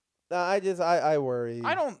 No, I worry.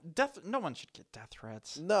 I don't. No one should get death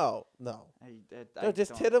threats. No. I No,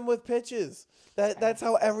 just don't- hit them with pitches. That's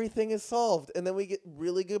how everything is solved, and then we get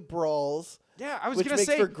really good brawls, Yeah, I was which gonna makes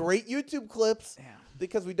say. for great YouTube clips Yeah.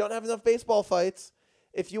 because we don't have enough baseball fights.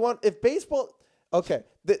 If baseball, okay,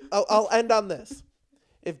 I'll end on this.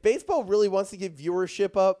 If baseball really wants to get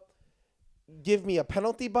viewership up, give me a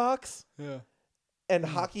penalty box Yeah. and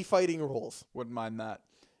hockey fighting rules. Wouldn't mind that.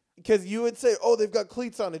 Because you would say, oh, they've got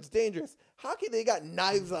cleats on, it's dangerous. Hockey, they got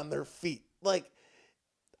knives on their feet. Like,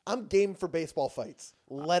 I'm game for baseball fights.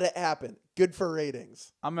 Let it happen. Good for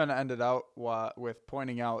ratings. I'm going to end it out with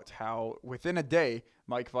pointing out how within a day,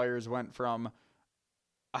 Mike Fiers went from,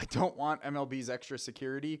 I don't want MLB's extra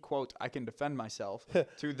security, quote, I can defend myself,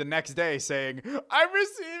 to the next day saying, I'm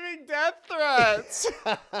receiving death threats.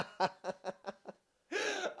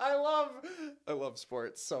 I love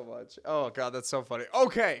sports so much. Oh, God, that's so funny.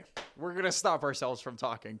 Okay, we're going to stop ourselves from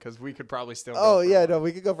talking because we could probably still go Oh, for yeah, a while. no,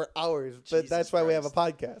 we could go for hours, but Jesus that's why we have a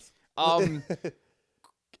Christ. podcast.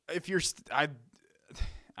 If you're, I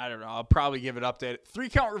don't know. I'll probably give an update.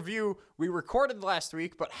 3-count review. We recorded last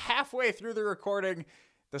week, but halfway through the recording,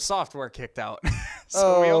 the software kicked out.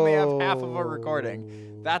 So we only have half of a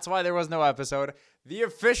recording. That's why there was no episode. The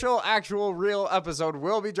official, actual, real episode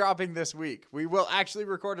will be dropping this week. We will actually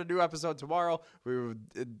record a new episode tomorrow.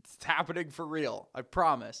 It's happening for real. I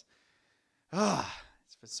promise.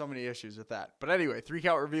 It's been so many issues with that. But anyway,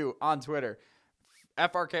 3-count review on Twitter.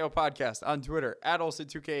 FRKO Podcast on Twitter, at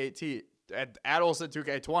Olsen2K18, at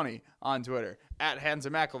Olsen2K20 on Twitter, at Hansa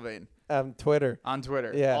McIlvain Twitter. on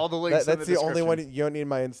Twitter. Yeah. All the links That's in the only one. description. You don't need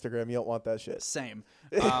my Instagram. You don't want that shit. Same.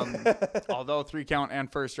 Although 3 Count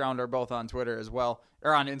and First Round are both on Twitter as well,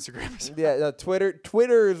 or on Instagram as well. Yeah, no,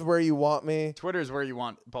 Twitter is where you want me. Twitter is where you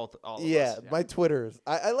want all of Yeah, us. my Twitter's.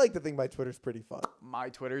 I like to think my Twitter's pretty fun. My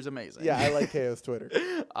Twitter's amazing. Yeah, I like KO's Twitter.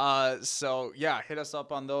 So yeah, hit us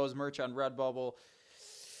up on those, merch on Redbubble.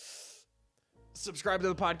 Subscribe to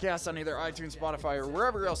the podcast on either iTunes, Spotify, or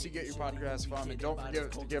wherever else you get your podcasts from. And don't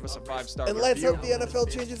forget to give us a 5-star And review. let's hope the NFL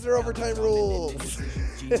changes their overtime rules.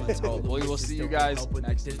 We will see you guys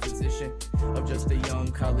next disposition of just a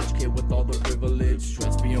young college kid with all the privilege.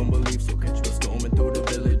 Stress beyond belief, so catch us storming through the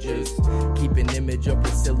villages. Keep an image of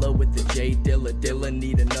Priscilla with the J Dilla.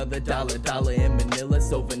 Need another dollar in Manila.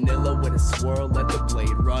 So vanilla with a swirl, let the blade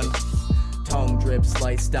run. Tongue drip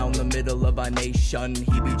slice down the middle of our nation.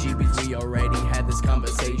 Heebie-jeebies, we already had this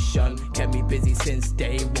conversation. Kept me busy since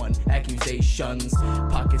day one. Accusations,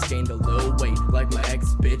 pockets gained a little weight like my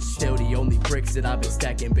ex-bitch. Still the only bricks that I've been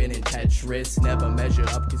stacking been in Tetris. Never measure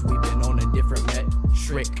up cause we've been on a different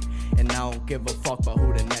metric. And I don't give a fuck about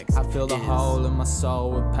who the next I feel the is. hole in my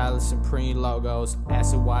soul with Palace Supreme logos.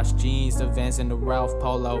 Acid wash jeans, the Vans and the Ralph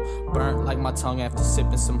Polo. Burnt like my tongue after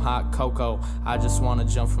sipping some hot cocoa. I just wanna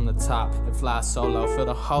jump from the top and fly solo. Feel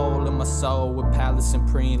the hole in my soul with Palace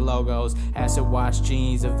Supreme logos. Acid wash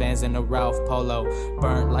jeans, the Vans and the Ralph Polo.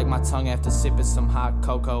 Burnt like my tongue after sipping some hot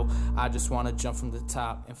cocoa. I just wanna jump from the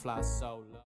top and fly solo.